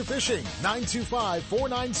Gatecrasher Fishing,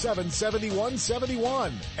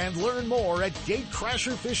 925-497-7171, and learn more at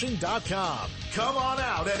gatecrasherfishing.com. Come on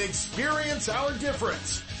out and experience our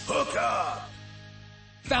difference. Hook up!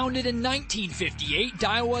 Founded in 1958,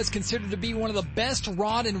 Daiwa is considered to be one of the best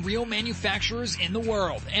rod and reel manufacturers in the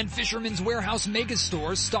world, and Fisherman's Warehouse mega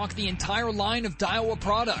stores stock the entire line of Daiwa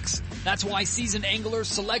products. That's why seasoned anglers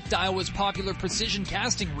select Daiwa's popular precision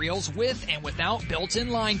casting reels with and without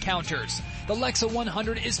built-in line counters. The Lexa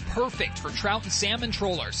 100 is perfect for trout and salmon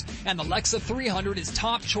trollers, and the Lexa 300 is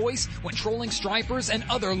top choice when trolling stripers and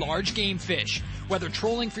other large game fish. Whether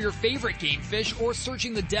trolling for your favorite game fish or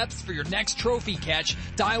searching the depths for your next trophy catch,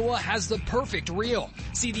 Daiwa has the perfect reel.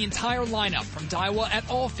 See the entire lineup from Daiwa at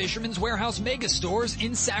all Fisherman's Warehouse mega stores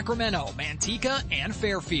in Sacramento, Manteca, and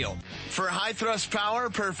Fairfield. For high thrust power,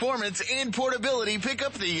 performance, and portability, pick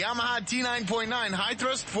up the Yamaha T9.9 High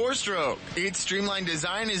Thrust 4-Stroke. Its streamlined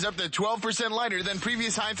design is up to 12% lighter than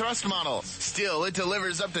previous high thrust models. Still, it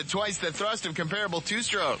delivers up to twice the thrust of comparable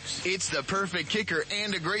 2-strokes. It's the perfect kicker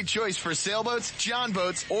and a great choice for sailboats, john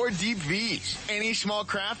boats, or deep V's. Any small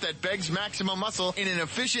craft that begs maximum muscle in an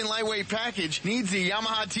efficient lightweight package needs the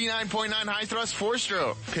Yamaha T9.9 High Thrust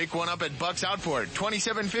 4-Stroke. Pick one up at Bucks Outboard,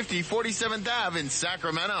 2750 47th Ave in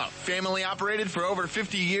Sacramento. Family operated for over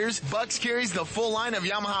 50 years, Bucks carries the full line of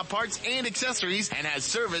Yamaha parts and accessories and has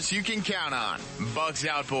service you can count on. Bucks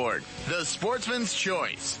Outboard, the sportsman's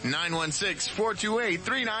choice.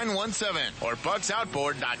 916-428-3917 or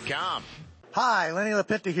bucksoutboard.com. Hi, Lenny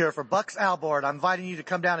LaPinta here for Bucks Outboard. I'm inviting you to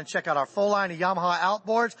come down and check out our full line of Yamaha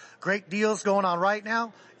outboards. Great deals going on right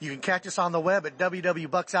now. You can catch us on the web at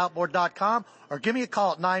www.bucksoutboard.com or give me a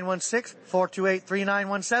call at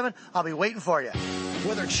 916-428-3917. I'll be waiting for you.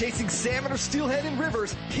 Whether chasing salmon or steelhead in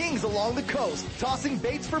rivers, kings along the coast, tossing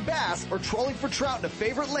baits for bass, or trolling for trout in a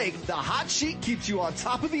favorite lake, the Hot Sheet keeps you on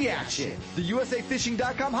top of the action. The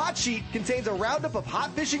USAFishing.com Hot Sheet contains a roundup of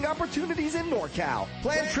hot fishing opportunities in NorCal.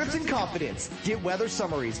 Plan trips in confidence, get weather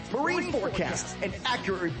summaries, marine forecasts, and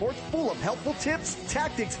accurate reports full of helpful tips,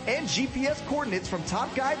 tactics, and GPS coordinates from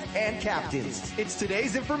top guides and captains. It's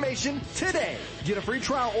today's information today. Get a free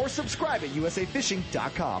trial or subscribe at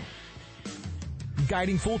USAFishing.com.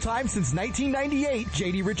 Guiding full-time since 1998,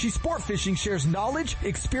 JD Ritchie Sport Fishing shares knowledge,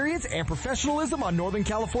 experience, and professionalism on Northern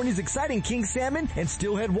California's exciting king salmon and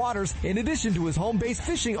steelhead waters, in addition to his home-based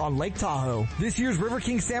fishing on Lake Tahoe. This year's River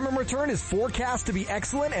King salmon return is forecast to be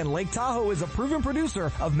excellent, and Lake Tahoe is a proven producer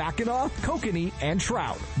of Mackinaw, kokanee, and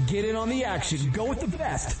trout. Get in on the action. Go with the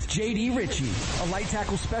best. JD Ritchie. A light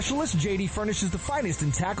tackle specialist, JD furnishes the finest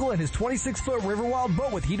in tackle, and his 26-foot Riverwild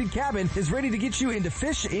boat with heated cabin is ready to get you into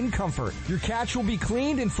fish in comfort. Your catch will be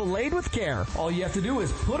cleaned and filleted with care. All you have to do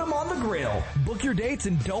is put them on the grill. Book your dates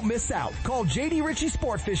and don't miss out. Call JD Ritchie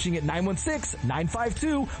Sport Fishing at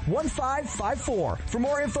 916-952-1554. For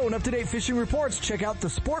more info and up-to-date fishing reports, check out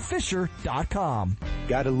thesportfisher.com.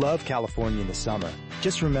 Gotta love California in the summer.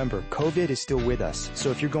 Just remember, COVID is still with us,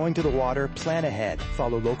 so if you're going to the water, plan ahead,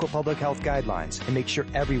 follow local public health guidelines, and make sure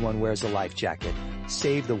everyone wears a life jacket.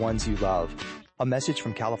 Save the ones you love. A message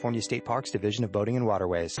from California State Parks Division of Boating and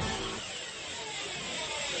Waterways.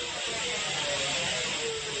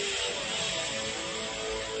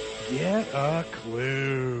 Get a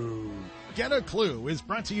Clue. Get a Clue is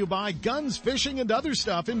brought to you by Guns, Fishing, and Other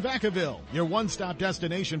Stuff in Vacaville, your one-stop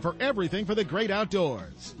destination for everything for the great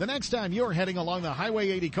outdoors. The next time you're heading along the Highway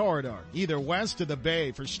 80 corridor, either west to the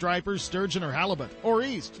bay for stripers, sturgeon, or halibut, or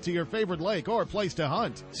east to your favorite lake or place to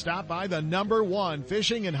hunt, stop by the #1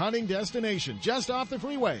 fishing and hunting destination just off the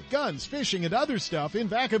freeway, Guns, Fishing, and Other Stuff in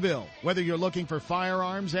Vacaville. Whether you're looking for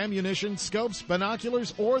firearms, ammunition, scopes,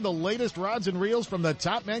 binoculars, or the latest rods and reels from the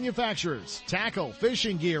top manufacturers, tackle,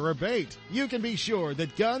 fishing gear, or bait, you can be sure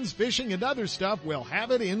that Guns, Fishing, and Other Stuff will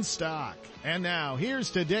have it in stock. And now,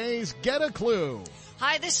 here's today's Get a Clue.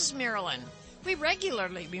 Hi, this is Marilyn. We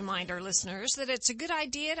regularly remind our listeners that it's a good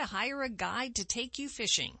idea to hire a guide to take you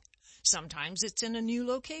fishing. Sometimes it's in a new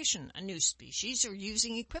location, a new species, or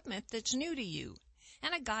using equipment that's new to you.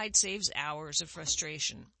 And a guide saves hours of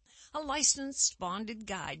frustration. A licensed, bonded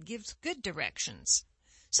guide gives good directions.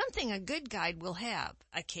 Something a good guide will have: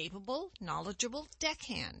 a capable, knowledgeable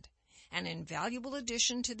deckhand. An invaluable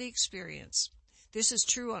addition to the experience. This is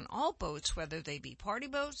true on all boats, whether they be party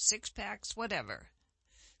boats, six-packs, whatever.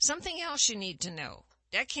 Something else you need to know.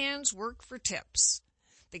 Deckhands work for tips.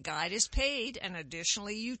 The guide is paid, and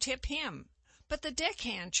additionally you tip him. But the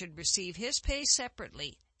deckhand should receive his pay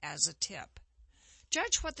separately as a tip.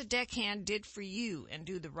 Judge what the deckhand did for you and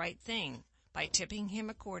do the right thing by tipping him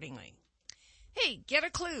accordingly. Hey, get a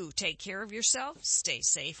clue. Take care of yourself. Stay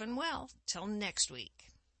safe and well. Till next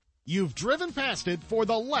week. You've driven past it for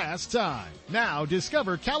the last time. Now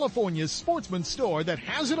discover California's Sportsman store that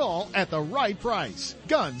has it all at the right price.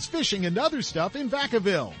 Guns, fishing, and other stuff in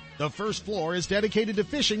Vacaville. The first floor is dedicated to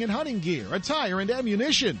fishing and hunting gear, attire, and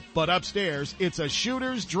ammunition. But upstairs, it's a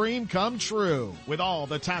shooter's dream come true. With all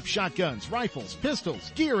the top shotguns, rifles,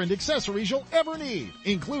 pistols, gear, and accessories you'll ever need,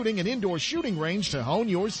 including an indoor shooting range to hone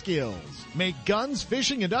your skills. Make guns,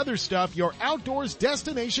 fishing, and other stuff your outdoors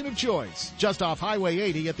destination of choice. Just off Highway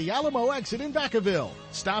 80 at the Alamo exit in Vacaville.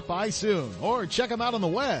 Stop by soon or check them out on the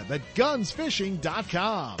web at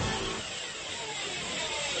gunsfishing.com.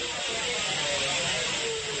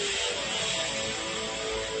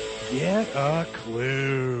 Get a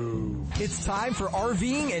clue. It's time for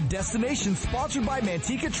RVing and Destinations, sponsored by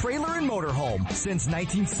Manteca Trailer and Motorhome. Since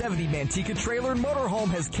 1970, Manteca Trailer and Motorhome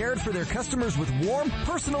has cared for their customers with warm,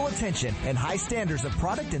 personal attention and high standards of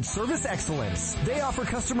product and service excellence. They offer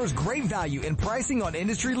customers great value in pricing on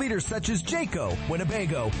industry leaders such as Jayco,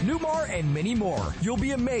 Winnebago, Newmar, and many more. You'll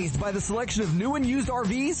be amazed by the selection of new and used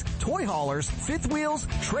RVs, toy haulers, fifth wheels,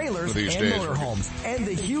 trailers, and motorhomes, and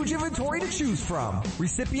the huge inventory to choose from.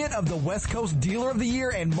 Recipient of the West Coast Dealer of the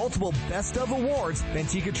Year and multiple Best of awards,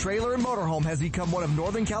 Manteca Trailer and Motorhome has become one of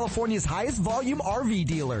Northern California's highest volume RV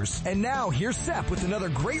dealers. And now here's Sep with another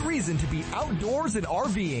great reason to be outdoors and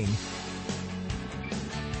RVing.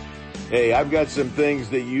 Hey, I've got some things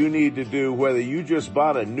that you need to do, whether you just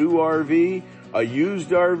bought a new RV, a used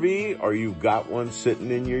RV, or you've got one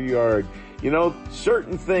sitting in your yard. You know,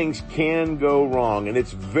 certain things can go wrong, and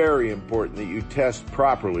it's very important that you test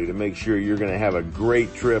properly to make sure you're going to have a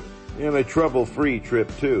great trip and a trouble-free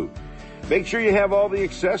trip too. Make sure you have all the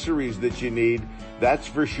accessories that you need, that's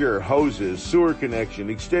for sure. Hoses, sewer connection,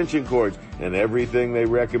 extension cords, and everything they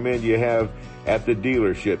recommend you have at the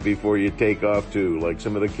dealership before you take off too, like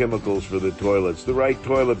some of the chemicals for the toilets, the right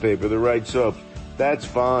toilet paper, the right soaps. That's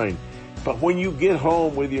fine. But when you get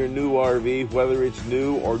home with your new RV, whether it's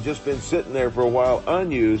new or just been sitting there for a while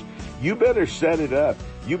unused, you better set it up.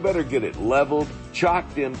 You better get it leveled,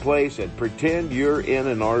 chalked in place, and pretend you're in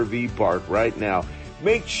an RV park right now.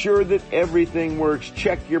 Make sure that everything works.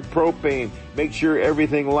 Check your propane. Make sure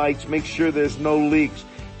everything lights. Make sure there's no leaks.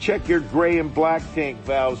 Check your gray and black tank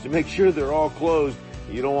valves to make sure they're all closed.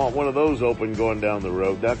 You don't want one of those open going down the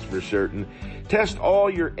road, that's for certain. Test all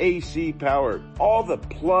your AC power, all the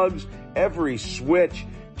plugs, every switch.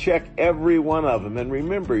 Check every one of them. And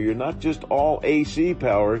remember, you're not just all AC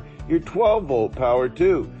power, you're 12-volt power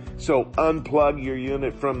too. So unplug your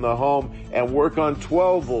unit from the home and work on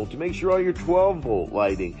 12-volt to make sure all your 12-volt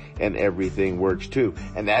lighting and everything works too.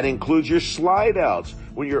 And that includes your slide-outs.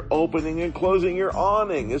 When you're opening and closing your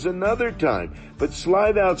awning is another time. But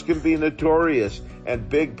slide-outs can be notorious and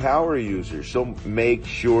big power users, so make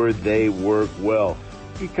sure they work well.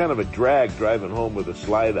 Be kind of a drag driving home with a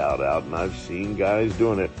slide-out out, and I've seen guys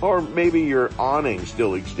doing it. Or maybe your awning's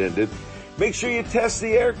still extended. Make sure you test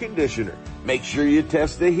the air conditioner. Make sure you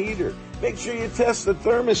test the heater. Make sure you test the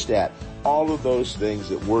thermostat. All of those things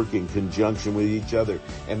that work in conjunction with each other.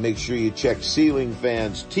 And make sure you check ceiling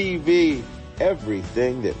fans, TV,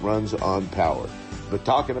 everything that runs on power. But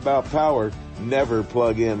talking about power, never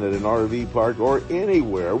plug in at an RV park or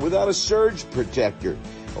anywhere without a surge protector.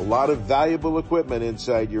 A lot of valuable equipment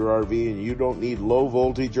inside your RV, and you don't need low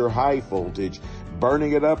voltage or high voltage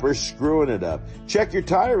burning it up or screwing it up. Check your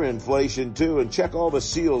tire inflation too, and check all the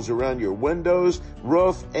seals around your windows,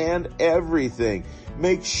 roof, and everything.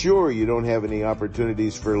 Make sure you don't have any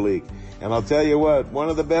opportunities for a leak. And I'll tell you what, one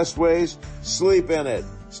of the best ways, sleep in it.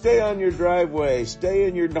 Stay on your driveway, stay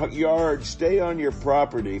in your yard, stay on your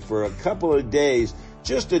property for a couple of days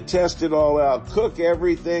just to test it all out. Cook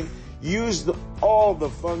everything. Use all the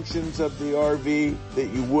functions of the RV that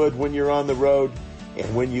you would when you're on the road.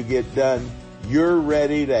 And when you get done, you're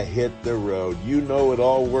ready to hit the road. You know it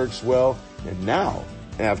all works well. And now,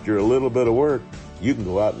 after a little bit of work, you can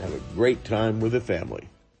go out and have a great time with the family.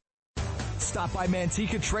 Stop by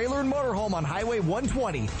Manteca Trailer and Motorhome on Highway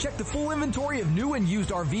 120. Check the full inventory of new and used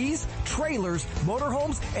RVs, trailers,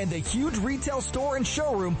 motorhomes, and a huge retail store and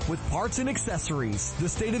showroom with parts and accessories. The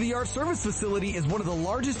state-of-the-art service facility is one of the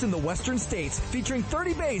largest in the western states, featuring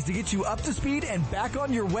 30 bays to get you up to speed and back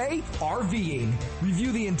on your way RVing.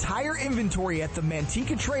 Review the entire inventory at the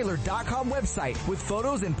MantecaTrailer.com website with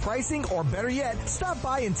photos and pricing, or better yet, stop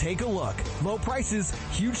by and take a look. Low prices,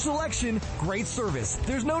 huge selection, great service.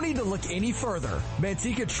 There's no need to look any further.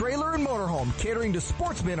 Manteca Trailer and Motorhome, catering to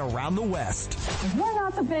sportsmen around the West. We're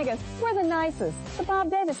not the biggest, we're the nicest. The Bob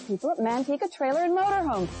Davis people at Manteca Trailer and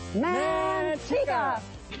Motorhome. Manteca!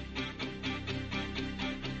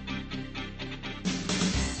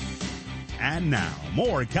 And now,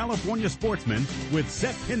 more California Sportsmen with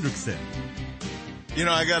Seth Hendrickson. You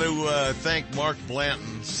know, I got to thank Mark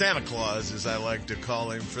Blanton, Santa Claus, as I like to call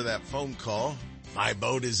him, for that phone call. My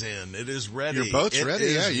boat is in. It is ready. Your boat's ready,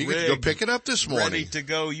 yeah. You can go pick it up this morning. Ready to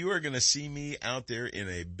go. You are going to see me out there in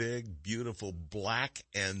a big, beautiful black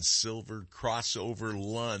and silver crossover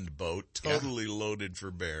Lund boat, totally loaded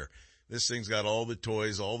for bear. This thing's got all the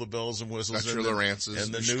toys, all the bells and whistles. Got your Lowrances.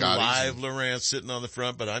 And the new live Lowrance sitting on the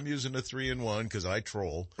front, but I'm using a 3-in-1 because I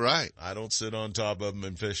troll. Right. I don't sit on top of them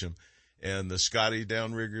and fish them. And the Scotty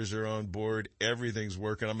downriggers are on board. Everything's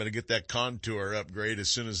working. I'm going to get that Contour upgrade as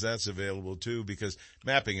soon as that's available too, because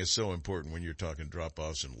mapping is so important when you're talking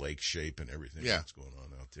drop-offs and lake shape and everything that's going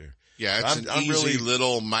on out there. Yeah, it's an easy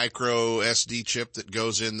little micro SD chip that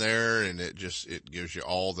goes in there, and it gives you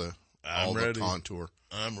all the contour.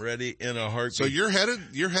 I'm ready in a heartbeat. So you're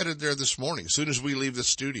headed there this morning as soon as we leave the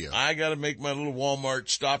studio. I got to make my little Walmart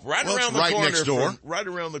stop right around the corner. Next door. Right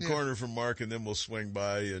around the corner from Mark, and then we'll swing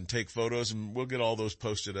by and take photos, and we'll get all those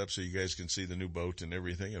posted up so you guys can see the new boat and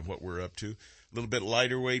everything and what we're up to. A little bit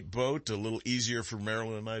lighter weight boat, a little easier for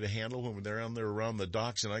Marilyn and I to handle when they're down there around the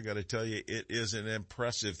docks, and I got to tell you, it is an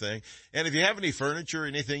impressive thing. And if you have any furniture or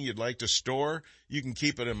anything you'd like to store, you can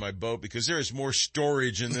keep it in my boat, because there is more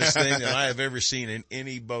storage in this thing than I have ever seen in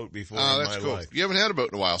any boat before in my life. You haven't had a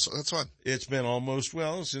boat in a while, so that's fun. It's been almost,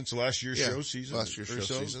 since last year's show season. Last year's show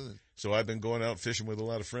season. So I've been going out fishing with a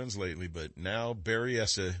lot of friends lately, but now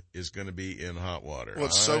Berryessa is going to be in hot water. Well,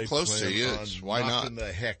 it's so close to you. Why not? Knocking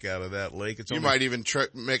the heck out of that lake. You might even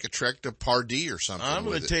make a trek to Pardee or something. I'm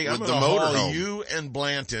going to haul you and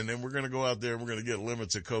Blanton, and we're going to go out there and we're going to get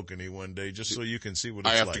limits of kokanee one day, just so you can see what it's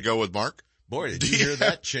like. I have to go with Mark? Boy, did you hear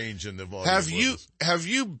that change in the volume? Have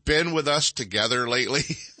you been with us together lately?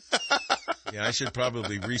 Yeah, I should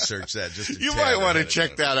probably research that just You might want to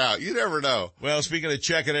check that out. You never know. Well, speaking of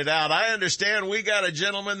checking it out, I understand we got a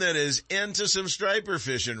gentleman that is into some striper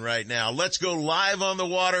fishing right now. Let's go live on the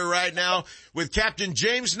water right now with Captain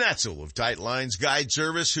James Netzel of Tight Lines Guide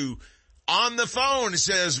Service, who on the phone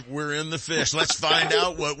says we're in the fish. Let's find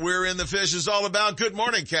out what we're in the fish is all about. Good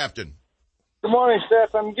morning, Captain. Good morning,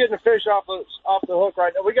 Steph. I'm getting a fish off the hook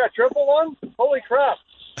right now. We got triple on? Holy crap.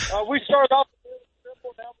 We started off with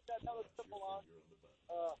triple, now we got another triple on.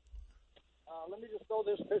 Let me just throw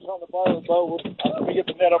this fish on the bottom of the boat. Let me get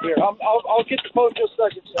the net up here. I'll get the phone just a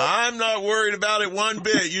second, Steph. I'm not worried about it one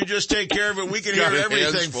bit. You just take care of it. We can hear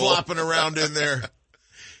everything flopping around in there.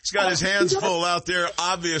 He's got his hands full out there,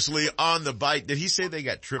 obviously on the bite. Did he say they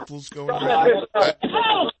got triples going on?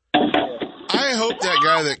 I hope that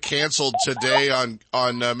guy that canceled today on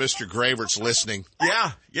Mr. Gravert's listening.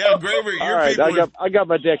 Yeah, Graver, all right, I got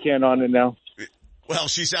my deckhand on it now. Well,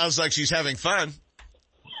 she sounds like she's having fun.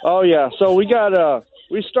 Oh yeah, so we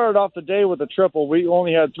started off the day with a triple. We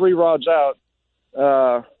only had 3 rods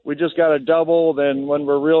out. We just got a double. Then when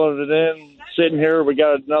we're reeling it in, sitting here, we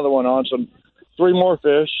got another one on. So 3 more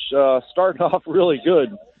fish. Starting off really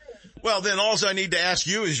good. Well, then all I need to ask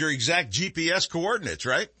you is your exact GPS coordinates,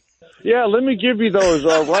 right? Yeah, let me give you those.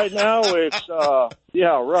 Right now it's,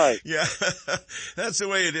 right. Yeah, that's the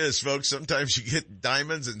way it is, folks. Sometimes you get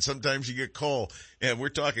diamonds and sometimes you get coal. And we're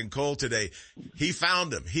talking coal today. He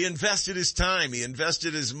found them. He invested his time. He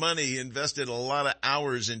invested his money. He invested a lot of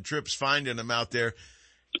hours in trips finding them out there.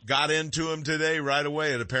 Got into them today right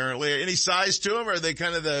away. And apparently, any size to them? Are they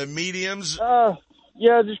kind of the mediums?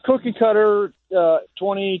 Yeah, just cookie cutter,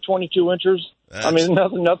 20, 22 inches. I mean,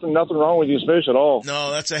 nothing wrong with these fish at all.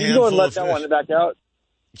 No, that's a handful. You can go ahead and let that one back out.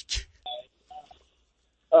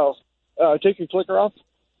 Take your clicker off.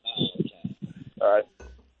 All right.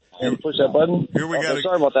 And push that button. Here we go.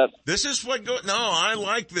 Sorry about that. This is what I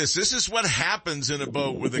like this. This is what happens in a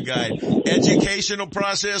boat with a guide. Educational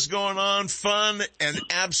process going on, fun and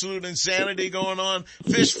absolute insanity going on,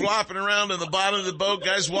 fish flopping around in the bottom of the boat,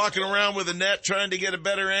 guys walking around with a net trying to get a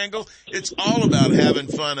better angle. It's all about having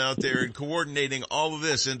fun out there and coordinating all of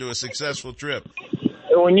this into a successful trip.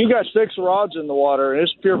 when you got 6 rods in the water, and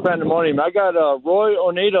it's pure pandemonium. I got Roy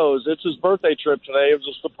Onedo's. It's his birthday trip today. It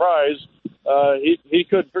was a surprise. He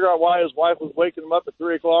couldn't figure out why his wife was waking him up at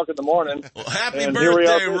 3 o'clock in the morning. Well, happy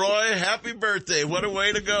birthday, Roy. Happy birthday. What a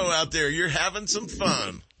way to go out there. You're having some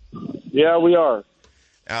fun. Yeah, we are.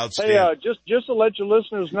 Outstanding. Hey, just to let your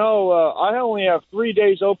listeners know, I only have 3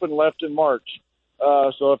 days open left in March.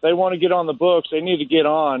 So if they want to get on the books, they need to get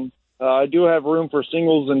on. I do have room for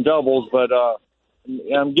singles and doubles, but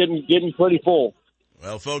I'm getting pretty full.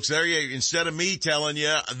 Well, folks, there you, instead of me telling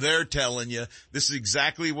you, they're telling you. This is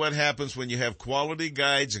exactly what happens when you have quality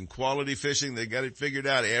guides and quality fishing. They got it figured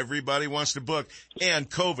out. Everybody wants to book, and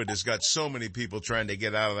COVID has got so many people trying to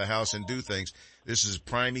get out of the house and do things. This is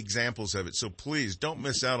prime examples of it. So please don't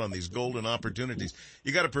miss out on these golden opportunities.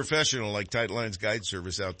 You got a professional like Tight Lines Guide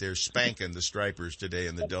Service out there spanking the stripers today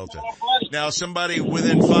in the Delta. Now somebody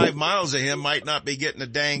within 5 miles of him might not be getting a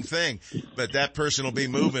dang thing, but that person will be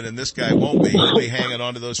moving and this guy won't be. He'll be hanging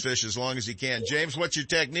on to those fish as long as he can. James, what's your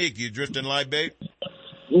technique? You drifting live bait?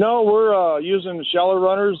 No, we're using shallow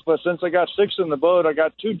runners, but since I got 6 in the boat, I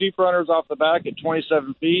got 2 deep runners off the back at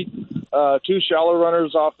 27 feet, 2 shallow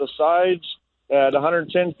runners off the sides at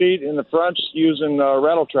 110 feet in the fronts using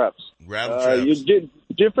rattle traps. Rattle traps. You get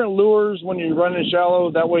different lures when you run in shallow.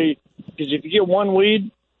 That way, because if you get one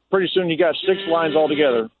weed, pretty soon you got 6 lines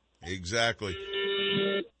altogether. Exactly.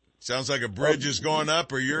 Sounds like a bridge is going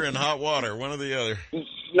up or you're in hot water, one or the other.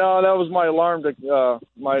 No, that was my alarm to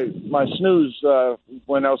my snooze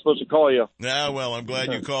when I was supposed to call you. Yeah, well, I'm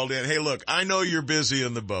glad you called in. Hey, look, I know you're busy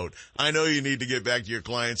in the boat. I know you need to get back to your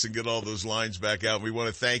clients and get all those lines back out. We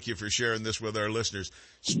want to thank you for sharing this with our listeners.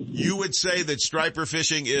 You would say that striper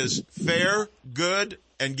fishing is fair, good,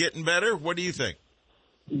 and getting better? What do you think?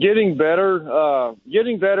 Getting better,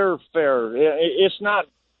 fair. It's not.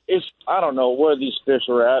 I don't know where these fish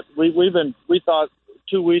are at. We thought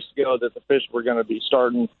 2 weeks ago that the fish were going to be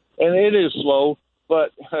starting, and it is slow,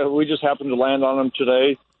 but we just happened to land on them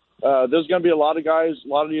today. There's going to be a lot of guys, a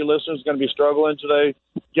lot of you listeners going to be struggling today.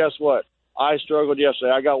 Guess what? I struggled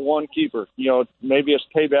yesterday. I got 1 keeper. Maybe it's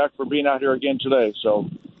payback for being out here again today. So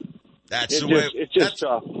it's just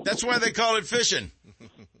tough. That's why they call it fishing.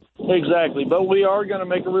 Exactly. But we are going to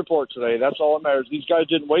make a report today. That's all that matters. These guys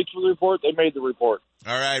didn't wait for the report. They made the report.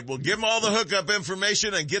 All right. Well, give them all the hookup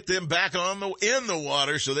information and get them back in the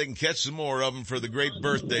water so they can catch some more of them for the great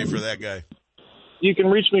birthday for that guy. You can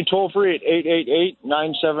reach me toll free at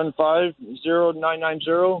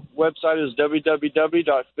 888-975-0990. Website is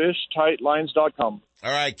www.fishtightlines.com.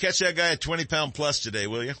 All right. Catch that guy at 20-pound plus today,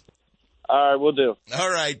 will you? All right, we'll do. All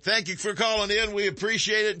right. Thank you for calling in. We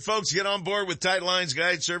appreciate it. And folks, get on board with Tight Lines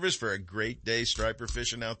Guide Service for a great day striper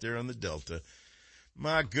fishing out there on the Delta.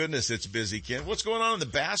 My goodness, it's busy, Ken. What's going on in the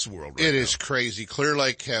bass world right now? It is crazy. Clear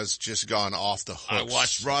Lake has just gone off the hooks. I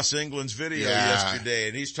watched Ross England's video yesterday,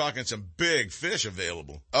 and he's talking some big fish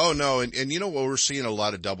available. Oh, no. And you know what? We're seeing a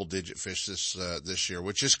lot of double-digit fish this year,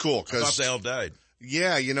 which is cool. I thought they all died.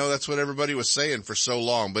 Yeah, that's what everybody was saying for so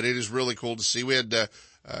long, but it is really cool to see. We had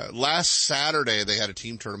last Saturday, they had a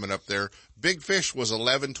team tournament up there. Big fish was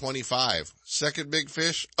 11.25. Second big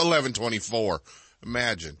fish, 11.24.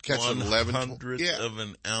 Imagine catching 1/100th of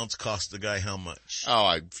an ounce cost the guy how much?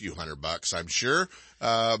 Oh, a few $100, I'm sure.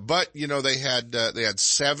 But they had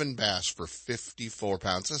 7 bass for 54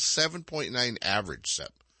 pounds. A 7.9 average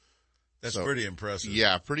set. That's pretty impressive.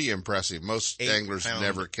 Yeah, pretty impressive. Most anglers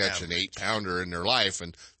never catch an 8-pounder in their life,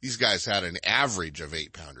 and these guys had an average of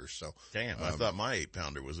 8-pounders. So damn, I thought my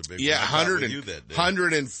 8-pounder was a big one. Yeah,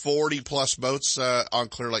 140 plus boats on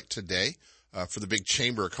Clear Lake today. For the big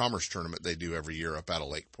Chamber of Commerce tournament they do every year up out of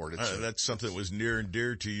Lakeport. That's something that was near and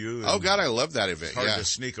dear to you. Oh God, I love that event. It's hard to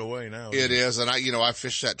sneak away now. It is. And I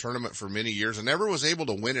fished that tournament for many years and never was able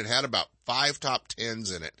to win it. Had about 5 top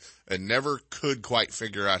 10s in it and never could quite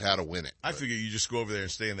figure out how to win it. I figure you just go over there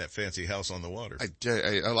and stay in that fancy house on the water. I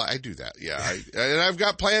do that. Yeah. And I've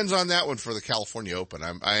got plans on that one for the California Open.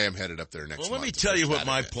 I am headed up there next month. Well, let me tell you what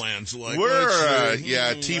my plans like. We're,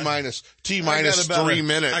 T-minus 3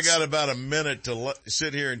 minutes. I got about a minute to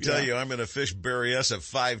sit here and tell you I'm going to fish Berryessa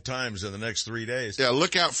 5 times in the next 3 days. Yeah,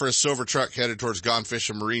 look out for a silver truck headed towards Gone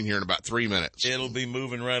Fishing Marine here in about 3 minutes. It'll be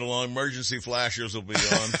moving right along. Emergency flashers will be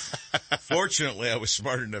on. Fortunately, I was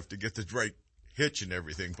smart enough to get the right hitch and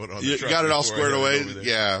everything put on the truck. You got it all squared away?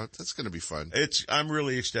 Yeah, that's going to be fun. I'm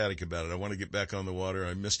really ecstatic about it. I want to get back on the water.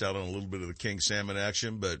 I missed out on a little bit of the king salmon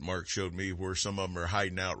action, but Mark showed me where some of them are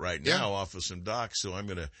hiding out right now off of some docks, so I'm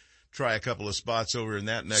going to try a couple of spots over in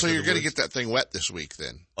that neck. So you're going to get that thing wet this week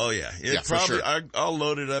then? Oh yeah. For sure. I'll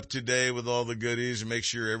load it up today with all the goodies and make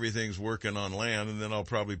sure everything's working on land, and then I'll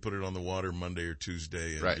probably put it on the water Monday or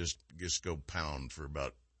Tuesday and just go pound for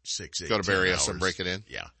about 6, 8, go to Barrios 10 hours. and break it in?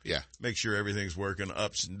 Yeah. Make sure everything's working,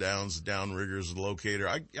 ups and downs, downriggers, locator.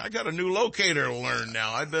 I got a new locator to learn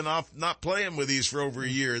now. I've been off not playing with these for over a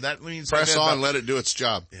year. That means press on, let it do its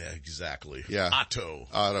job. Yeah, exactly. Yeah.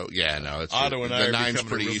 Auto. Yeah, no, it's Auto and I the 9's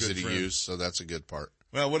pretty real easy to friend. use, so that's a good part.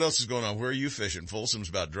 Well, what else is going on? Where are you fishing? Folsom's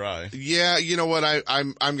about dry. Yeah, you know what?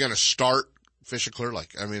 I'm going to start fishing Clear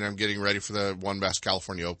Lake. I mean, I'm getting ready for the One Bass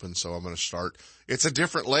California Open, so I'm going to start. It's a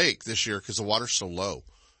different lake this year because the water's so low.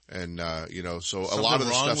 And, so a lot of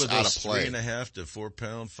the stuff's out of play. 3.5 to 4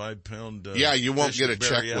 pound, 5 pound. Yeah, you won't get a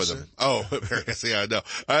check with them. Oh, yeah, no.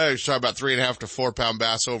 I was talking about 3.5 to 4 pound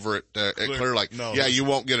bass over at Clear Lake. No, yeah, you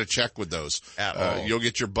won't get a check with those. At all. You'll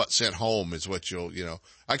get your butt sent home is what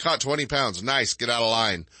I caught 20 pounds. Nice. Get out of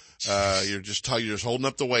line. You're just holding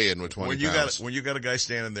up the weigh-in with 20 pounds. When you got a guy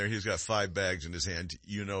standing there, he's got 5 bags in his hand,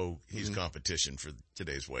 he's competition for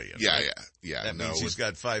today's weigh-in. Yeah, right? yeah. That means he's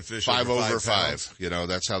got 5 fish 5 over 5 5.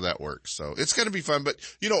 That's how that works. So it's going to be fun. But,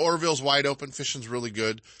 Orville's wide open. Fishing's really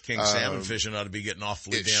good. King salmon fishing ought to be getting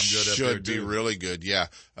awfully damn good up there, should be really good, yeah.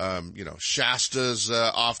 Shasta's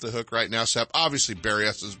off the hook right now. Sep. Obviously,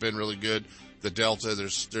 Barrios has been really good. The Delta,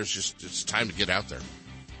 there's just, it's time to get out there.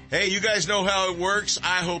 Hey, you guys know how it works.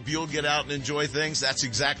 I hope you'll get out and enjoy things. That's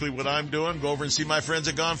exactly what I'm doing. Go over and see my friends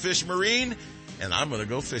at Gone Fish Marine, and I'm going to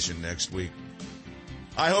go fishing next week.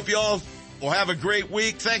 I hope you all will have a great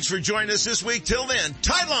week. Thanks for joining us this week. Till then,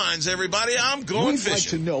 tight lines, everybody. I'm going fishing. We'd like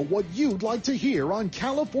to know what you'd like to hear on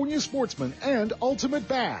California Sportsmen and Ultimate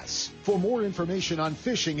Bass. For more information on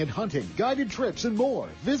fishing and hunting, guided trips, and more,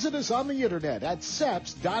 visit us on the internet at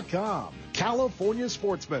seps.com. California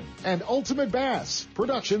Sportsmen and Ultimate Bass,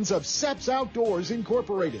 productions of Seps Outdoors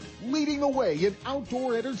Incorporated, leading the way in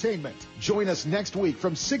outdoor entertainment. Join us next week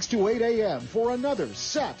from 6 to 8 a.m. for another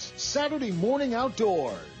Seps Saturday Morning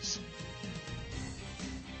Outdoors.